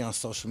just want to be on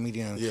social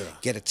media and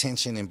get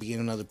attention and be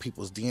in other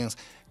people's DMs.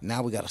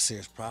 Now we got a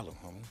serious problem,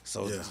 homie.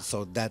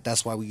 So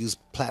that's why we use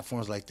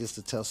platforms like this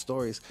to tell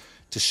stories,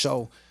 to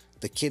show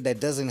the kid that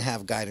doesn't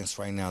have guidance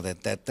right now,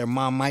 that their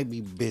mom might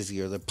be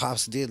busy or their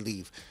pops did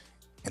leave,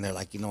 and they're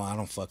like, you know, I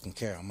don't fucking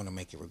care. I'm going to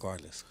make it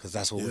regardless, because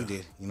that's what we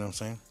did. You know what I'm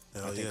saying?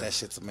 Hell I think that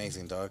shit's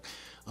amazing, dog.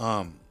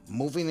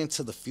 Moving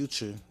into the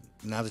future,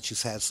 now that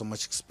you've had so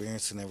much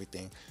experience and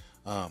everything,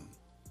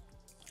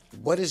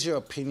 what is your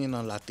opinion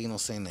on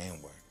Latinos saying the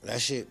N-word?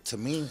 That shit, to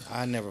me,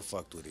 I never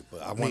fucked with it,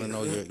 but I want to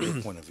know your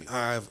point of view.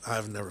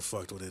 I've never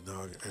fucked with it,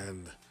 dog,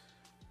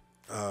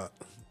 and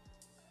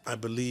I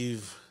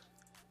believe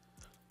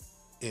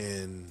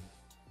in,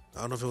 I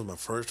don't know if it was my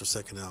first or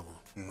second album,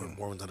 or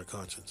More Without a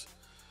Conscience.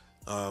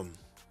 I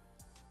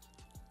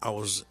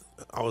was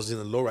in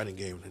the lowriding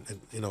game,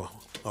 and you know,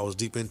 I was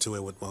deep into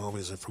it with my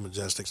homies from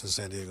Majestics in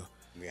San Diego.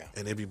 Yeah.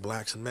 And it'd be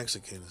blacks and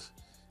Mexicans,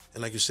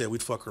 and like you said,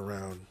 we'd fuck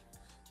around,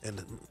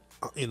 and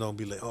you know,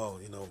 be like, oh,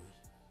 you know,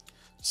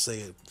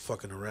 say it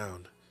fucking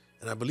around,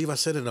 and I believe I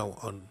said it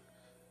on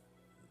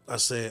I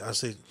say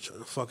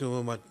fucking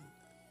with my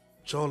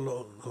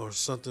cholo or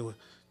something,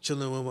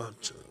 chilling with my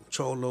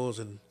cholos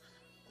and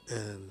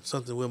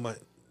something with my,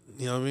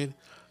 you know what I mean?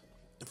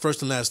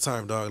 First and last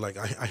time, dog. Like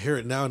I hear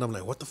it now and I'm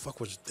like, what the fuck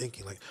was you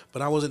thinking? Like,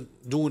 but I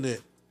wasn't doing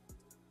it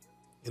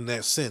in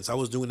that sense. I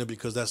was doing it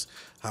because that's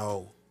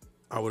how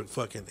I would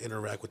fucking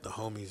interact with the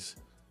homies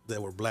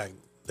that were black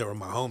they were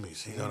my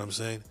homies. You know what I'm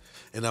saying?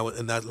 And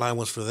that line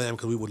was for them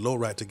because we would low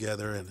ride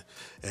together,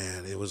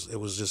 and it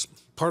was just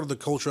part of the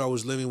culture I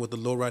was living with, the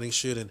low riding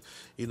shit. And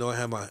you know, I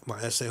had my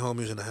SA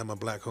homies and I had my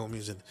black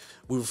homies, and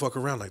we would fuck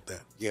around like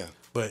that. Yeah.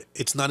 But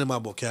it's not in my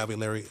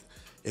vocabulary.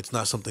 It's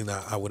not something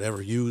that I would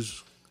ever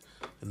use,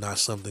 and not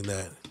something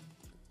that,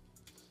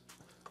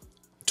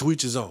 to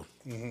each his own.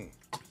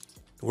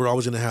 We're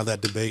always going to have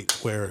that debate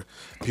where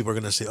people are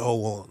going to say, oh,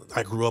 well,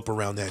 I grew up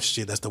around that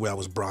shit. That's the way I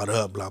was brought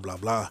up, blah, blah,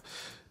 blah.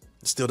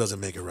 It still doesn't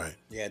make it right.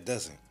 Yeah, it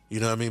doesn't. You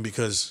know what I mean?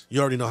 Because you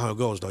already know how it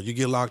goes, dog. You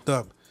get locked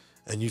up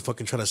and you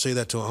fucking try to say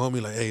that to a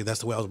homie like, hey,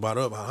 that's the way I was brought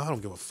up. I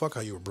don't give a fuck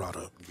how you were brought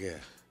up. Yeah.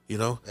 You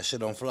know? That shit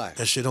don't fly.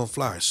 That shit don't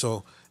fly.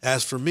 So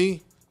as for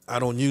me, I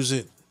don't use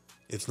it.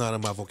 It's not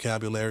in my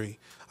vocabulary.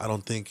 I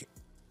don't think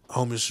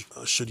homies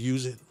should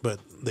use it, but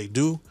they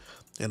do.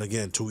 And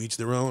again, to each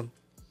their own.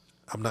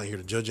 I'm not here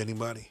to judge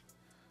anybody.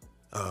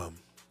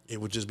 It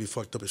would just be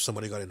fucked up if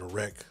somebody got in a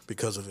wreck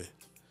because of it.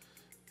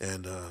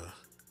 And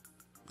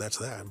that's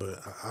that.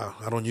 But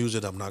I don't use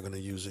it. I'm not gonna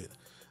use it.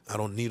 I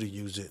don't need to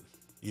use it.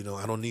 You know,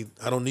 I don't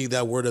need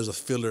that word as a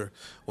filler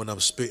when I'm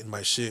spitting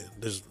my shit.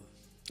 There's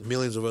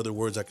millions of other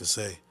words I could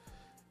say.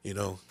 You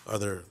know,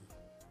 other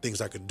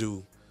things I could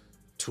do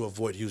to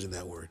avoid using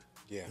that word.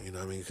 Yeah. You know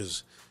what I mean?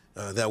 Because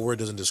that word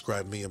doesn't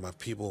describe me and my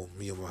people,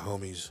 me and my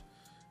homies,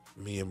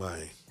 me and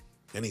my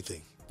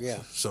anything.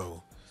 Yeah.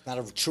 So it's not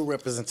a true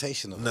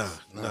representation of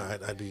us. Nah,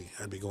 I'd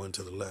be going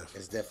to the left.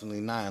 It's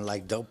definitely not. And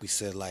like Dopey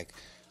said, like,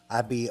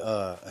 I'd be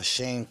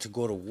ashamed to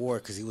go to war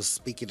because he was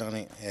speaking on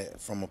it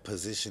from a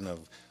position of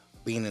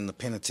being in the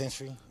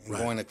penitentiary and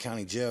going to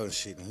county jail and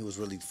shit. And he was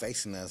really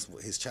facing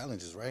his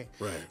challenges, right?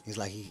 Right. He's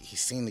like,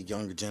 he's seen the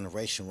younger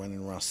generation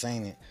running around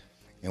saying it.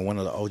 And one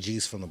of the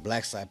OGs from the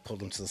black side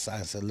pulled him to the side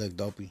and said, look,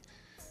 Dopey,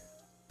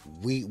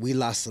 we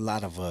lost a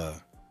lot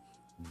of,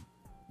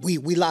 we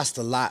lost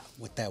a lot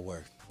with that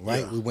word,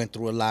 right? Yeah. We went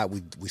through a lot.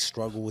 We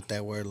struggled with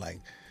that word. Like,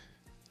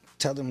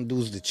 tell them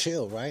dudes to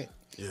chill, right?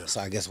 Yeah.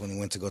 So I guess when he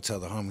went to go tell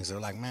the homies, they're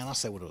like, man, I'll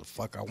say what the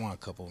fuck I want, a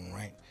couple of them,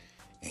 right?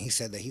 And he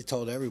said that he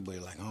told everybody,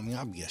 like, homie,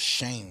 I'd be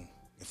ashamed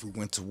if we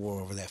went to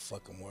war over that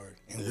fucking word.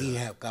 And we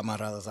have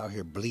camaradas out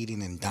here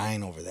bleeding and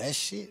dying over that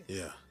shit.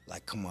 Yeah.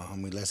 Like, come on,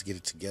 homie, let's get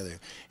it together.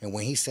 And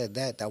when he said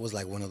that, that was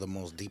like one of the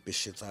most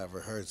deepest shits I ever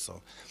heard.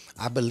 So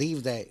I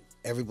believe that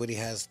everybody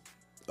has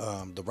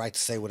the right to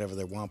say whatever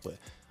they want, but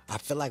I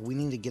feel like we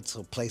need to get to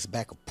a place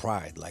back of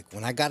pride. Like,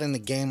 when I got in the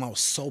game, I was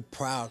so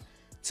proud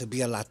to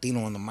be a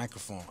Latino on the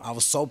microphone. I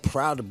was so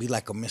proud to be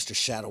like a Mr.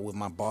 Shadow with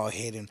my bald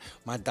head and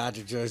my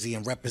Dodger jersey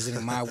and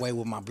representing my way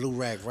with my blue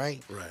rag,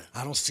 right? Right.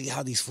 I don't see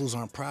how these fools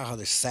aren't proud, how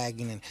they're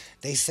sagging, and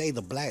they say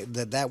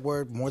that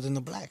word more than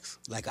the blacks.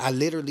 Like, I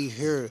literally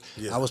hear,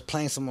 I was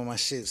playing some of my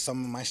shit,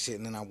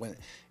 and then I went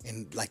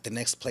and like the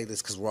next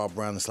playlist, because we're all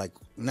brown, it's like,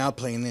 now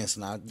playing this,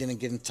 and I didn't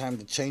get in time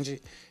to change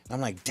it. And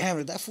I'm like, damn,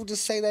 did that fool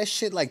just say that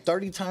shit like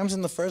 30 times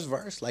in the first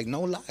verse? Like,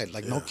 no lie,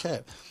 like no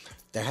cap.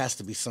 There has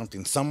to be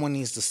something. Someone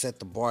needs to set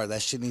the bar.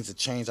 That shit needs to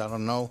change. I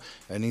don't know.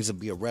 There needs to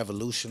be a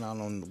revolution. I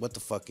don't know what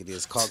the fuck it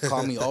is.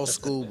 Call me old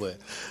school, but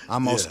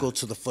I'm old school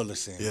to the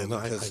fullest end. Yeah, no,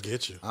 I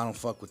get you. I don't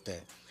fuck with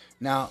that.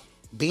 Now,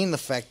 being the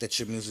fact that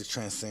your music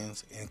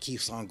transcends and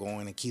keeps on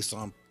going and keeps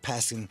on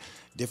passing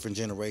different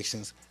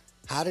generations,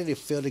 how did it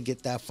feel to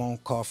get that phone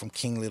call from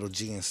King Little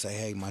G and say,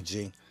 hey, my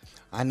G,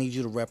 I need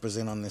you to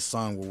represent on this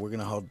song where we're going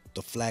to hold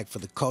the flag for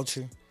the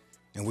culture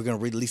and we're going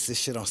to release this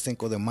shit on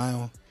Cinco de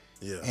Mayo?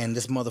 Yeah. And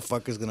this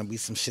motherfucker's gonna be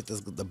some shit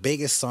that's the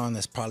biggest song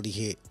that's probably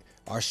hit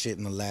our shit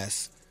in the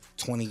last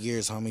 20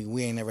 years, homie.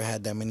 We ain't never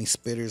had that many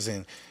spitters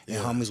and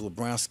homies with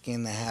brown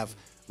skin that have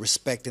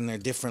respect in their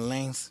different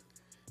lanes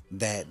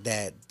that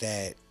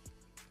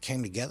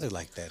came together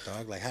like that,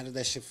 dog. Like, how did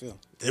that shit feel?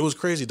 It was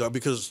crazy, dog,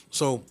 because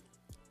so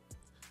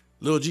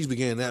Lil G's been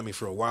getting at me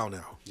for a while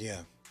now.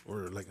 Yeah.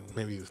 Or like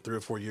maybe 3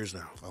 or 4 years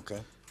now. Okay.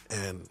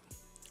 And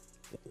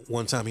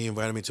one time he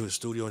invited me to his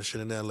studio and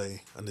shit in LA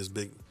on this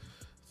big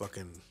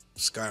fucking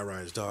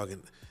skyrise, dog,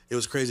 and it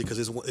was crazy because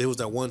it was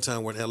that one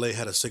time when LA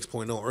had a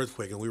 6.0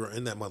 earthquake and we were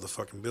in that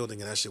motherfucking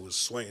building and that shit was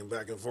swaying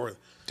back and forth.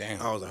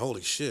 Damn. I was like,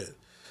 holy shit.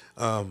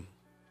 But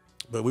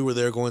we were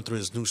there going through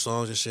his new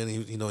songs and shit,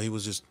 and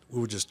we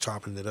were just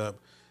chopping it up,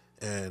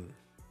 and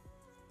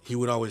he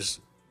would always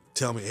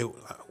tell me, hey,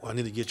 I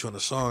need to get you on a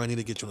song,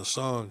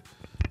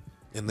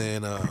 and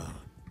then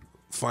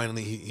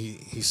finally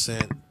he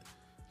sent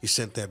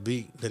that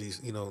beat that he's,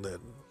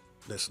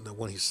 that's the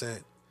one he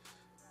sent.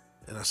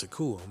 And I said,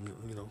 cool,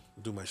 I'm,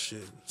 do my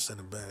shit, send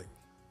it back.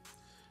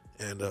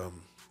 And,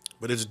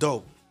 but it's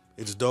dope.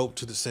 It's dope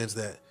to the sense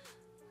that,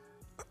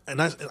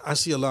 and I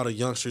see a lot of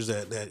youngsters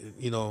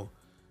that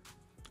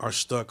are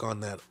stuck on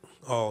that,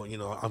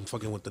 I'm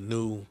fucking with the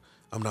new,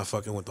 I'm not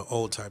fucking with the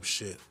old type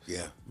shit.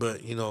 Yeah.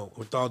 But,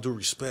 with all due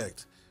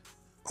respect,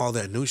 all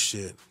that new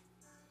shit,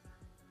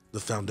 the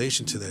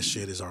foundation to that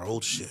shit is our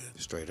old shit.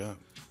 Straight up.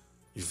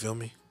 You feel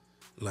me?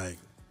 Like,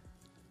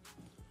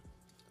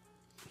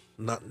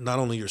 not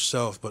only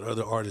yourself, but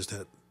other artists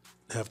that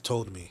have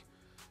told me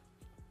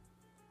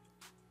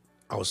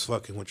I was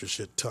fucking with your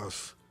shit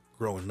tough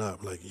growing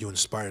up. Like, you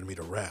inspired me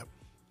to rap.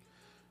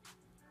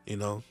 you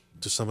know,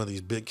 to some of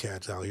these big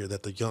cats out here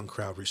that the young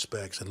crowd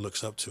respects and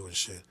looks up to and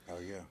shit. Oh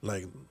yeah.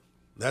 Like,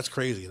 that's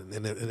crazy,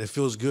 and it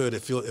feels good.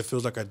 It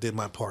feels like I did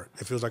my part.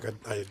 It feels like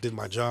I did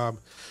my job,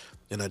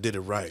 and I did it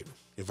right.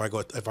 If I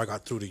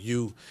got through to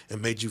you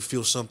and made you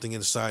feel something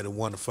inside and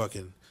want to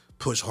fucking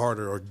push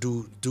harder or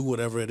do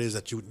whatever it is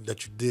that you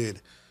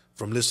did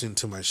from listening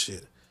to my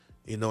shit,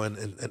 you know, and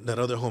that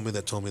other homie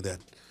that told me that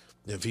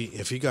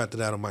if he got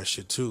that out of my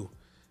shit too,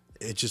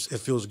 it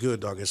feels good,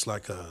 dog. It's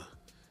like a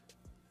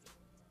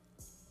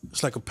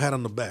pat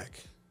on the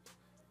back.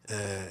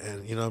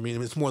 And you know what I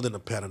mean? It's more than a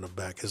pat on the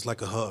back. It's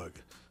like a hug.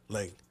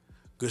 Like,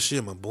 good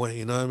shit, my boy.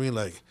 You know what I mean?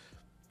 Like,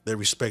 they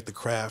respect the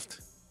craft,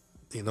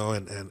 you know,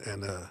 and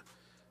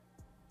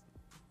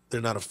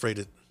they're not afraid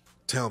to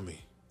tell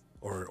me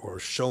or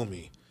show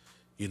me,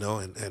 you know.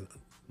 And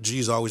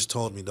G's always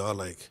told me, dog,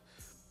 like,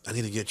 I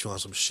need to get you on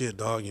some shit,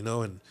 dog, you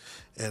know. And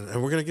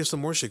we're going to get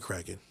some more shit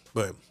cracking.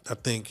 But I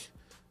think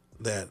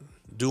that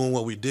doing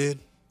what we did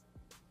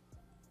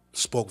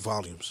spoke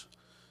volumes.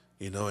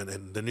 You know,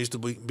 and there needs to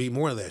be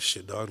more of that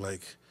shit, dog.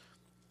 Like,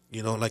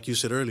 you know, like you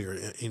said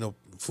earlier, you know,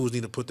 fools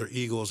need to put their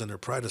egos and their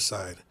pride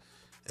aside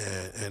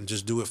and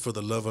just do it for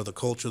the love of the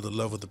culture, the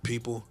love of the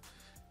people,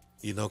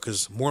 you know,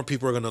 because more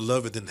people are going to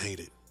love it than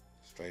hate it.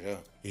 Straight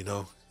up. You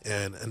know,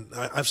 and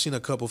I've seen a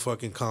couple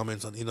fucking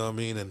comments on, you know what I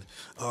mean, and,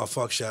 oh,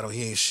 fuck Shadow,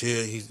 he ain't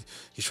shit. He's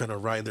trying to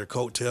ride their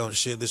coattail and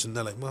shit, this and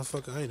that. Like,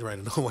 motherfucker, I ain't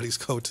riding nobody's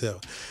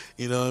coattail.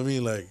 You know what I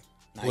mean? Like,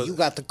 now, you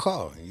got the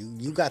call.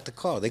 You got the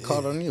call. They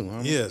called on you, huh?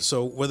 Yeah,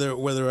 so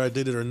whether I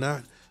did it or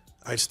not,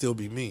 I'd still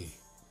be me.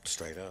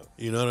 Straight up.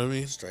 You know what I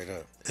mean? Straight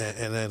up.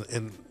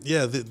 And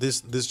yeah,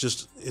 this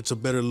just, it's a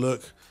better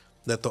look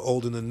that the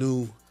old and the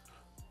new,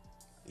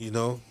 you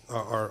know,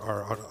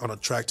 are on a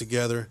track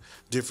together,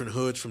 different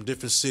hoods from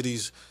different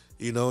cities.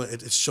 You know,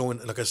 it's showing,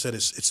 like I said,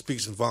 it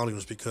speaks in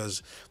volumes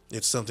because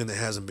it's something that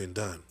hasn't been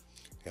done.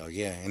 Hell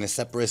yeah, and it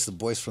separates the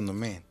boys from the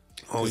men.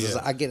 Oh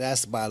yeah, I get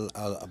asked about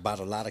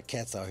a lot of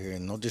cats out here,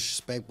 and no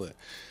disrespect, but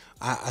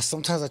I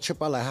sometimes I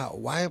trip out like,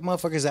 why are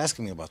motherfuckers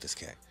asking me about this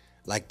cat?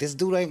 Like, this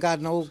dude ain't got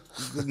no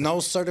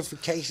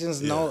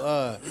certifications,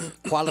 no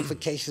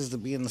qualifications to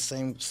be in the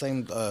same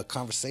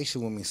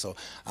conversation with me. So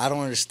I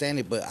don't understand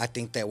it, but I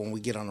think that when we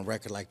get on a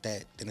record like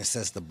that, then it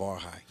sets the bar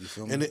high. You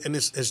feel me? And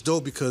it's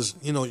dope because,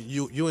 you know,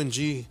 you and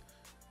G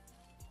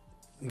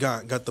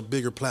got the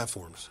bigger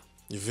platforms.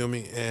 You feel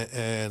me?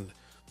 And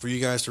for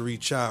you guys to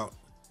reach out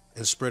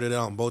and spread it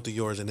out on both of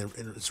yours, and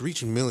it's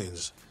reaching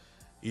millions.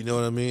 You know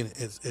what I mean?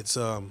 It's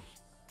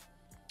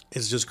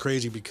just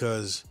crazy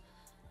because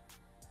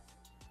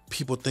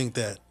people think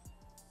that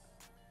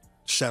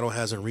Shadow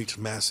hasn't reached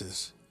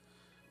masses,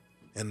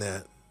 and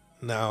that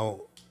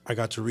now I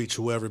got to reach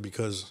whoever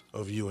because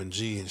of you and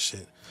G and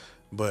shit.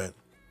 But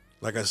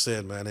like I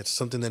said, man, it's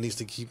something that needs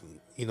to keep,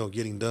 you know,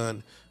 getting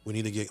done. We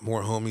need to get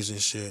more homies and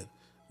shit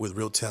with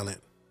real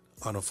talent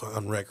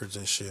on records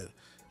and shit,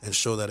 and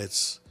show that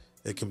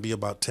it can be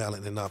about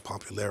talent and not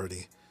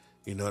popularity.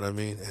 You know what I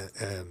mean?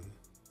 And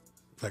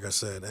like I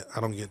said,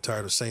 I don't get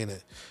tired of saying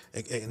it.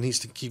 It needs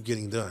to keep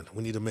getting done.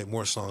 We need to make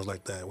more songs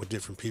like that with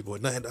different people.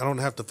 I don't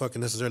have to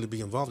fucking necessarily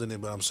be involved in it,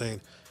 but I'm saying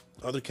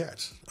other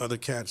cats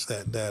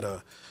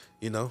that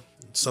you know,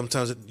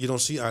 sometimes you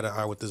don't see eye to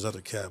eye with this other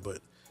cat,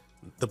 but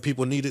the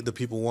people need it, the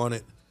people want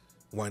it.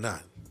 Why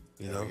not?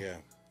 You know?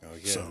 Oh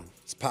yeah. So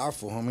it's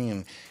powerful,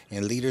 homie,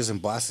 and leaders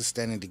and bosses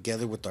standing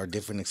together with our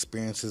different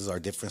experiences, our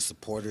different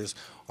supporters,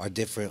 our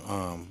different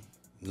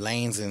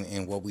lanes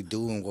in what we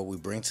do and what we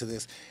bring to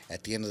this.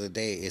 At the end of the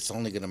day, it's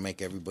only gonna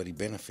make everybody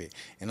benefit.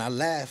 And I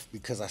laugh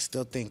because I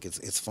still think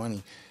it's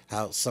funny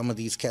how some of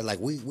these cats, like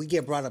we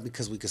get brought up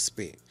because we could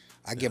spit.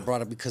 I get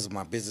brought up because of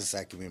my business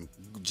acumen.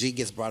 G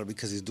gets brought up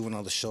because he's doing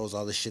all the shows,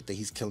 all the shit that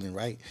he's killing,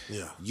 right?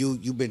 Yeah.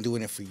 You've been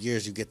doing it for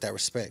years. You get that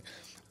respect.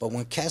 But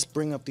when cats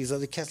bring up these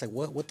other cats, like,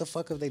 what the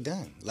fuck have they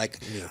done?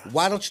 Like,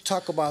 why don't you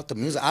talk about the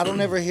music? I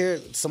don't ever hear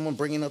someone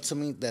bringing up to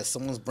me that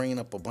someone's bringing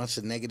up a bunch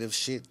of negative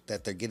shit,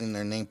 that they're getting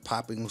their name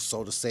popping,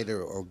 so to say,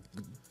 or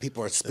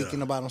people are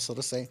speaking about them, so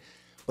to say.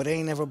 But it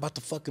ain't never about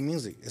the fucking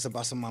music. It's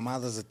about some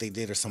mamadas that they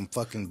did or some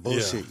fucking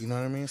bullshit. You know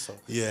what I mean? So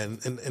yeah,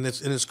 and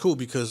it's cool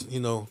because,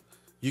 you know,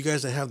 you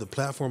guys that have the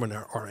platform and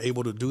are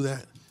able to do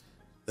that,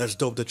 that's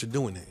dope that you're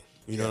doing it.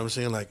 You know what I'm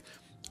saying? Like,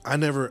 I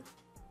never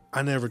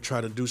try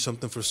to do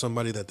something for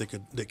somebody that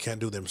they can't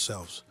do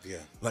themselves. Yeah.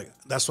 Like,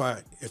 that's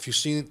why, if you've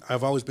seen,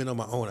 I've always been on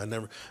my own.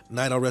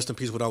 Knightowl, rest in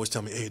peace, would always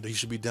tell me, hey, you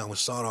should be down with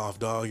Sawed Off,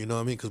 dog. You know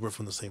what I mean? Because we're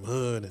from the same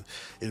hood and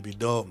it'd be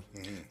dope.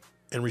 Mm-hmm.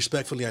 And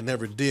respectfully, I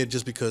never did,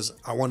 just because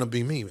I want to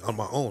be me on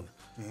my own.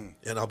 Mm-hmm.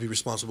 And I'll be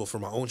responsible for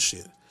my own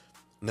shit.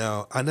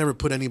 Now, I never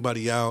put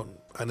anybody out.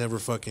 I never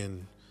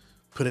fucking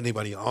put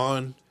anybody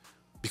on,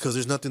 because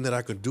there's nothing that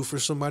I could do for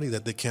somebody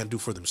that they can't do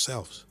for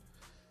themselves.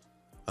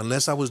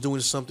 Unless I was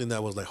doing something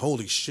that was like,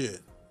 holy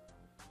shit,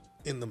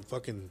 in the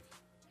fucking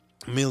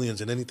millions,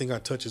 and anything I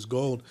touch is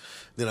gold,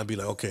 then I'd be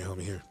like, okay,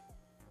 homie, here,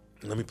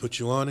 let me put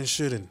you on and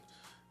shit, and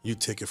you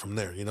take it from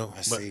there, you know?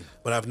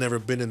 But I've never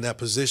been in that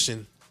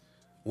position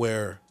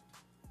where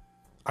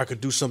I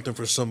could do something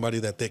for somebody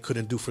that they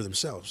couldn't do for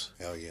themselves.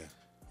 Hell yeah.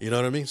 You know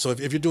what I mean? So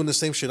if you're doing the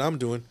same shit I'm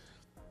doing,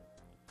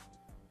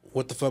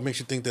 what the fuck makes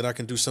you think that I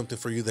can do something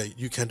for you that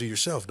you can't do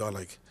yourself, dog?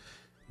 Like,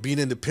 being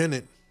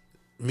independent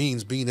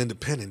means being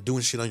independent,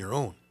 doing shit on your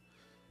own.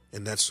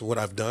 And that's what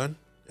I've done.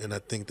 And I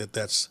think that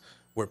that's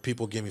where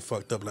people get me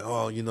fucked up. Like,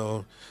 oh, you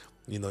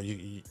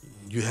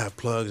have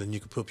plugs and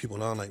you can put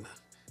people on. Like,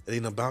 it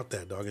ain't about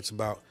that, dog. It's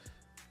about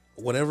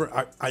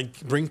whatever I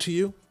bring to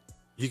you,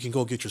 you can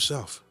go get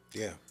yourself.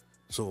 Yeah.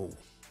 So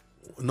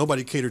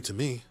nobody catered to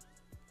me,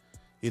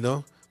 you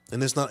know?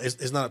 And it's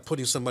not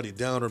putting somebody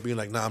down or being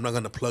like, nah, I'm not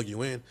gonna plug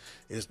you in.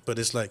 But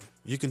it's like,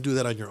 you can do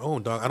that on your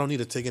own, dog. I don't need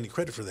to take any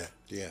credit for that.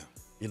 Yeah.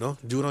 You know,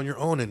 do it on your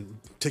own and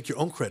take your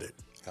own credit.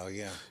 Hell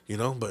yeah. You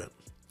know, but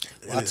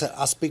Well,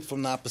 I'll speak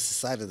from the opposite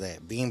side of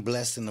that. Being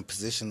blessed in the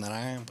position that I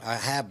am, I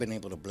have been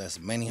able to bless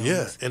many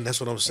homies. And that's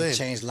what I'm saying.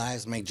 Change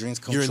lives, make dreams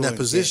come You're true. in that and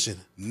position.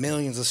 get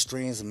millions of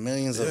streams,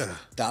 millions of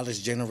dollars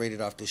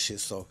generated off this shit.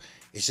 So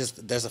it's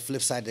just, there's a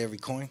flip side to every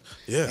coin.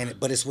 Yeah.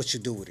 But it's what you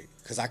do with it.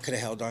 Because I could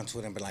have held on to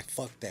it and been like,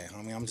 fuck that.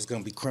 I mean, I'm just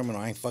going to be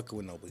criminal. I ain't fucking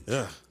with nobody.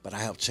 Yeah. But I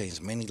helped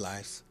change many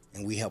lives,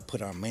 and we helped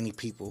put on many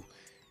people.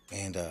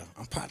 And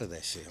I'm proud of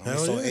that shit. I mean,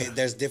 Hell so yeah.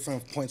 there's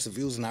different points of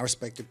views, and I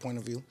respect your point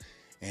of view.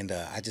 And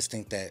I just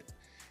think that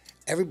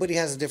everybody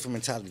has a different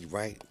mentality,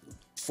 right?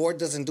 Ford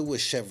doesn't do what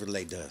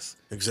Chevrolet does.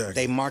 Exactly.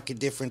 They market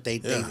different.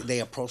 They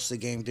approach the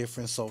game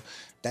different. So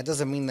that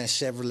doesn't mean that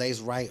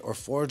Chevrolet's right or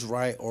Ford's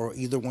right or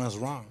either one's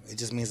wrong. It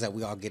just means that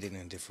we all get it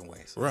in different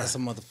ways. Right. That's a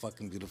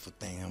motherfucking beautiful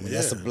thing. I mean,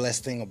 that's the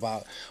blessed thing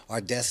about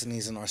our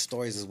destinies and our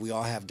stories is we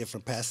all have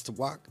different paths to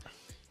walk.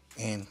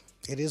 And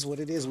it is what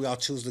it is. We all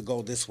choose to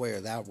go this way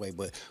or that way.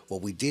 But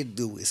what we did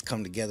do is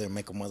come together and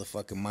make a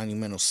motherfucking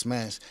monumental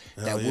smash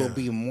that will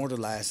be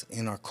immortalized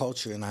in our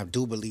culture. And I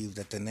do believe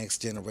that the next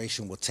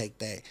generation will take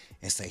that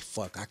and say,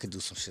 fuck, I could do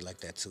some shit like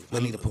that too. I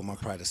need to put my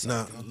pride aside.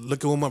 Now,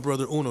 look at what my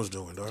brother Uno's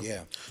doing, dog.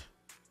 Yeah.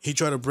 He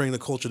tried to bring the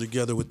culture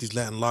together with these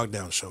Latin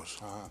lockdown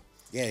shows.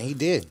 Yeah, he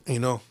did. You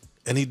know,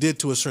 and he did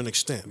to a certain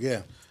extent.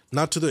 Yeah.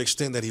 Not to the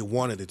extent that he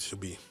wanted it to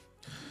be.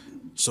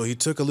 So he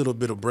took a little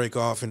bit of break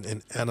off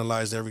and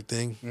analyzed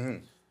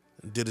everything,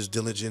 did his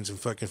diligence and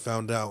fucking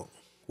found out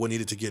what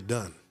needed to get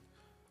done.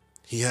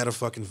 He had a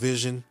fucking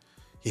vision.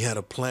 He had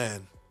a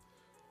plan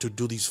to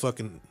do these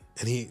fucking,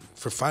 and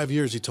for 5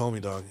 years he told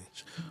me, dog,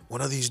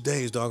 one of these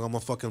days, dog, I'm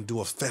gonna fucking do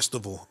a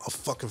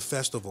fucking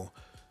festival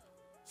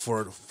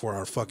for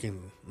our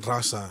fucking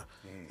raza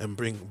and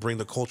bring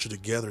the culture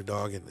together,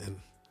 dog, and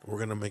we're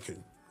gonna make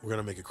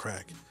it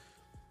crack.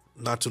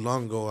 Not too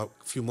long ago,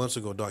 a few months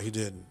ago, dog, he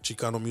did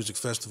Chicano Music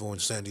Festival in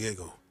San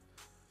Diego.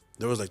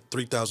 There was like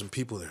 3,000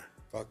 people there.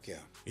 Fuck yeah.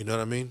 You know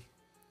what I mean?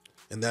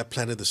 And that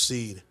planted the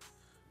seed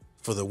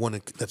for the one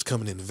that's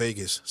coming in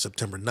Vegas,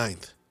 September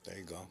 9th. There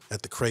you go.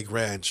 At the Craig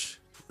Ranch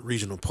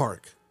Regional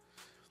Park.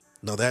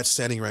 Now that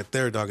setting right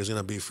there, dog, is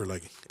gonna be for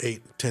like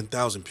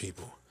 10,000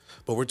 people.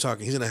 But we're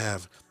talking, he's gonna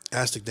have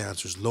Aztec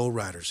dancers,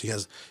 lowriders.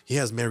 He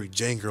has Mary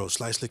Jane girls,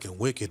 Slice Slick and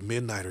Wicked,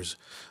 Midnighters,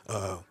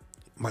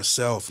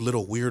 myself,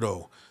 Little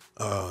Weirdo,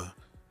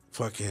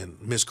 fucking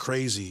Miss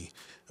Crazy,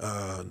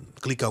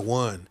 Clica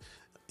One.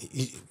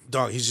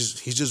 Dog, he's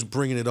just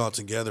bringing it all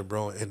together,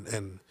 bro.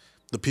 And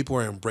the people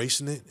are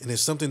embracing it, and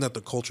it's something that the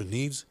culture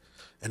needs,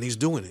 and he's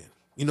doing it.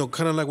 You know,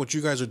 kind of like what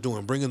you guys are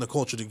doing, bringing the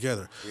culture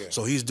together. Yeah.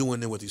 So he's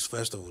doing it with these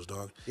festivals,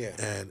 dog. Yeah.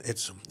 And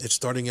it's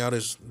starting out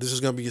as, this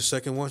is gonna be your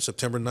second one,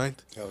 September 9th.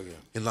 Hell yeah.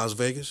 In Las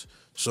Vegas.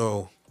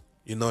 So,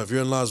 you know, if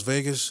you're in Las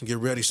Vegas, get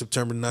ready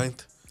September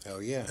 9th.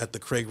 Hell yeah. At the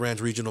Craig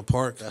Ranch Regional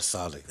Park. That's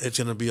solid. It's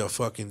gonna be a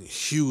fucking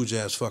huge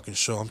ass fucking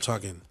show. I'm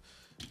talking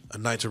a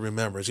night to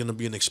remember. It's gonna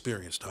be an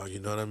experience, dog. You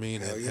know what I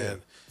mean? Hell yeah.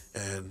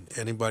 And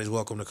anybody's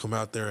welcome to come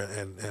out there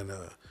and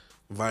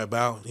vibe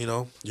out. You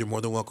know, you're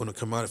more than welcome to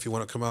come out. If you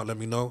want to come out, let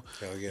me know.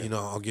 Hell yeah. You know,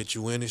 I'll get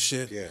you in and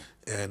shit. Yeah.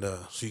 And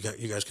so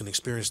you guys can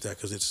experience that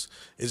because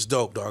it's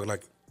dope, dog.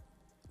 Like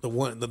the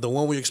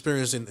one we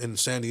experienced in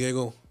San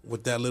Diego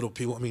with that little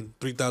people. I mean,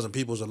 3,000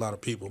 people is a lot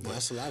of people. But,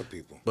 that's a lot of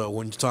people. But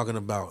when you're talking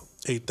about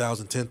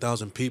 8,000,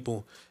 10,000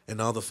 people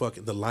and all the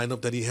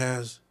lineup that he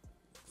has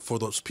for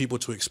those people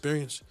to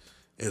experience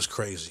is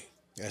crazy.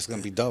 That's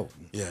gonna be dope.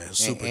 Yeah, it's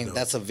super and dope.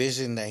 that's a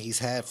vision that he's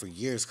had for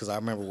years. Because I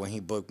remember when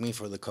he booked me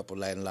for the couple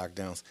Latin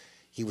lockdowns,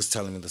 he was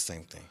telling me the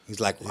same thing. He's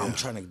like, well, I'm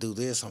trying to do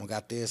this. I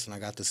got this, and I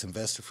got this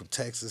investor from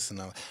Texas, and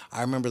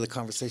I remember the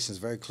conversations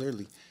very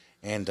clearly.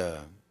 And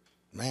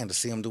man, to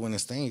see him doing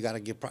this thing, you got to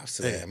give props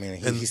to that. I mean,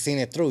 he's seen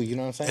it through. You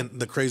know what I'm saying? And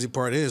the crazy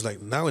part is,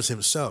 like, now it's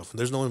himself.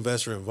 There's no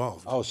investor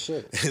involved. Oh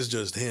shit, it's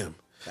just him.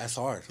 That's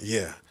hard.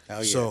 Yeah.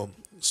 Hell yeah.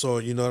 So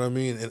you know what I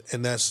mean,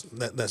 and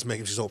that's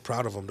making me so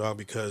proud of him, dog,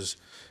 because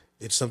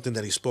it's something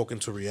that he's spoken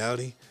to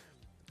reality,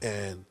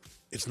 and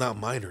it's not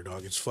minor,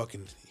 dog. It's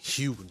fucking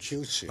huge.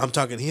 Huge shit. I'm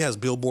talking, he has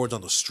billboards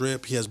on the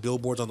Strip. He has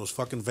billboards on those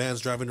fucking vans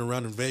driving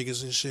around in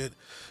Vegas and shit.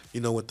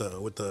 You know, with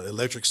the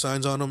electric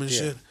signs on them and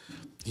shit.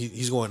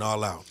 He's going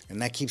all out.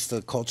 And that keeps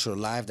the culture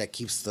alive. That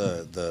keeps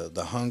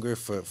the hunger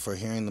for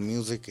hearing the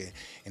music,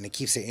 and it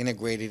keeps it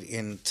integrated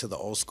into the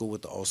old school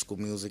with the old school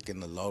music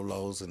and the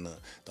low-lows and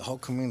the whole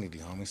community,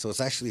 homie. So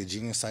it's actually a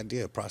genius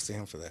idea. Props to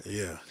him for that.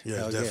 Yeah,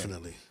 Hell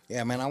definitely.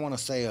 Yeah, man, I want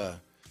to say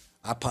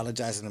I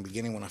apologize in the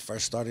beginning when I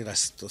first started. I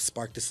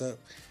sparked this up.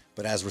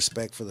 But as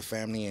respect for the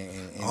family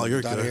and Oh,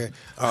 you're daughter good. here,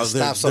 Oh, I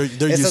stopped. So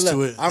they're it's used a to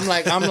little- it.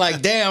 I'm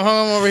like, damn,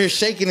 I'm over here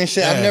shaking and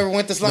shit. I've Yeah. never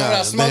went this long Nah,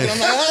 without smoking. they- I'm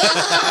like,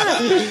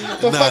 ah,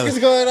 the fuck is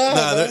going on?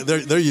 Nah,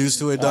 man? they're used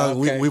to it, dog.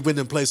 Oh, okay. We've been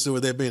in places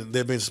where they've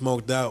been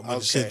smoked out and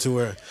Okay. shit to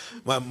where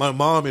my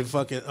mom in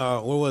fucking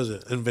where was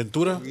it? In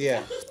Ventura?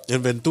 Yeah.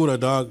 In Ventura,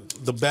 dog.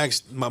 The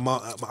bags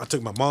I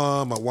took my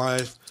mom, my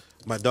wife,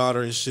 my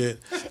daughter and shit.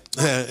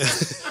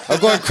 I'm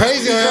going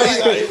crazy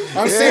already.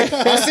 I'm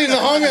seeing the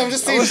homie. I'm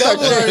just seeing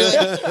double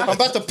already. I'm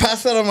about to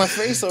pass out on my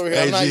face over here.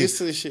 I'm not Hey, G, used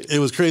to this shit. It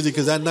was crazy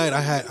because that night I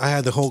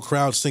had the whole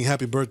crowd sing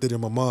happy birthday to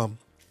my mom.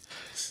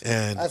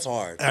 And That's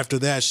hard. After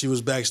that, she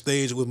was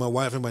backstage with my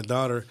wife and my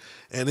daughter,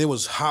 and it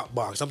was hot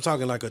box. I'm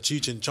talking like a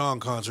Cheech and Chong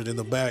concert in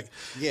the back.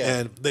 Yeah.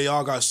 And they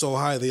all got so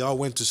high, they all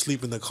went to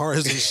sleep in the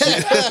cars and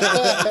shit.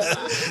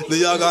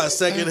 They all got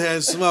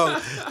secondhand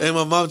smoke. And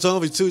my mom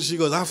told me too. She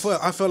goes, I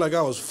felt like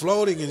I was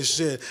floating and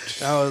shit.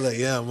 I was like,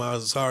 yeah, Mom,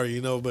 I'm sorry,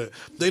 but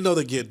they know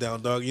the get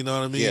down, dog. You know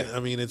what I mean? Yeah. I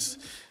mean, it's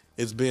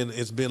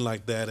been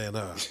like that,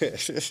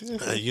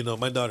 and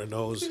my daughter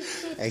knows.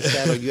 Hey,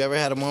 Shadow, you ever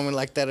had a moment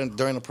like that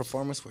during a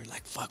performance where you're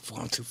like, fuck, fool,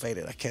 I'm too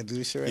faded. I can't do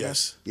this shit right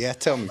Yes. now? Yeah,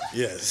 tell me.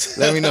 Yes.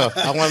 Let me know.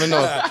 I want to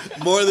know.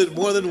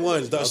 more than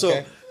once. Dog.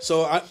 Okay.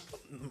 So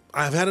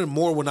I've had it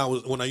more when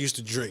I used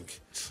to drink.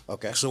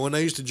 Okay. So when I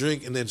used to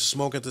drink and then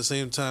smoke at the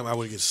same time, I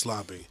would get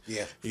sloppy.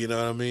 Yeah. You know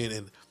what I mean?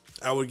 And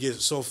I would get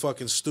so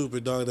fucking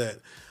stupid, dog, that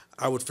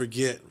I would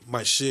forget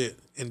my shit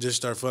and just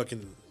start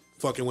fucking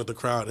with the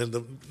crowd,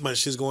 and my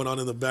shit's going on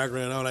in the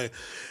background. I'm like,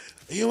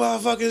 you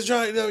motherfuckers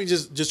trying,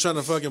 just trying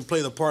to fucking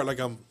play the part like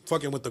I'm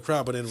fucking with the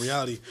crowd, but in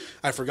reality,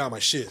 I forgot my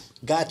shit.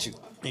 Got you.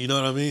 You know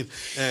what I mean?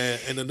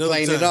 And another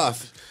Playing time, it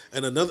off.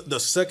 And the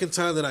second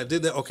time that I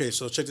did that, okay,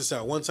 so check this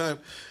out. One time,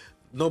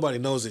 nobody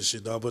knows this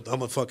shit, dog, but I'm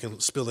gonna fucking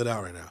spill it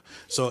out right now.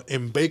 So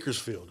in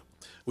Bakersfield,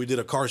 we did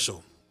a car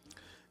show.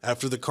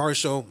 After the car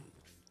show,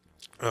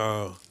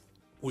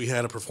 we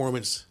had a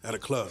performance at a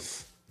club,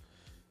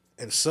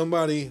 and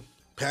somebody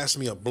passed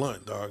me a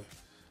blunt, dog,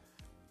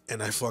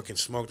 and I fucking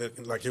smoked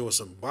it like it was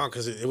some bomb,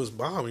 because it was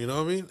bomb, you know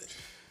what I mean?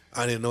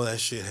 I didn't know that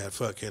shit had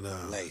fucking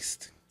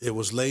Laced. It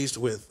was laced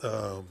with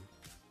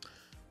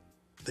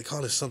they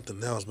call it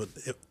something else, but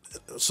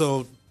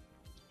so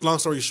long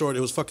story short,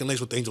 it was fucking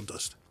laced with angel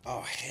dust.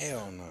 Oh,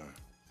 hell no.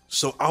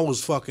 So I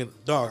was fucking,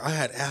 dog, I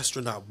had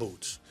astronaut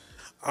boots.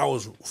 I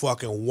was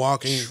fucking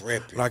walking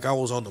Tripping. like I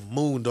was on the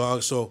moon,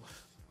 dog. So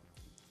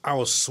I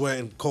was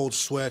sweating, cold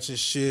sweats and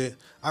shit.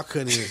 I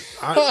couldn't even.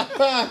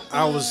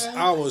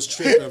 I was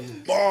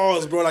tripping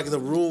balls, bro. Like the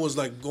room was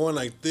like going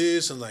like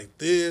this, and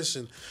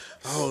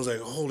I was like,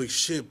 holy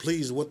shit,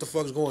 please, what the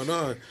fuck's going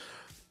on?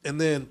 And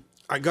then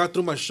I got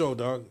through my show,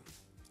 dog.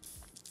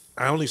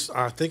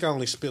 I think I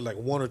only spit like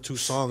 1 or 2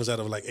 songs out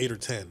of like 8 or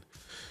 10,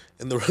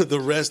 and the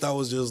rest I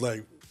was just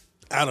like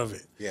out of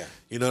it. Yeah.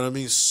 You know what I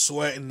mean?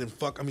 Sweating,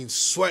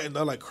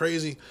 dog, like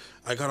crazy.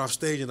 I got off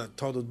stage and I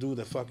told the dude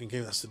that fucking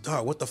came, I said,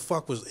 dog, what the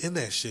fuck was in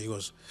that shit? He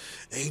goes,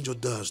 angel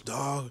dust,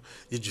 dog.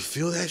 Did you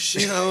feel that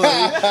shit?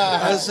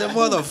 I said,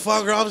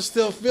 motherfucker, I'm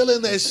still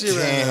feeling that shit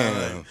right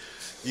now. Like,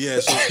 yeah.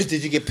 So,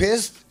 Did you get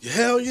pissed?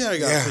 hell yeah, I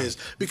got pissed.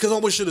 Because I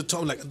almost should have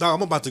told him, like, dog,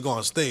 I'm about to go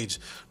on stage.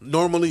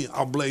 Normally,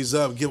 I'll blaze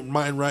up, get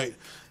mine right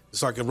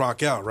so I can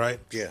rock out, right?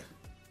 Yeah.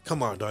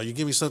 Come on, dog. You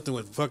give me something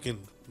with fucking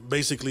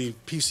basically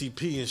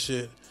PCP and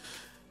shit,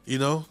 you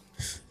know?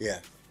 Yeah.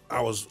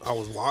 I was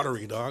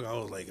watery, dog. I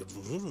was like, you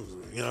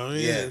know what I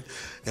mean? Yeah.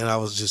 And I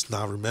was just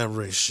not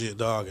remembering shit,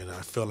 dog. And I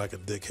felt like a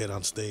dickhead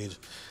on stage.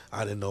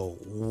 I didn't know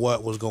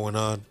what was going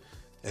on.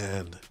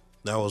 And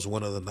that was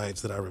one of the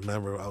nights that I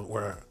remember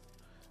where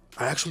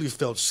I actually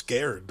felt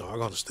scared,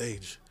 dog, on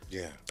stage.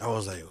 Yeah. I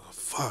was like,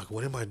 fuck,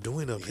 what am I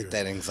doing up here?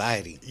 That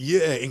anxiety.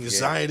 Yeah,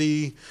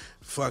 anxiety,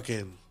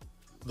 fucking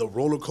the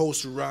roller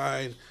coaster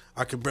ride.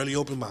 I could barely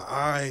open my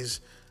eyes.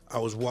 I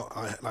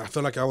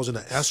felt like I was in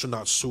an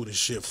astronaut suit and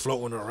shit,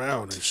 floating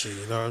around and shit.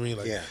 You know what I mean?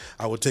 Like, Yeah.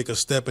 I would take a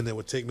step and it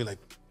would take me like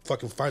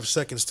fucking 5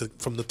 seconds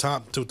from the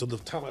top to the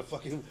time I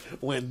fucking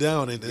went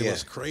down, and it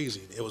was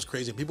crazy. It was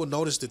crazy. People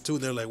noticed it too.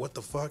 They're like, "What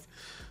the fuck?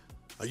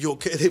 Are you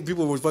okay?"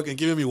 People were fucking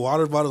giving me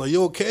water bottles. Are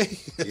you okay?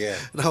 Yeah.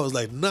 And I was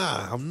like,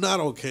 "Nah, I'm not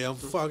okay. I'm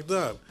fucked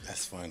up."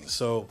 That's funny.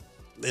 So,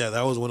 yeah,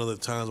 that was one of the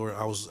times where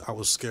I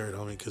was scared,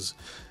 homie, because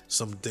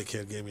some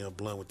dickhead gave me a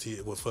blunt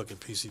with fucking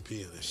PCP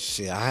in it.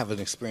 Shit, I have an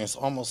experience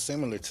almost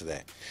similar to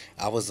that.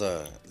 I was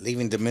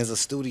leaving Demiza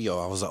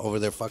studio. I was over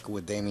there fucking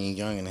with Damian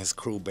Young and his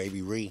crew,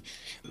 Baby Ree.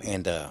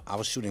 And I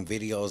was shooting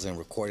videos and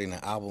recording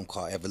an album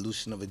called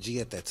Evolution of a G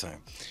at that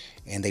time.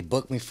 And they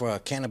booked me for a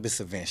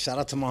cannabis event. Shout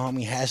out to my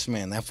homie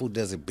Hashman. That fool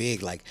does it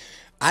big. Like,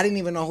 I didn't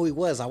even know who he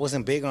was. I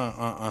wasn't big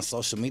on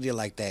social media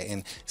like that.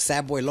 And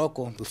Sad Boy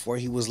Loco, before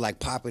he was like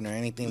popping or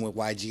anything with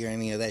YG or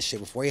any of that shit,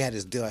 before he had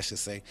his deal, I should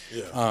say,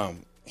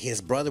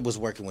 his brother was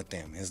working with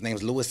them. His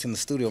name's Lewis in the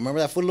studio. Remember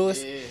that fool,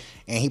 Lewis? Yeah.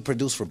 And he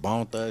produced for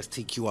Bone Thugs,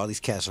 TQ, all these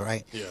cats,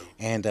 right? Yeah.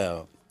 And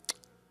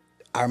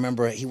I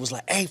remember he was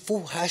like, "Hey,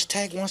 fool,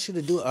 hashtag wants you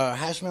to do,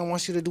 Hashman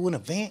wants you to do an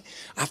event."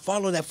 I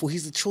follow that fool.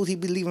 He's the truth. He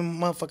be leaving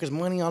motherfuckers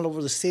money all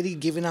over the city,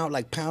 giving out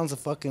like pounds of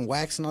fucking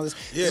wax and all this.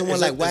 Yeah, this is when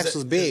like wax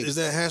was big. Is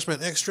that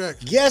Hashman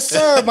extract? Yes,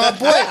 sir, my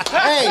boy.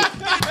 Hey.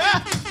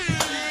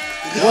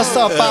 What's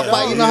up,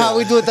 Papa? You know how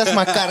we do it. That's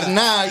my carnal.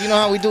 You know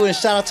how we do it. And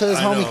shout out to his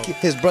homie,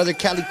 his brother,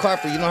 Cali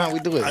Carper. You know how we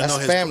do it.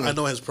 That's family. I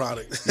know his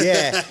product.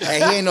 Yeah. Hey,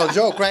 he ain't no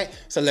joke, right?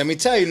 So let me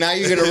tell you, now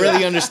you're going to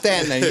really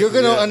understand that. You're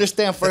going to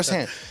understand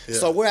firsthand. Yeah.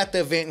 So we're at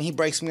the event, and he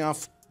breaks me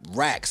off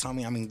racks,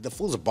 homie. I mean, the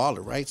fool's a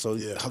baller, right? So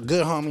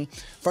good homie.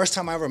 First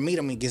time I ever meet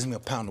him, he gives me a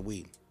pound of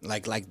weed.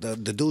 Like the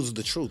dudes of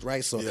the truth,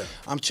 right? So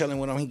I'm chilling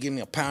with him. He give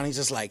me a pound. He's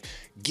just like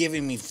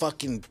giving me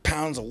fucking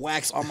pounds of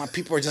wax. All my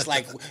people are just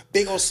like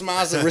big old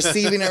smiles and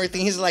receiving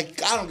everything. He's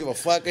like, I don't give a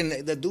fuck.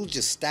 And the dude's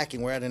just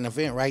stacking. We're at an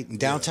event, right? In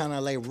downtown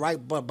LA, right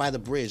by the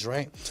bridge,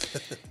 right?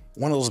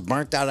 One of those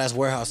burnt out ass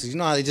warehouses. You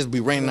know how they just be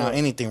raining out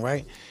anything,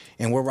 right?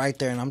 And we're right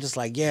there, and I'm just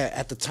like, yeah,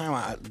 at the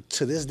time,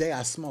 to this day,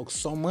 I smoke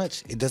so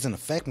much, it doesn't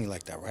affect me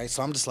like that, right?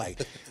 So I'm just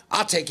like,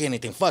 I'll take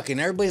anything, fucking.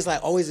 Everybody's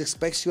like, always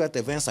expects you at the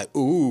events, like,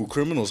 ooh,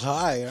 criminals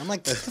high. And I'm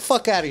like, get the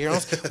fuck out of here.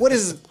 What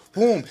is this?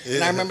 Boom. Yeah.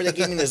 And I remember they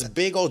gave me this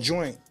big old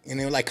joint,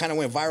 and it like kind of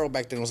went viral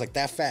back then. It was like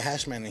that fat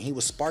Hashman, and he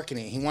was sparking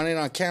it. He wanted it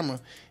on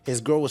camera.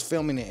 His girl was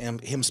filming it, and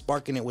him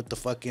sparking it with the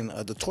fucking,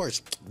 the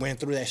torch.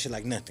 Went through that shit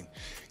like nothing.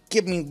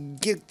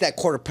 Get that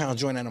quarter-pound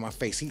joint out of my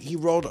face. He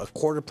rolled a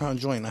quarter-pound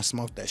joint, and I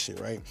smoked that shit,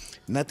 right?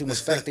 Nothing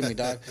was affecting me,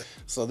 dog.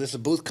 So this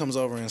booth comes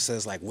over and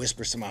says, like,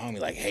 whispers to my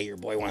homie, like, hey, your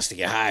boy wants to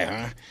get high,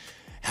 huh?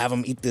 Have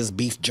him eat this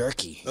beef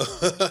jerky.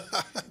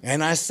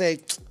 And I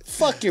say,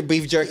 fuck your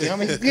beef jerky,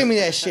 homie. Give me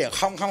that shit.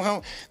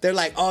 They're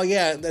like, oh,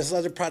 yeah, this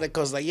other product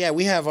goes like, yeah,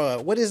 we have,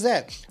 what is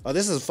that? Oh,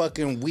 this is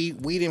fucking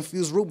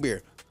weed-infused root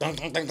beer.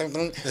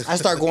 I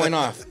start going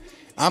off.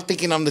 I'm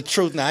thinking I'm the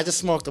truth now. I just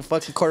smoked a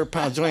fucking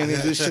quarter-pound joint and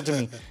they do shit to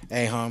me.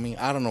 Hey, homie,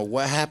 I don't know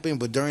what happened,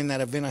 but during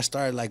that event, I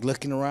started, like,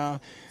 looking around,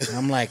 and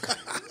I'm like,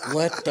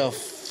 what the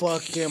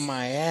fuck am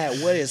I at?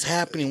 What is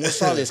happening? What's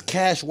all this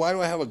cash? Why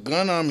do I have a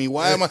gun on me?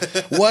 Why am I...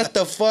 What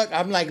the fuck?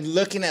 I'm, like,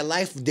 looking at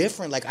life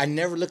different. Like, I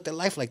never looked at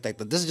life like that.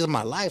 This is just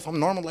my life. I'm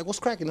normal. Like, what's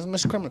cracking? This is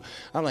Mr. Criminal.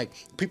 I'm like,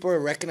 people are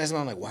recognizing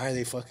me. I'm like, why are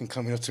they fucking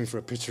coming up to me for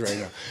a picture right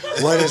now?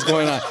 What is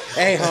going on?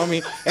 Hey,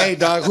 homie. Hey,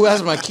 dog. Who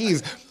has my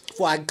keys?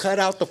 I cut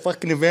out the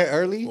fucking event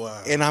early,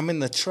 and I'm in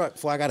the truck.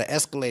 I got an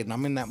Escalade, and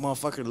I'm in that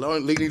motherfucker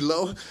leaning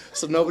low,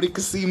 so nobody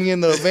could see me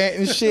in the event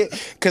and shit.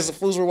 Because the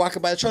fools were walking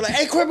by the truck like,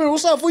 "Hey, criminal,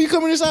 what's up? Fool, you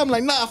coming inside?" I'm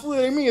like, "Nah, fool,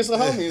 it ain't me. It's a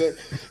homie."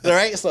 All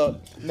right.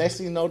 So next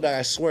thing you know, dog,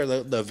 I swear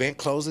the event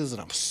closes,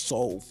 and I'm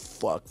so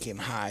fucking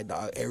high,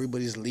 dog.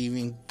 Everybody's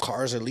leaving.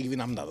 Cars are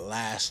leaving. I'm the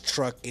last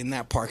truck in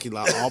that parking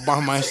lot all by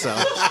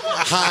myself,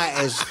 high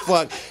as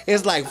fuck.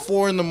 It's like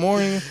 4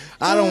 a.m.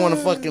 I don't want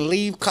to fucking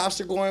leave.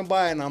 Cops are going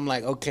by, and I'm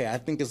like, okay, I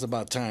think it's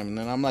about time. And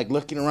then I'm like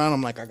looking around.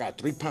 I'm like, I got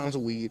 3 pounds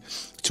of weed,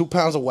 2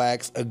 pounds of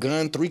wax, a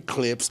gun, 3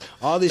 clips,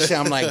 all this shit.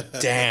 I'm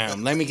like,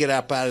 damn, let me get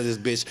up out of this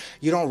bitch.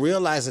 You don't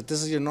realize that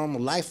this is your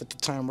normal life at the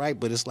time, right?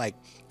 But it's like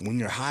when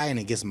you're high and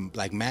it gets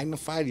like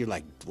magnified, you're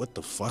like, what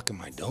the fuck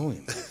am I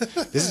doing?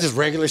 This is just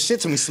regular shit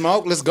to me.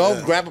 Smoke, let's go,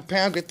 grab a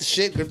pound, get the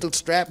shit, get the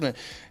strap. And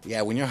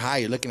yeah, when you're high,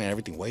 you're looking at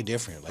everything way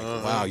different. Like,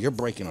 wow, you're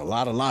breaking a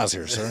lot of laws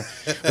here, sir.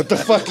 What the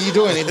fuck are you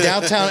doing in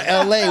downtown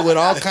LA with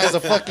all kinds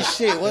of fucking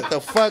shit? What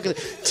the fuck?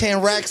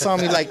 10 racks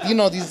on me. Like, you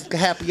know, these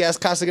happy ass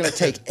cops are gonna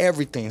take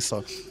everything.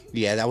 So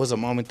yeah, that was a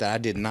moment that I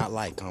did not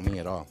like, homie,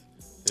 at all.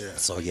 Yeah.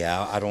 So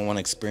yeah, I don't want to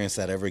experience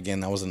that ever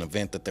again. That was an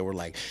event that they were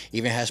like,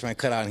 even Hashman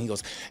cut out, and he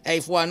goes, "Hey,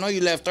 fool, I know you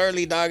left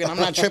early, dog, and I'm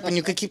not tripping.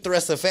 You could keep the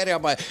rest of the fatty."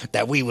 I'm like,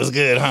 "That weed was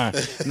good, huh?"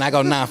 And I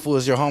go, "Nah, fool,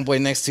 it's your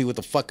homeboy next to you with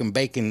the fucking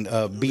bacon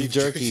beef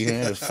jerky.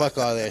 Man. Fuck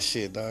all that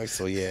shit, dog."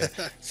 So yeah,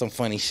 some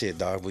funny shit,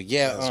 dog. But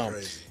yeah,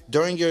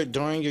 during your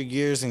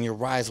years and your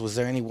rise, was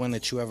there anyone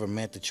that you ever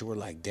met that you were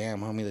like,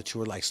 damn, homie, that you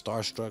were like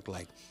starstruck,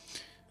 like?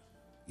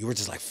 You were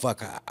just like,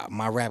 fuck,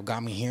 my rap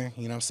got me here.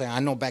 You know what I'm saying? I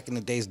know back in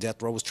the days,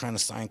 Death Row was trying to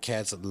sign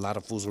cats. A lot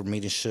of fools were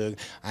meeting Suge.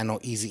 I know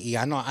Eazy-E.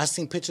 I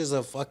seen pictures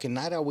of fucking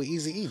Knightowl with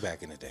Eazy-E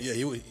back in the day. Yeah,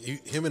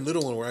 him and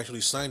Little One were actually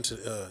signed to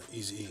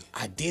Eazy-E.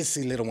 I did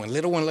see Little One.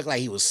 Little One looked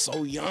like he was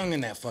so young in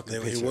that fucking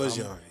picture. He was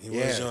young. He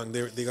was young.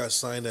 They got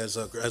signed as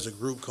a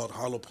group called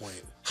Hollow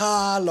Point.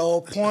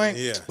 Hollow Point.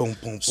 Yeah. Boom,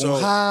 boom, boom. So,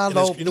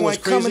 Hollow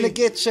Point coming to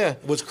get you.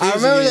 What's crazy? I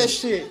remember that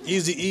shit.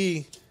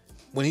 Eazy-E,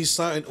 when he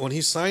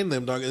signed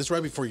them, dog, it's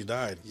right before he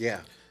died. Yeah.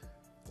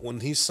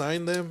 When he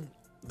signed them,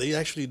 they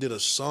actually did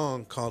a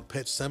song called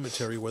Pet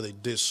Cemetery where they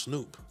did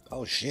Snoop.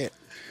 Oh, shit.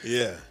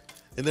 Yeah.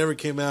 It never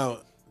came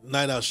out.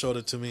 Knightowl showed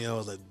it to me. I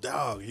was like,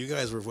 dog, you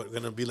guys were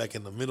going to be like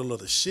in the middle of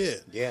the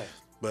shit. Yeah.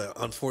 But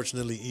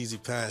unfortunately,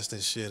 Eazy passed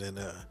and shit, and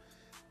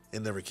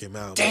it never came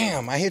out.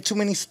 Damn, I hear too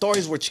many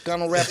stories where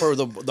Chicano rapper,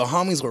 the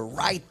homies were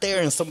right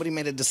there and somebody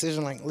made a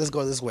decision like, let's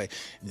go this way.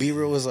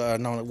 B-Real was,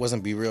 no, it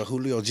wasn't B-Real.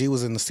 Julio G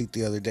was in the seat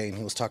the other day and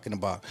he was talking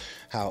about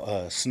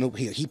how Snoop,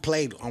 he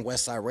played on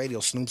West Side Radio,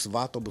 Snoop's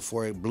Vato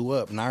before it blew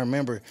up. And I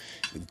remember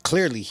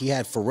clearly he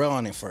had Pharrell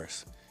on it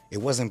first. It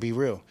wasn't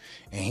B-Real.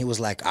 And he was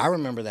like, I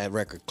remember that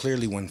record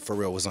clearly when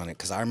Pharrell was on it.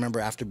 Because I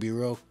remember after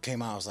B-Real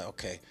came out, I was like,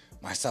 okay,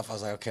 myself, I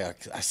was like, okay,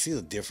 I see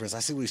the difference. I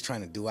see what he's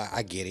trying to do.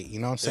 I get it. You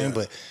know what I'm saying? Yeah.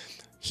 But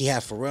he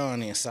had Pharrell on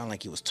there and sounded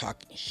like he was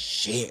talking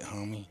shit,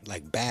 homie.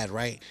 Like bad,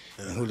 right?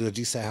 Yeah. And Julio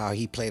G said how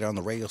he played on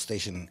the radio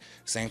station.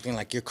 Same thing,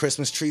 like your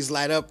Christmas trees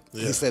light up.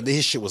 Yeah. He said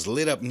his shit was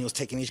lit up and he was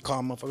taking each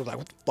call. Motherfuckers like,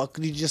 what the fuck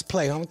did you just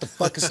play, homie? What the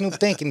fuck is Snoop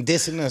thinking,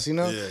 dissing us, you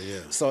know? Yeah, yeah.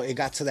 So it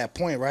got to that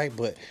point, right?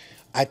 But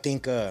I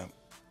think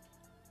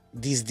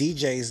these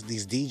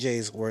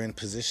DJs were in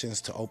positions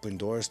to open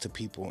doors to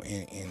people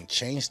and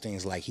change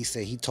things. Like he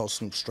said, he told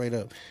Snoop straight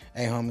up,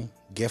 hey, homie,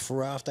 get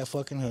Pharrell off that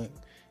fucking hook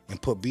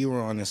and put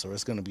B-roll on this or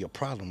it's going to be a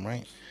problem,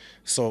 right?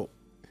 So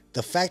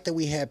the fact that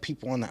we had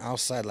people on the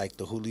outside like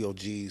the Julio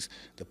G's,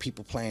 the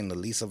people playing the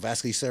Lisa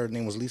Vasquez, you said her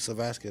name was Lisa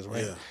Vasquez,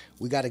 right? Yeah.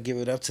 We got to give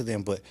it up to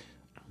them. But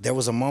there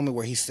was a moment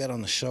where he said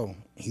on the show,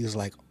 he was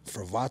like,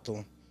 for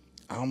Vato,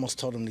 I almost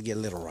told him to get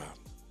Lil Rob.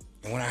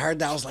 And when I heard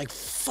that, I was like,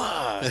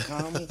 fuck,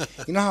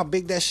 homie. You know how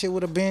big that shit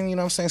would have been? You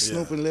know what I'm saying?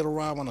 Snoop and Lil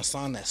Rob on a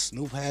song that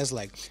Snoop has.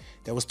 Like,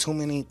 there was too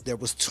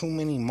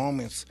many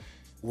moments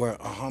where a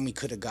homie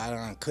could have got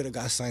on, could have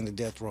got signed to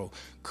death row,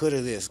 could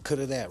have this, could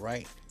have that,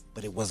 right?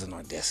 But it wasn't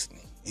our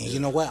destiny. And you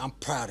know what? I'm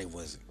proud it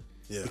wasn't.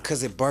 Yeah.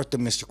 Because it birthed the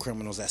Mr.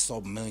 Criminals that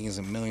sold millions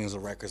and millions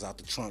of records out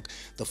the trunk.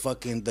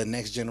 The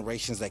next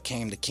generations that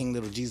came, the King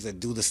Little G's that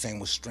do the same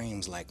with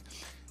streams. Like,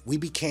 we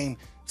became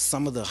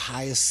some of the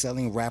highest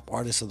selling rap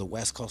artists of the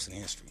West Coast in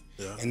history.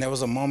 Yeah. And there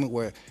was a moment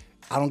where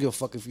I don't give a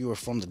fuck if you were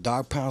from the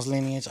Dog Pounds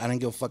lineage. I didn't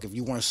give a fuck if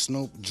you weren't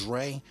Snoop,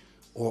 Dre,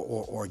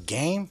 or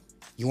Game.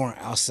 You weren't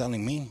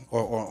outselling me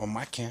or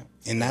my camp.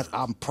 And that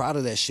I'm proud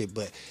of that shit.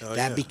 But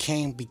that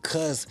became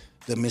because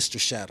the Mr.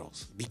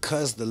 Shadows,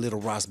 because the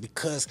Little Ross,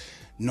 because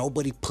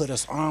nobody put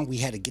us on. We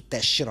had to get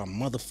that shit our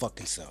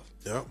motherfucking self.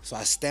 Yep. So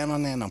I stand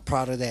on that and I'm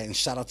proud of that. And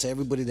shout out to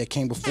everybody that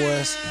came before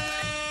us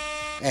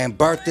and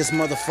birthed this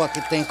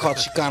motherfucking thing called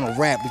Chicano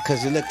rap,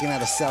 because you're looking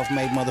at a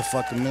self-made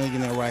motherfucking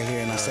millionaire right here.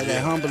 And I say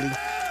that humbly.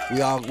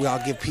 We all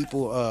give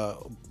people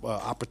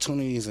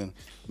opportunities, and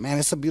man,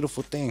 it's a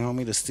beautiful thing,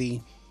 homie, to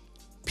see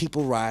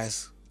people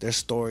rise, their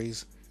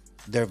stories,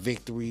 their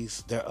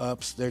victories, their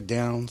ups, their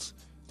downs,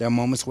 their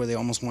moments where they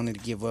almost wanted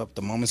to give up,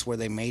 the moments where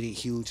they made it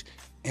huge,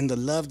 and the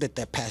love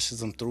that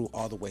passes them through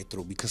all the way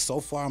through. Because so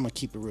far, I'm gonna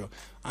keep it real,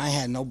 I ain't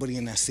had nobody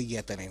in that seat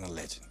yet that ain't a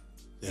legend.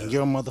 Yeah. And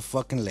you're a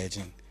motherfucking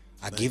legend.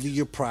 I give you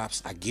your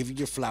props. I give you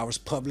your flowers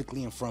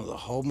publicly in front of the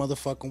whole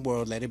motherfucking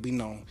world. Let it be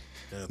known.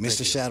 Yeah,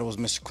 Mr. Shadow was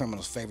Mr.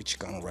 Criminal's favorite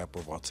Chicano rapper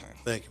of all time.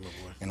 Thank you, my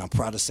boy. And I'm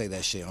proud to say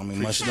that shit. I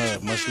mean, much love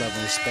and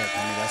respect.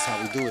 I mean, that's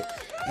how we do it.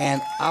 And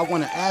I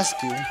want to ask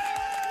you,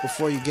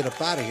 before you get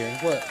up out of here,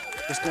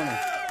 what's going on?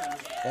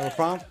 You have a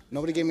problem?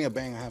 Nobody gave me a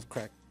bang. I have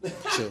crack.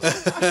 Chills.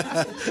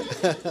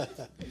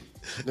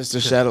 Mr.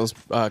 Shadow's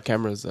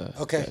camera's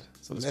okay. dead,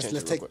 so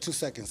let's take 2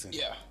 seconds in.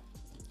 Yeah.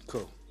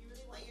 Cool.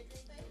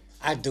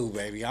 I do,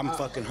 baby. I'm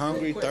fucking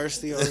hungry,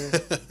 thirsty over here.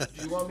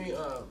 Do you want me to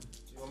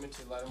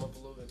light him up a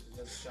little bit?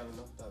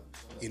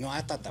 You know,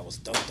 I thought that was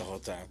dope the whole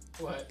time.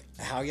 What?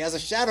 How he has a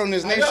shadow in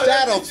his name,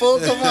 Shadow, fool.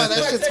 Come on,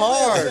 that shit's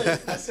hard.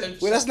 I said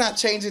well, that's not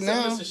changing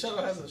now. Mr.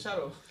 Shadow has a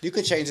shadow. You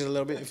could change it a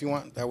little bit if you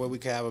want. That way we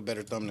can have a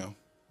better thumbnail.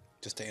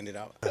 Just to end it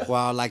out. Well,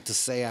 I'd like to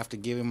say, after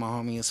giving my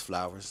homie his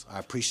flowers, I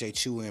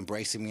appreciate you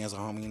embracing me as a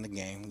homie in the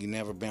game. You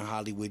never been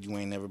Hollywood. You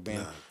ain't never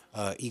been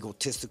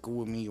egotistical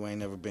with me. You ain't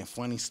never been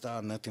funny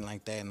style, nothing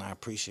like that, and I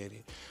appreciate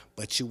it.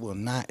 But you will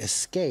not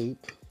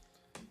escape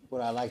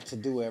what I like to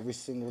do every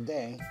single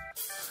day.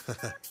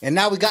 And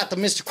now we got the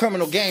Mr.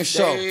 Criminal Game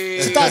Show.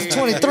 It's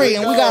 2023,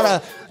 and we got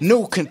a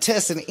new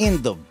contestant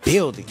in the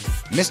building.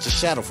 Mr.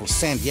 Shadow from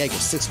San Diego,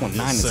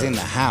 619 is in the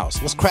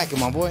house. What's cracking,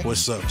 my boy?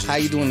 What's up, G? How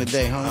you doing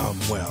today, huh?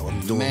 I'm well.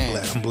 I'm doing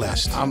blessed. I'm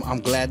blessed. I'm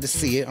glad to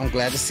see it. I'm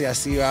glad to see. I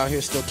see you out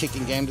here still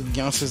kicking game to the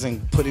youngsters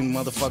and putting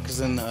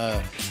motherfuckers in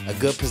a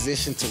good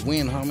position to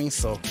win, homie.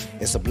 So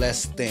it's a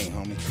blessed thing,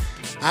 homie.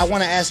 I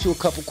want to ask you a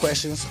couple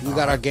questions. We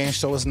got our game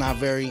show. It's not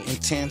very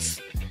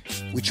intense.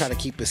 We try to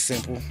keep it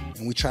simple,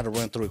 and we try to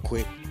run through it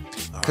quick.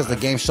 Because the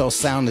game show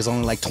sound is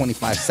only like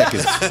 25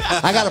 seconds.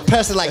 I got to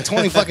press it like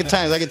 20 fucking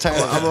times. I get tired.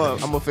 I'm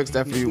going to fix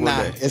that for you one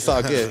day. It's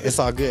all good. It's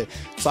all good.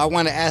 So I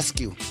want to ask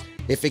you,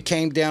 if it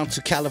came down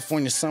to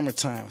California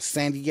summertime,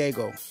 San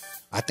Diego,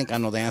 I think I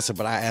know the answer,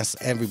 but I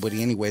ask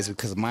everybody anyways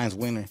because mine's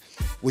winter.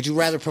 Would you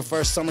rather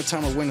prefer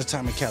summertime or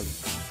wintertime in Cali?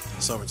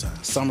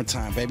 Summertime.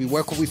 Summertime, baby.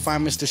 Where could we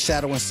find Mr.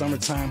 Shadow in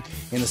summertime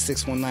in the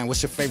 619?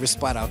 What's your favorite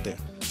spot out there?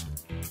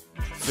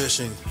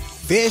 Fishing.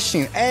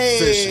 Fishing, hey.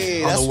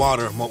 Fishing on the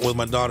water with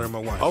my daughter and my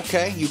wife.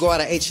 Okay, you go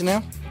out of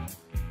H&M?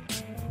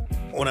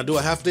 When I do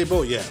a half day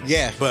boat, yeah.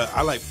 Yeah. But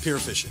I like pier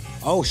fishing.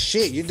 Oh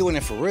shit, you're doing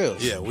it for real?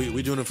 Yeah,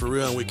 we doing it for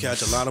real, and we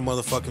catch a lot of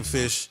motherfucking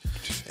fish.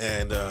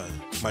 And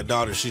my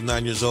daughter, she's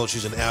 9 years old.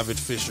 She's an avid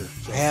fisher.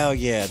 So. Hell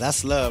yeah,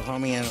 that's love,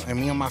 homie. And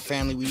me and my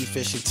family, we be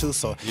fishing too.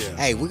 So yeah.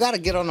 Hey, we gotta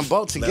get on the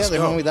boat together,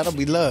 homie. That'll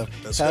be love.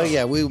 Hell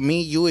yeah,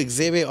 me, you,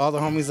 Exhibit, all the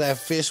homies that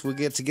fish, we'll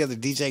get together.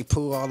 DJ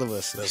Pooh, all of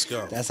us. Let's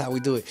go. That's how we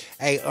do it.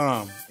 Hey,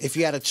 if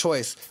you had a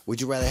choice, would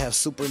you rather have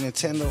Super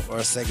Nintendo or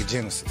a Sega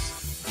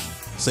Genesis?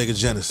 Sega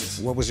Genesis.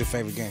 What was your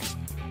favorite game?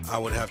 I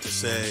would have to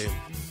say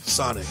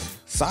Sonic.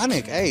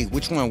 Sonic, hey,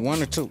 which one?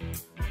 1 or 2?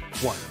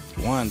 1.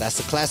 One, that's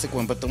a classic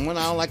one, but the one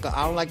I don't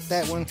like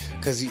that one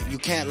because you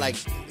can't like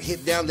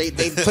hit down. They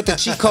put the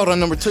cheat code on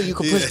number 2. You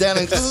can push down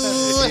and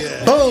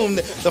boom.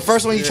 The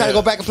first one you try to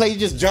go back and play, you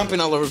just jumping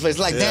all over the place.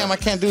 Like damn, I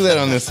can't do that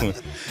on this one.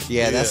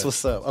 Yeah, that's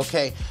what's up.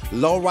 Okay,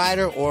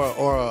 lowrider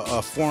or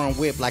a foreign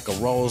whip like a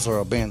Rolls or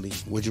a Bentley.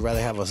 Would you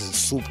rather have a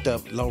souped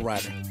up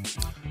lowrider?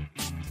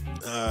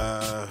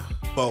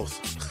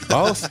 Both.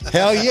 Both?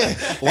 Hell yeah.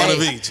 One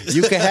of each.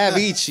 You can have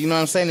each. You know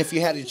what I'm saying? If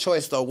you had a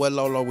choice though, what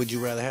low would you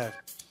rather have?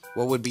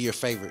 What would be your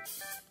favorite?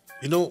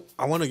 You know,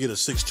 I want to get a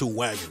 6'2"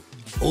 wagon.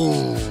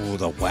 Ooh,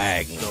 the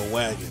wagon. The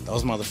wagon.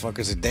 Those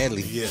motherfuckers are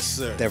deadly. Yes,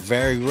 sir. They're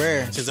very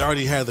rare. Since I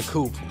already had the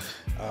coupe,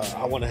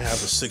 I want to have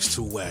a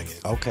 6'2" wagon.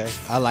 Okay,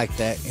 I like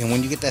that. And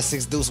when you get that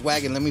 6 deuce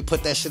wagon, let me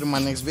put that shit in my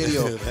next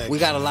video. We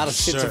got a lot of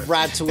shit to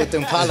ride to with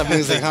Impala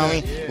music,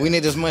 homie. We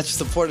need as much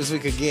support as we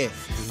could get.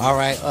 All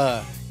right,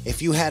 if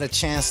you had a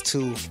chance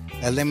to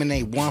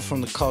eliminate one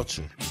from the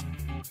culture,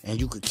 and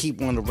you could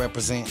keep one to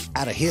represent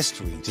out of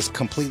history, just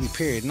completely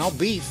period. No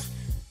beef,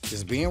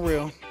 just being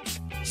real.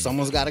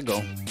 Someone's got to go.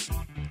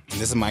 And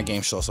this is my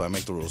game show, so I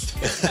make the rules.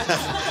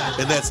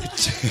 And that's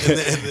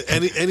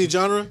any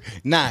genre?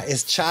 Nah,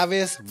 it's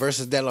Chavez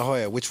versus De La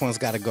Hoya. Which one's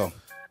got to go?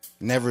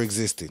 Never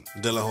existed.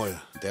 De La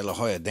Hoya. De La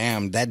Hoya.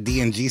 Damn, that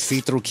D&G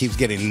see-through keeps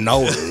getting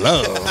no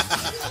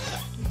love.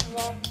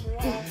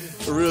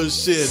 Real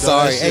shit.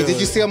 Sorry. Hey, did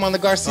you see him on the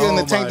Garcia and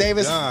the Tank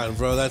Davis? Oh my God,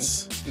 bro,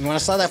 that's. When I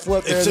saw that fool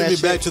up there, It took me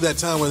that back shit, to that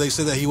time where they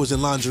said that he was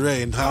in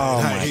lingerie and oh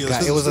high my heels.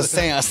 God, it was a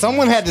saying.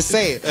 Someone had to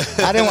say it.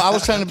 I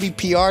was trying to be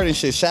PR'd and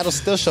shit. Shadow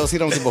still shows he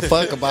don't give a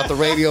fuck about the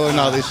radio and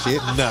all this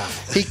shit. Nah.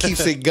 He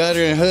keeps it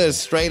gutter and hood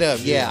straight up.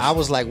 Yeah, I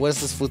was like,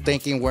 what's this fool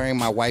thinking wearing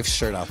my wife's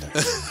shirt out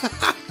there?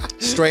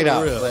 Straight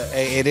up. But,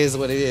 hey, it is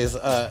what it is.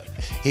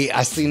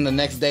 I seen the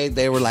next day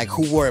they were like,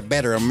 who wore it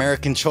better,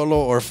 American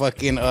Cholo or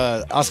fucking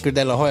Oscar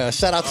De La Hoya?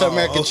 Shout out to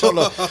American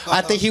Cholo.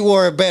 I think he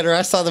wore it better.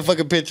 I saw the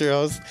fucking picture.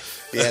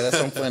 Yeah, that's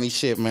some funny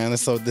shit, man.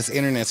 So this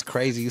internet's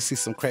crazy. You see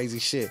some crazy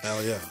shit.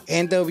 Hell yeah.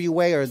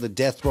 NWA or the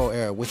Death Row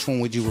era? Which one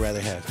would you rather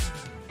have?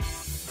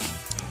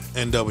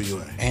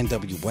 NWA.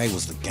 NWA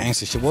was the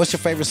gangster shit. What's your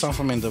favorite song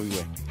from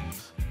NWA?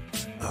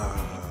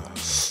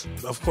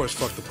 Of course,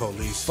 fuck the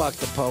police. Fuck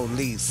the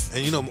police.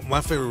 And you know,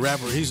 my favorite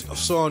rapper, he's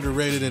so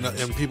underrated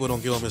and people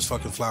don't give him his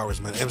fucking flowers,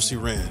 man. MC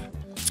Ren.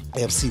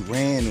 MC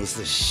Ren was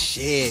the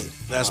shit.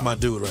 That's my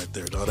dude right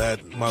there, though. That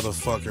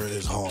motherfucker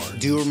is hard.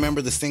 Do you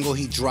remember the single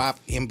he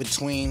dropped in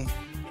between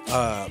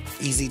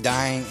Easy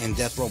Dying and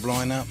Death Row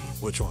Blowing Up?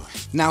 Which one?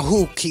 Now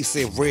who keeps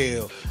it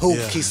real? Who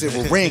keeps it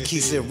real? Ren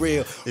keeps it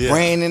real.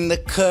 Ren in the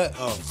cut.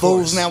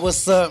 Fools now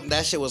what's up?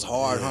 That shit was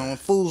hard, homie.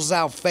 Fools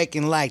out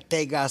faking like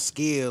they got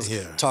skills.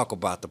 Talk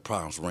about the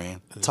problems,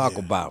 Ren. Talk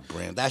about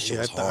Ren. That shit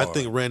was hard. I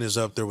think Ren is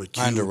up there with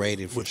Cube.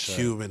 Underrated for with sure.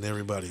 Cube and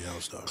everybody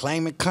else, dog.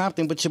 Claiming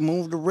Compton, but you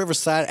moved to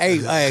Riverside. Hey,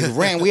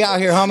 Ren, we out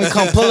here, homie.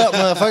 Come pull up,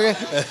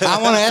 motherfucker.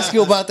 I want to ask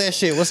you about that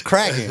shit. What's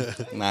cracking?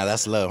 Nah,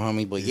 that's love,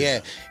 homie. But yeah.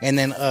 And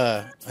then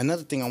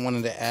another thing I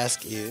wanted to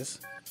ask is,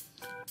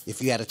 if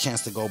you had a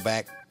chance to go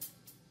back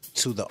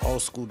to the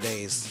old school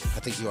days, I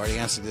think you already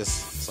answered this,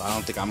 so I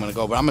don't think I'm going to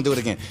go, but I'm going to do it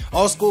again.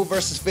 Old school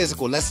versus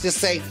physical. Let's just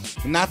say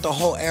not the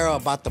whole era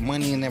about the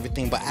money and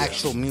everything, but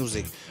actual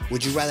music.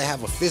 Would you rather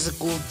have a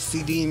physical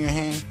CD in your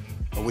hand,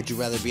 or would you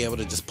rather be able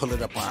to just pull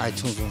it up on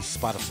iTunes and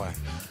Spotify?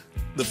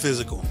 The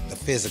physical. The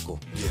physical.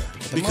 Yeah.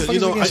 The Because, motherfuckers you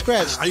know, be getting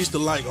scratched. I used to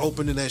like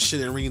opening that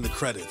shit and reading the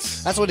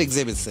credits. That's what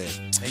Exhibit said.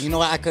 And you know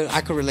what?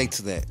 I could relate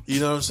to that. You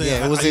know what I'm saying?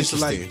 Yeah, it was I used to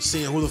interesting. like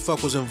seeing who the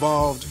fuck was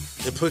involved.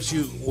 It puts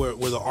you where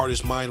the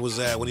artist's mind was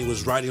at when he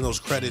was writing those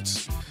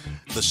credits,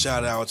 the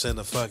shout outs and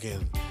the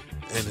fucking,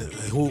 and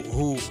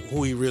who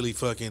he really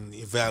fucking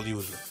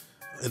valued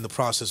in the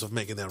process of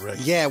making that record.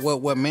 Yeah,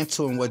 what meant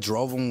to him, what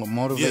drove him, what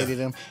motivated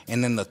him,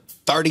 and then the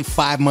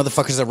 35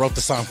 motherfuckers that wrote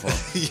the song for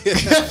him.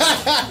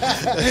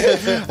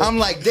 I'm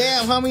like,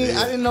 damn, homie,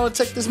 I didn't know it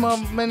took this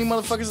many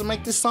motherfuckers to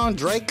make this song.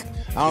 Drake,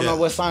 I don't know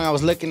what song I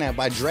was looking at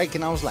by Drake,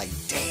 and I was like,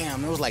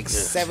 damn, there was like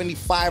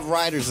 75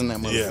 writers in that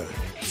motherfucker. Yeah.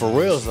 For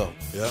real though.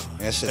 Yeah.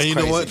 That shit's and you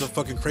crazy. know what? The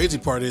fucking crazy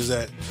part is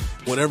that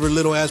whatever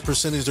little ass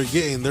percentage they're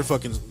getting,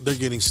 they're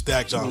getting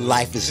stacked on.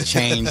 Life has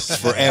changed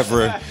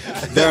forever.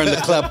 They're in the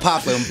club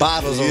popping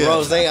bottles of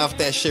rosé off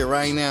that shit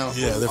right now.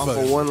 Yeah, they're Off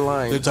fucking of one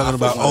line. They're talking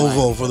about one line.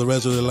 OVO for the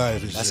rest of their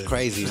life. And That's shit.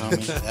 crazy,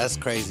 homie. That's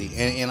crazy.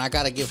 And I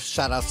gotta give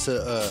shout outs to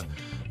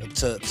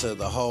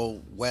the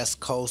whole West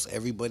Coast,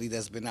 everybody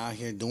that's been out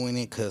here doing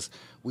it, because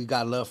we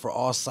got love for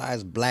all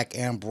sides, black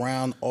and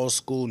brown, old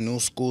school, new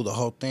school, the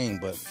whole thing.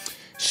 But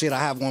shit, I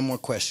have one more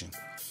question.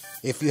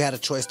 If you had a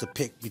choice to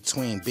pick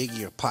between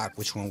Biggie or Pac,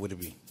 which one would it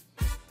be?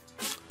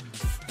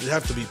 It'd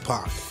have to be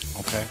Pac.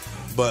 Okay.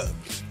 But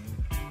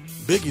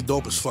Biggie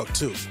dope as fuck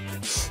too.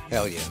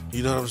 Hell yeah.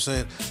 You know what I'm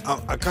saying?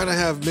 I kind of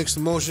have mixed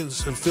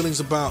emotions and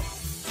feelings about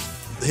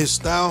his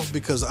style,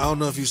 because I don't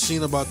know if you've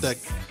seen about that,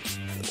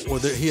 where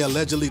he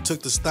allegedly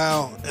took the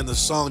style and the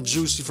song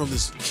 "Juicy" from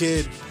this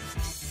kid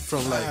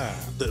from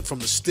from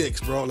the Sticks,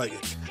 bro. Like,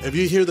 if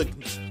you hear the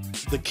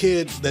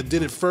kid that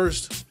did it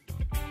first,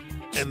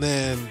 and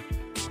then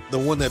the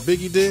one that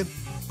Biggie did,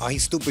 Oh, he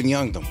stupid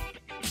younged them.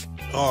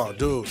 Oh,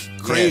 dude,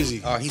 crazy.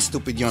 Yeah. Oh, he's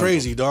stupid young.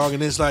 Crazy, dog.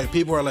 And it's like,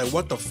 people are like,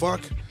 what the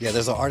fuck? Yeah,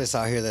 there's an artist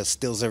out here that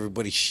steals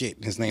everybody's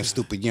shit. His name's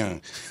Stupid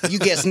Young. You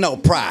get no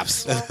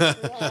props. Yeah,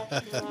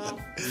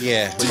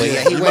 but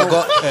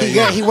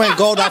yeah, he went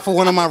gold off of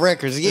one of my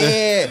records.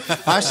 Yeah,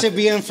 I should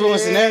be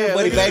influencing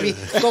everybody, baby.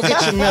 Go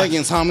get your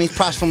millions, homie.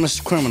 Props from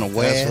Mr. Criminal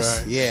West. That's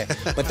right. Yeah,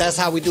 but that's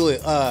how we do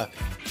it.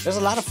 There's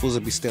a lot of fools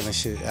that be stealing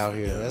shit out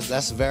here.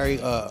 That's very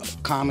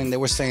common. They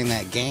were saying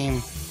that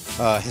Game,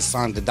 his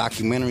song, the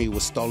documentary,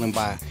 was stolen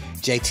by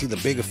JT, the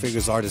Bigger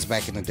Figures artist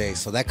back in the day.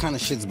 So that kind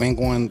of shit's been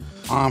going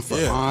on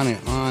for on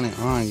and on and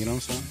on. You know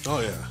what I'm saying? Oh,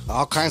 yeah.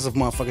 All kinds of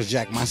motherfuckers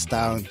jacked my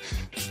style and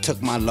took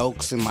my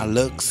lokes and my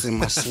looks and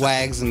my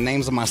swags and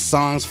names of my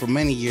songs for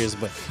many years.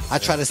 But I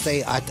try to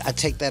say I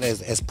take that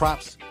as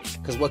props.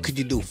 Because what could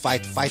you do?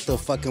 Fight the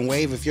fucking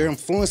wave? If you're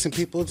influencing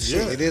people,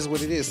 shit, it is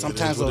what it is.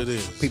 Sometimes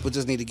people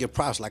just need to give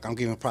props. Like I'm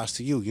giving props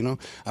to you, you know?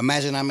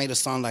 Imagine I made a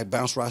song like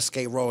Bounce, Rock,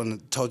 Skate, Roll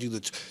and told you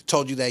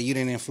that you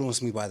didn't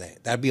influence me by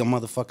that. That'd be a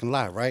motherfucking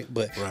lie, right?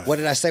 But what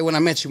did I say when I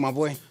met you, my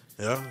boy?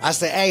 Yeah. I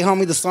said, hey,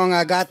 homie, the song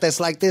I got that's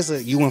like this,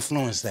 you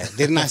influenced that.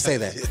 Didn't I say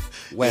that?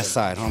 West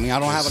Side, homie. I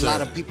don't have a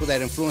lot of people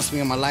that influenced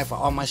me in my life.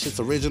 All my shit's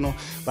original.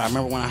 But I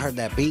remember when I heard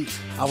that beat,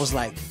 I was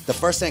like, the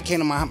first thing that came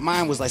to my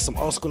mind was like some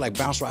old school like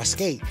Bounce, Rock,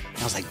 Skate. And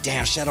I was like,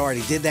 damn, Shadow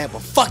already did that,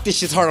 but fuck, this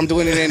shit's hard. I'm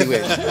doing it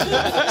anyway.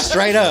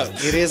 Straight up.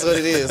 It is what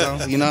it is,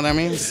 huh? You know what I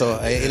mean? So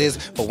it is.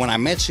 But when I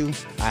met you,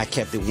 I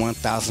kept it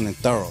 1,000 and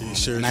thorough. You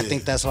sure and did. I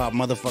think that's how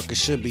motherfuckers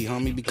should be,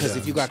 homie. Because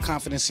if you got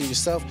confidence in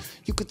yourself,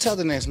 you could tell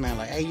the next man,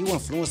 like, hey, you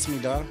influenced me,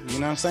 dog. You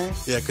know what I'm saying?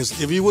 Yeah,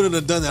 because if you wouldn't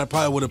have done that, I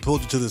probably would have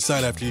pulled you to the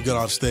side after you got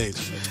off stage.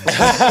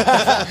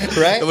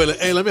 Right? Like,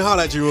 hey, let me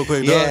holler at you real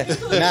quick, Yeah,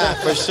 dog. nah,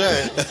 for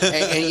sure.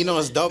 And you know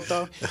what's dope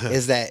though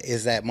is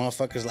that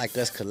motherfuckers like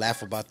us could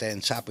laugh about that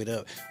and chop it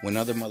up when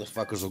other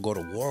motherfuckers will go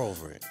to war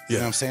over it. You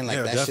know what I'm saying?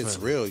 Like that shit's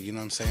real. You know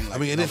what I'm saying? Like, I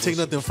mean, it didn't take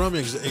nothing from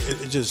me.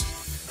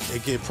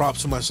 It gave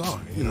props to my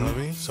song. You know what I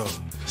mean? So,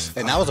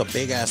 and that was a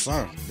big ass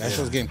song. That shit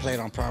was getting played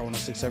on Power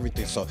 106,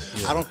 everything. So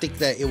I don't think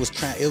that it was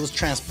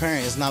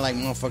transparent. It's not like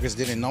motherfuckers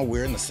didn't know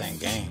we're in the same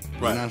game.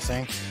 You know what I'm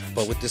saying?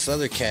 But with this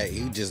other cat,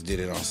 he just did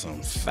it on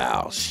some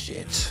foul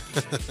shit.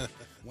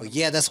 Well,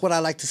 yeah, that's what I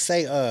like to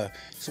say.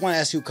 Just want to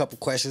ask you a couple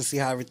questions, see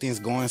how everything's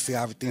going, see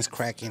how everything's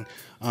cracking.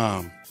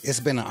 It's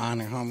been an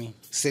honor, homie,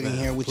 sitting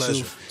here with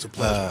you. It's a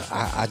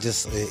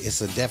pleasure. It's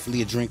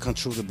definitely a dream come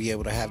true to be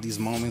able to have these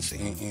moments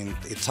and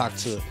talk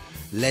to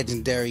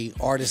legendary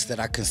artists that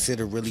I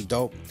consider really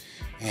dope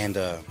and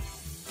that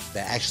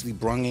actually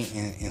brung it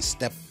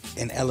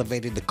and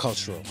elevated the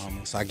culture,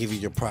 homie. So I give you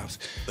your props.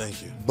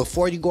 Thank you.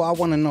 Before you go, I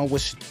want to know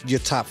what's your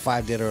top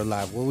 5 dead or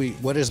alive.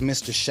 What is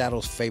Mr.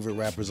 Shadow's favorite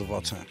rappers of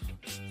all time?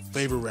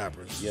 Favorite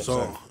rappers. Yes,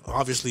 so sir.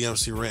 Obviously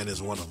MC Ren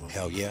is one of them.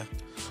 Hell yeah.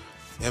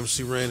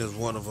 MC Ren is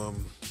one of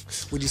them.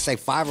 Would you say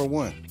 5 or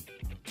 1?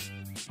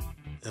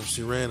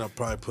 MC Ren I'll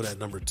probably put at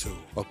number 2.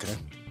 Okay.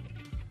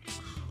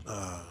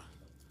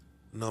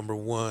 Number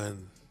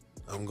 1,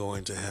 I'm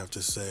going to have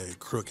to say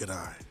Crooked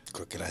Eye.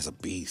 Crooked Eye's a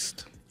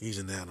beast. He's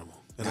an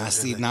animal. Now I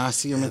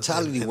see your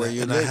mentality where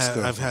your legs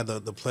go. I've had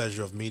the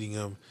pleasure of meeting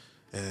him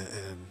and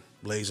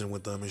blazing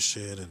with them and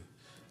shit and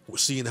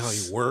seeing how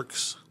he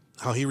works.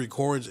 How he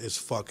records is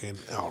fucking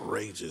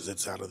outrageous.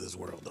 It's out of this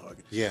world, dog.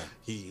 Yeah.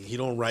 He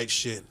don't write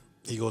shit.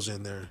 He goes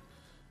in there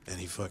and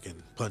he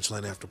fucking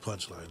punchline after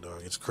punchline,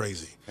 dog. It's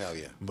crazy. Hell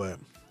yeah. But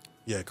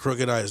yeah,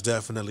 Crooked Eye is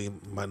definitely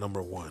my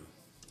number 1.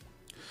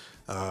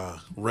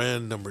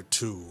 Ren, number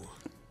 2.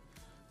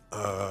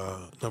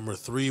 Number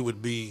 3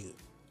 would be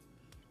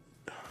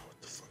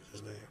what the fuck is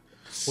his name?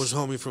 What's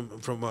homie from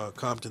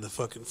Compton that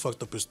fucking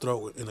fucked up his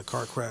throat in a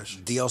car crash?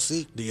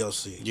 DLC?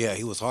 DLC. Yeah,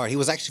 he was hard. He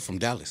was actually from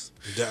Dallas.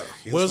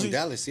 He was from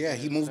Dallas, yeah.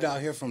 He moved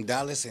out here from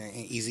Dallas and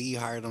Eazy-E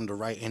hired him to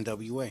write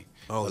NWA.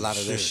 A lot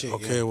of their shit.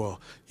 Okay, yeah. well,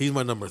 he's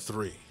my number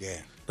 3. Yeah.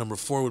 Number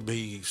 4 would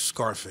be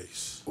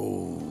Scarface.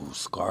 Ooh,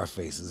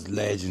 Scarface is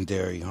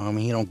legendary,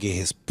 homie. He don't get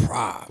his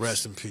props.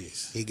 Rest in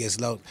peace. He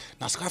gets low.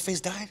 Now, Scarface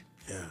died?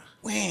 Yeah.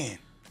 When?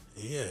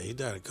 Yeah, he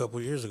died a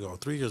couple years ago,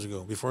 3 years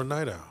ago, before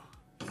Knightowl.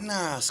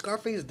 Nah,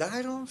 Scarface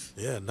died off?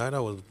 Yeah,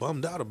 Knightowl was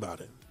bummed out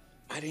about it.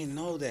 I didn't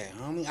know that,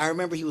 homie. I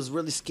remember he was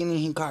really skinny.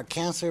 He got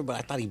cancer, but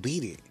I thought he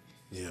beat it.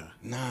 Yeah.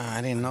 Nah,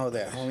 I didn't know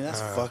that, homie.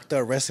 That's fucked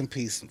up. Rest in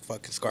peace,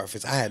 fucking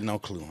Scarface. I had no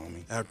clue,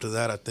 homie. After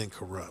that, I think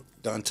Corrupt.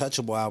 The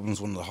Untouchable album is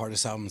one of the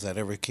hardest albums that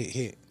ever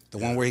hit. The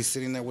one where he's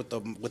sitting there with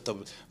the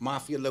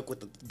mafia look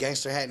with the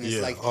gangster hat and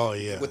it's like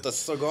with the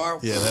cigar.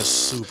 Yeah, that's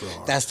super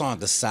hard. That's on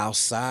the South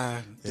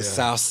Side. The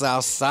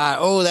South Side.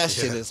 Oh, that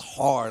shit is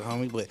hard,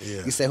 homie. But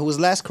you said who was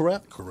last?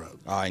 Corrupt? Corrupt.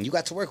 And you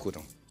got to work with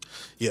him.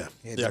 Yeah.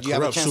 Did you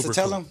have a chance to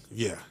tell him?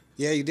 Yeah.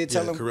 Yeah, you did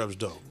tell him? Corrupt's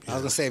dope. Yeah. I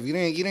was gonna say if you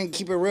didn't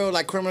keep it real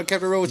like Criminal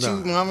kept it real with you,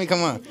 homie,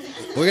 come on.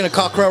 We're gonna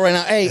call Corrupt right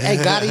now. Hey,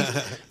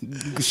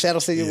 Gotti. Shadow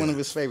said you're one of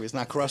his favorites.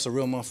 Now Corrupt's a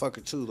real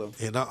motherfucker too, though.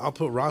 And I'll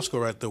put Roscoe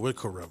right there with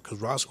Corrupt because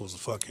Roscoe's a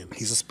fucking.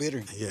 He's a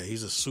spitter. Yeah,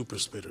 he's a super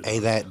spitter. Hey,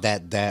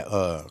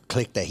 that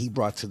click that he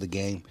brought to the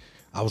game.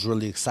 I was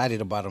really excited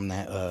about him.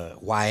 That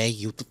YA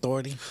Youth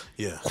Authority,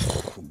 Yeah.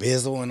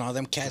 Bizzle and all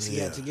them cats he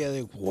had Yeah. together.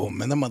 Whoa,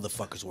 man, them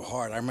motherfuckers were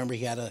hard. I remember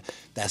he had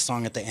that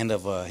song at the end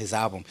of his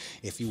album.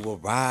 If you were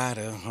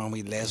rider,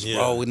 homie, let's Yeah.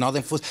 roll. And all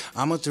them fools.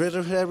 I'm a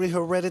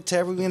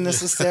hereditary and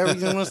necessary.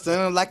 You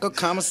understand? Like a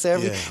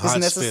commissary. Yeah, It's hot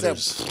necessary.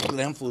 spitters.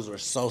 Them fools were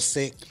so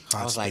sick. I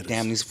Hot was like, spitters.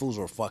 damn, these fools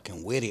were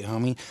fucking with it,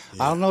 homie.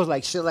 I don't know,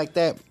 like shit like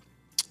that.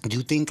 Do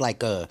you think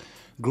like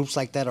groups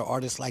like that or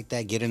artists like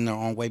that get in their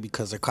own way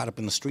because they're caught up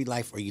in the street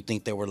life, or you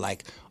think they were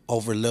like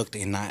overlooked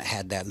and not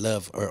had that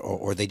love,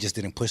 or they just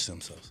didn't push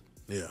themselves?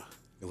 Yeah.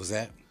 It was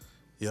that?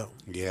 Yep.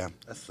 Yeah,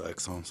 that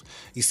sucks, Holmes.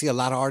 You see a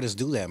lot of artists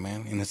do that,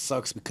 man, and it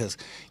sucks because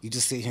you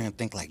just sit here and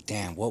think like,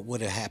 damn, what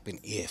would have happened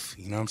if?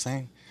 You know what I'm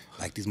saying?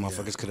 Like these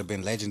motherfuckers could have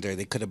been legendary.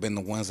 They could have been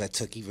the ones that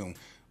took even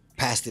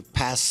past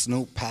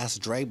Snoop,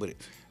 past Dre, but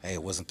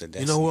it wasn't their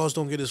destiny. You know who else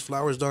don't get his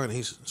flowers, dog? And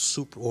he's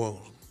super.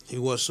 Well, he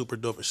was super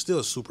dope. It's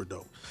still super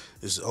dope.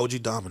 Is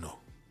OG Domino.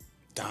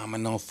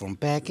 Domino from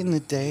back in the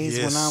days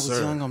Yes, when I was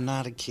sir. young. I'm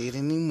not a kid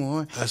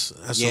anymore. That's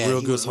Yeah, a real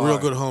he good, was real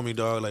hard. good homie,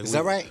 dog. Like Is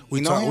that right? We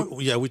You know talk.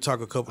 him? Yeah, we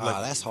talk a couple.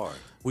 Oh, that's hard.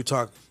 We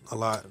talk a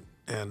lot,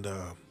 and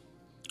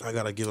I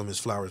gotta give him his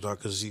flowers, dog,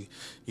 because he,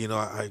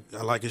 I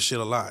like his shit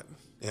a lot,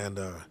 and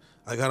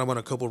I got him on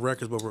a couple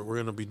records, but we're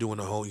gonna be doing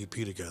a whole EP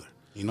together.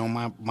 You know,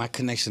 my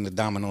connection to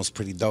Domino is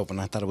pretty dope,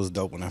 and I thought it was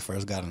dope when I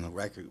first got in the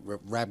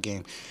rap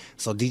game.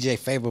 So DJ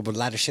Favorite, but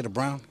Lighter Shit of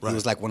Brown, he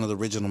was like one of the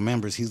original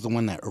members. He's the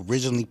one that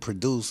originally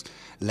produced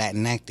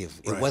Latin Active.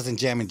 It Right. wasn't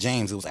Jammin'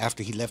 James. It was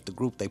after he left the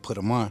group, they put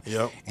him on.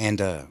 Yep.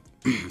 And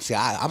see,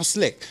 I'm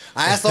slick.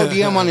 I asked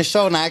ODM on the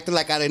show, and I acted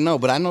like I didn't know,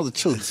 but I know the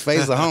truth.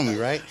 Faye's a homie,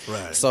 right?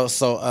 Right. So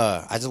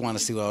I just want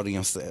to see what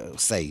ODM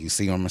say. You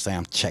see what I'm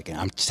saying?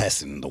 I'm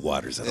testing the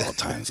waters at all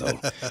times. So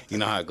you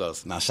know how it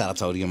goes. Now, shout out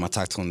to ODM. I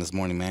talked to him this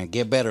morning, man.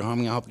 Get better,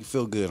 homie. I hope you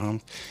feel good,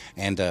 homie.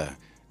 And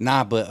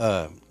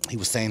he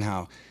was saying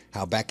how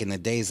back in the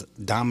days,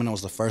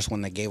 Domino's the first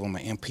one that gave him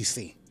an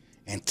MPC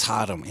and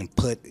taught him and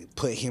put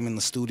him in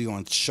the studio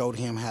and showed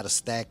him how to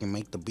stack and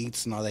make the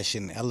beats and all that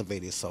shit and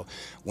elevate it. So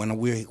when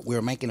we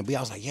were making the beat,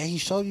 I was like, yeah, he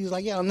showed you. He was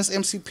like, yeah, on this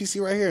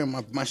MCPC right here.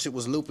 And my shit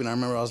was looping. I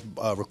remember I was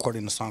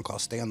recording a song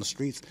called Stay on the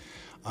Streets.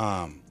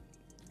 And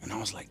I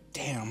was like,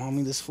 damn,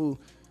 homie, this fool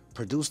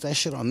produced that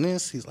shit on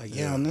this. He's like,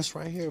 yeah, on this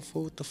right here,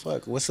 fool, what the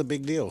fuck? What's the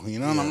big deal? You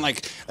know? And I'm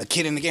like a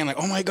kid in the game, like,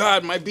 oh my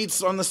God, my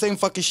beats on the same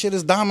fucking shit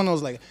as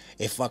Domino's. Like,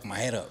 it fucked my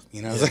head up.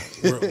 You know what I'm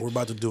saying? We're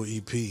about to do an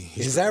EP.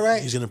 Is that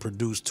right? He's gonna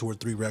produce 2 or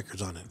 3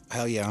 records on it.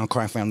 Hell yeah, on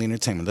Crime Family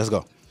Entertainment. Let's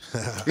go.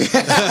 Let's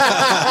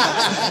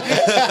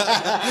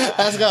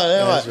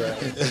go. That's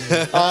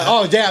right.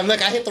 Oh, damn.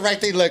 Look, I hit the right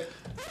thing. Look.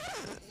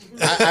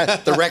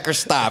 The record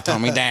stopped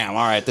on me. Damn. All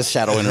right, this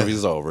shadow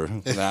interview's over.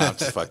 Nah, I'm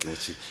just fucking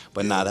with you.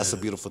 But nah, that's a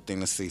beautiful thing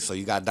to see. So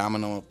you got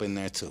Domino up in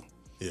there too.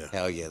 Yeah.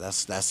 Hell yeah.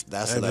 That's Hey,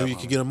 love. maybe you homie.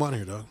 could get him on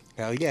here, dog.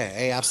 Hell yeah.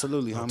 Hey,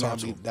 absolutely, I'll homie. talk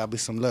to him. That'll be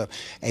some love.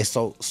 Hey,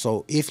 so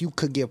if you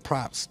could give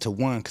props to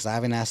one, because I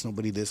haven't asked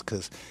nobody this,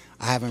 because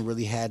I haven't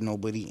really had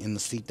nobody in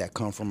the seat that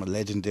come from a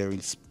legendary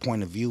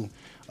point of view.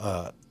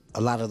 A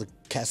lot of the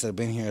cats that have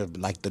been here,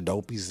 like the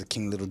Dopies, the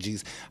King Little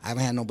G's, I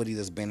haven't had nobody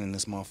that's been in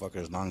this motherfucker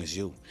as long as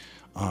you.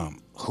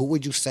 Who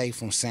would you say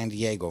from San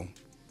Diego,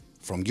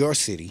 from your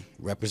city,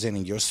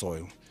 representing your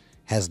soil,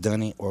 has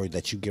done it, or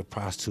that you give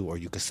props to, or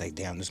you could say,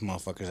 damn, this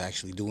motherfucker's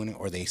actually doing it,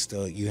 or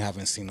you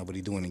haven't seen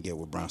nobody doing it yet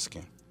with brown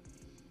skin?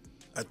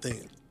 I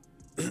think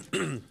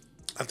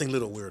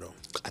Little Weirdo.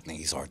 I think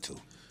he's hard too.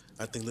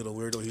 I think Little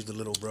Weirdo, he's the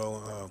little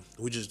bro.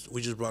 We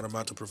just brought him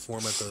out to perform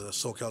at the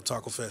SoCal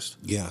Taco Fest.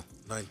 Yeah.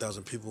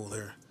 9,000 people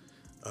there.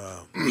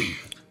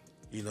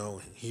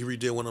 He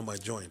redid one of my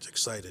joints,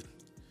 Excited.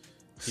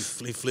 He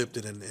flipped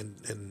it and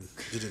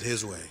did it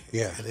his way.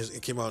 Yeah. And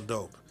it came out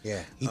dope.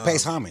 Yeah, he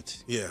pays homage.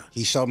 Yeah.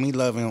 He showed me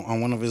love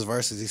on one of his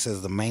verses. He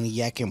says, the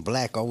maniac in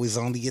black always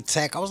on the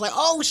attack. I was like,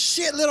 oh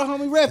shit, little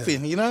homie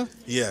repping, you know?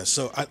 Yeah,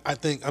 so I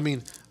think,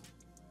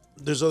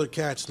 there's other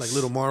cats like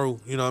Little Maru,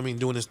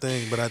 doing his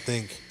thing, but I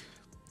think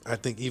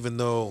even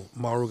though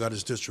Maru got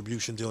his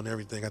distribution deal and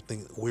everything, I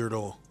think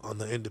Weirdo on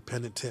the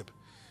independent tip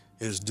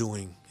is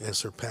doing and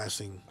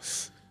surpassing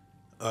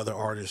other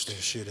artists and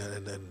shit,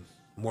 and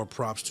more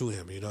props to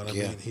him. You know what I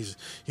mean? He's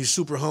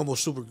super humble,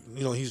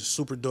 he's a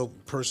super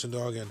dope person,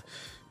 dog, and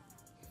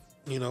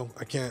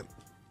I can't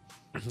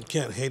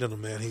hate on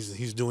him, man.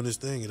 He's doing his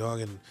thing,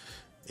 dog, and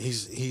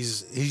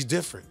he's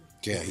different.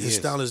 Yeah, his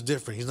style is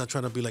different. He's not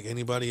trying to be like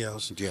anybody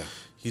else. Yeah.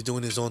 He's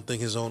doing his own thing,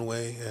 his own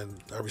way, and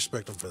I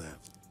respect him for that.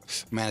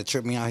 Man, it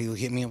tripped me out. He would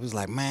hit me up. He was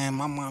like, man,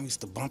 my mom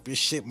used to bump your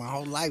shit my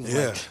whole life.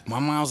 Yeah. Like, my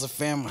mom's a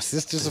fan. My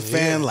sister's a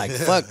fan. Like,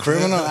 fuck,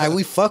 criminal. Like,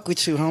 we fuck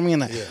with you, homie.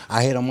 And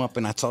I hit him up,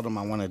 and I told him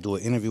I want to do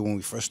an interview when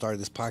we first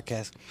started this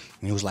podcast.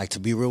 And he was like,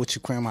 to be real with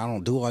you, Cram, I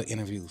don't do all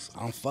interviews.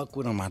 I don't fuck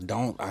with them. I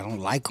don't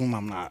like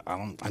them.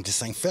 I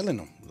just ain't feeling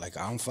them. Like,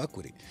 I don't fuck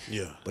with it.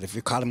 Yeah. But if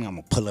you're calling me, I'm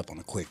gonna pull up on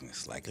the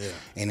quickness. Like, Yeah.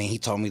 And then he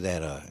told me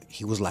that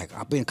he was like,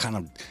 I've been kind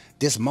of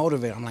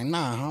dismotivated. I'm like,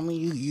 nah, homie,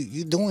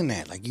 you doing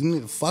that? Like, you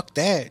need to fuck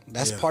that.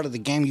 That's part of the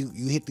game. You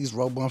hit these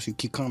road bumps, you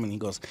keep coming. He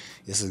goes,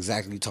 this is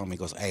exactly what he told me. He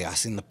goes, hey, I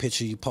seen the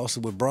picture you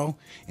posted with bro,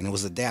 and it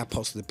was the day I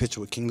posted the picture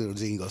with King Little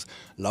G. He goes,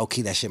 low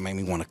key, that shit made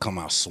me want to come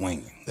out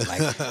swinging.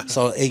 Like,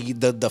 so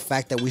the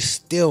fact that we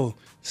still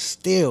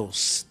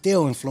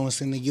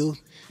influencing the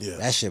youth. Yeah.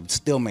 That shit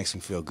still makes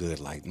me feel good.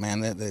 Like,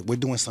 man, that we're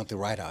doing something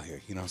right out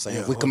here. You know what I'm saying?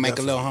 Yeah, if we can make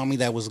definitely. a little homie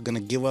that was going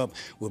to give up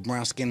with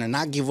brown skin and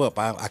not give up,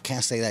 I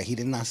can't say that. He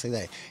did not say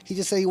that. He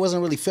just said he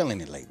wasn't really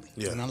feeling it lately.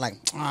 Yeah. And I'm like,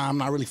 I'm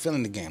not really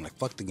feeling the game. Like,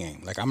 fuck the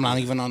game. Like, I'm not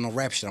even on no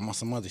rap shit. I'm on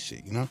some other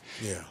shit, you know?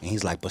 Yeah. And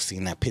he's like, but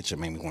seeing that picture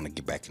made me want to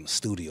get back in the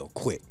studio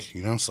quick,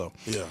 you know? So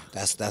Yeah.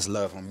 that's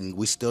love. I mean,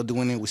 we still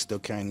doing it. We still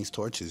carrying these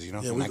torches, you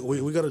know? Yeah, And like,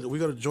 we got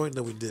a joint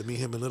that we did, me,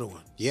 him, and Little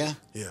One. yeah?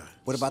 Yeah.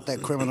 What about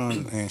that Criminal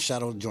and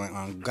Shadow joint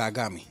on God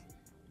Got Me?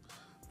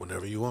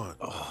 Whenever you want.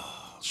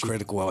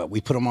 Critical.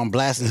 We put him on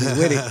blast and he's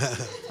with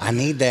it. I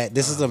need that.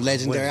 This is a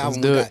legendary let's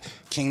album. do We it. got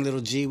King Little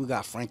G. We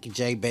got Frankie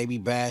J, Baby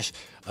Bash,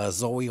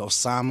 Zoe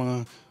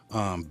Osama,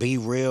 Be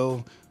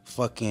Real.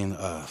 Fucking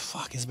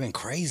it's been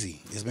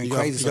crazy. It's been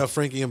crazy. You got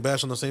Frankie and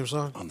Bash on the same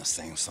song? On the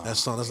same song.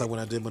 That's like when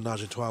I did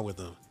Menage a Trois with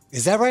them.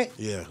 Is that right?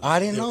 Yeah. Oh, I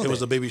didn't know It was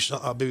that.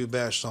 a Baby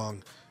Bash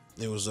song.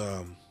 It was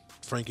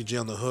Frankie J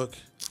on the hook.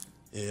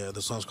 Yeah,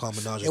 the song's called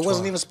Menage a Trois. It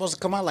wasn't even supposed to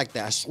come out like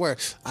that. I swear.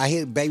 I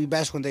hit Baby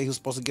Bash one day. He was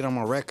supposed to get on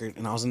my record,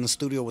 and I was in the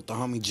studio with the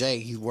homie Jay.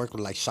 He worked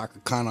with like Shaka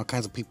Khan, all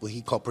kinds of people. He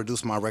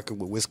co-produced my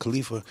record with Wiz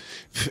Khalifa,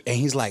 and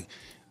he's like,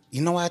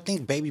 you know what? I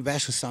think Baby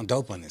Bash would sound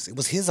dope on this. It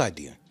was his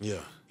idea. Yeah.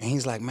 And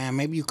he's like, man,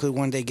 maybe you could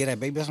one day get at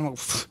Baby Bash. I'm like,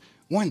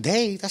 one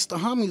day? That's the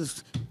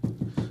homies.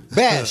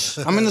 Bash,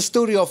 I'm in the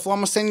studio I'm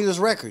gonna send you this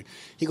record.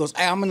 He goes,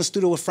 hey, I'm in the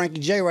studio with Frankie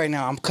J right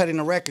now. I'm cutting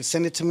the record.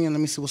 Send it to me and let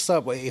me see what's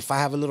up if I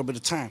have a little bit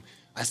of time.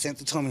 I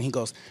sent it to him and he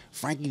goes,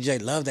 Frankie J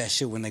loved that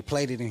shit when they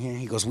played it in here.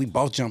 He goes, we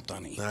both jumped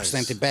on it. He Nice.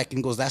 sent it back and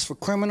he goes, that's for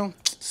Criminal?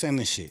 Send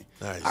this shit.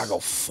 Nice. I go,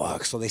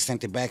 fuck. So they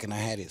sent it back and I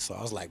had it. So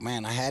I was like,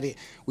 man, I had it.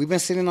 We've been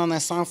sitting on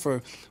that song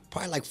for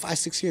probably like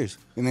 5-6 years.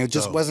 And it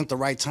just Dope. wasn't the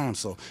right time.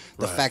 So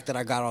the Right. fact that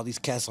I got all these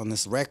cats on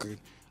this record,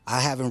 I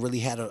haven't really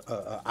had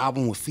a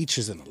album with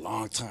features in a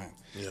long time.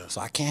 Yeah.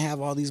 So I can't have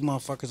all these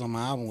motherfuckers on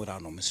my album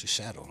without no Mr.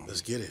 Shadow.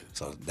 Let's get it.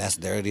 So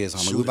there it is,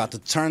 homie. Shoot We're it. about to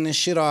turn this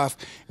shit off.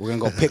 We're gonna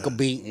go pick a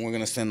beat and we're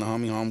gonna send the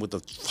homie home with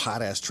a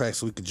hot ass track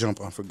so we could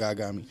jump on for God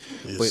Got Me.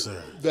 Yes, but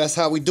sir. that's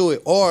how we do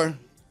it.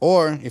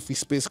 Or if he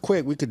spits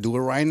quick, we could do it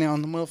right now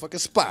on the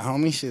motherfucking spot,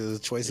 homie. Shit, the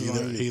choices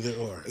on you.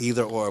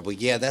 Either or. But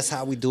yeah, that's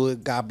how we do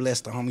it. God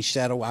bless the homie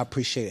Shadow. I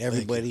appreciate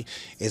everybody.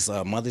 It's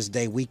Mother's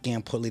Day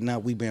weekend pulling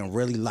up. We've been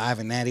really live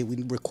and at it.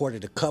 We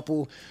recorded a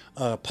couple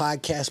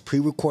podcasts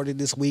pre-recorded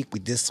this week. We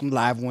did some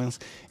live ones,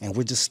 and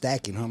we're just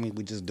stacking, homie.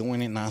 We're just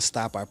doing it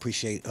nonstop. I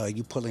appreciate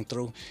you pulling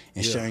through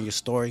and sharing your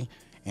story.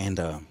 And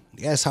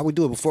yeah, that's how we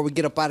do it. Before we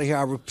get up out of here,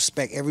 I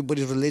respect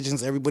everybody's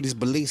religions, everybody's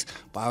beliefs,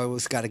 but I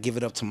always got to give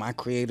it up to my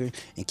creator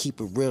and keep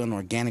it real and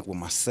organic with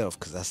myself,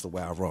 because that's the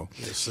way I roll.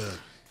 Yes, sir.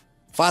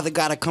 Father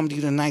God, I come to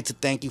you tonight to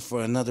thank you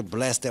for another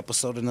blessed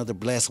episode, another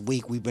blessed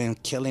week. We've been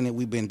killing it.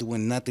 We've been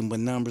doing nothing but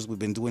numbers. We've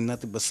been doing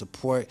nothing but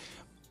support,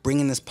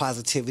 bringing this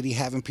positivity,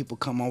 having people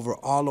come over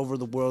all over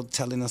the world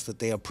telling us that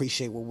they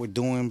appreciate what we're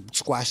doing,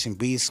 squashing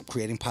beats,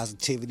 creating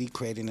positivity,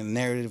 creating a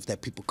narrative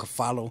that people could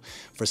follow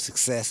for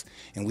success.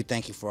 And we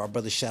thank you for our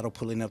brother Shadow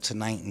pulling up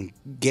tonight and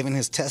giving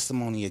his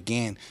testimony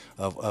again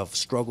of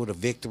struggle to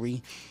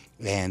victory.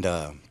 And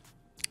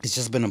it's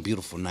just been a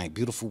beautiful night,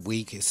 beautiful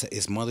week.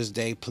 It's Mother's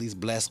Day. Please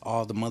bless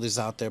all the mothers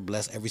out there.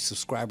 Bless every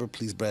subscriber.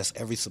 Please bless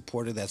every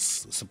supporter that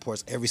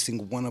supports every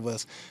single one of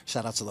us.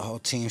 Shout out to the whole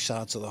team.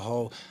 Shout out to the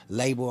whole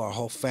label, our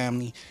whole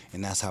family.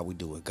 And that's how we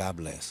do it. God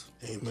bless.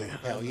 Amen.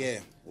 Hell yeah.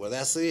 Well,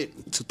 that's it.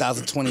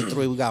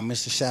 2023, we got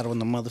Mr. Shadow in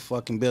the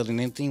motherfucking building.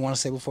 Anything you want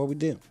to say before we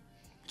dip?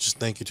 Just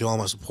thank you to all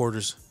my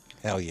supporters.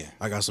 Hell yeah.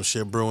 I got some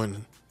shit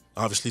brewing.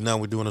 Obviously, now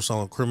we're doing a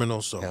song with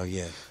Criminal, so Hell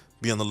yeah.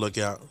 be on the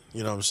lookout.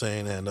 You know what I'm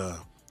saying? And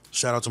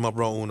shout out to my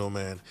bro Uno,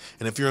 man.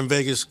 And if you're in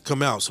Vegas,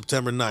 come out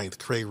September 9th,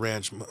 Craig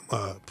Ranch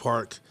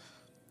Park.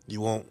 You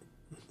won't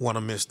want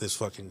to miss this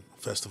fucking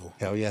festival.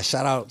 Hell yeah.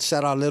 Shout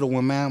out Little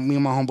One, man. Me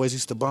and my homeboys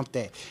used to bump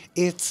that.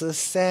 It's a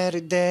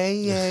Saturday,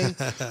 yeah.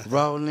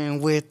 Rolling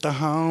with the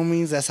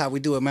homies. That's how we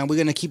do it, man. We're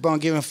going to keep on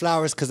giving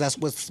flowers because that's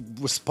what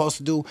we're supposed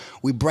to do.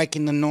 We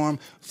breaking the norm.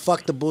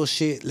 Fuck the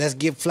bullshit. Let's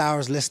give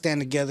flowers. Let's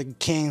stand together.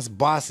 Kings,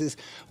 bosses.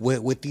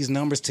 With these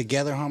numbers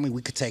together, homie,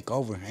 we could take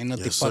over. Ain't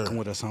nothing Yes, sir. fucking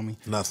with us, homie.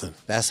 Nothing.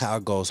 That's how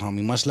it goes,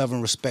 homie. Much love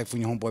and respect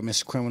from your homeboy,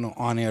 Mr. Criminal,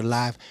 on air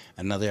live.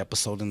 Another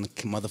episode in the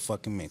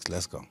motherfucking mix.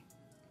 Let's go.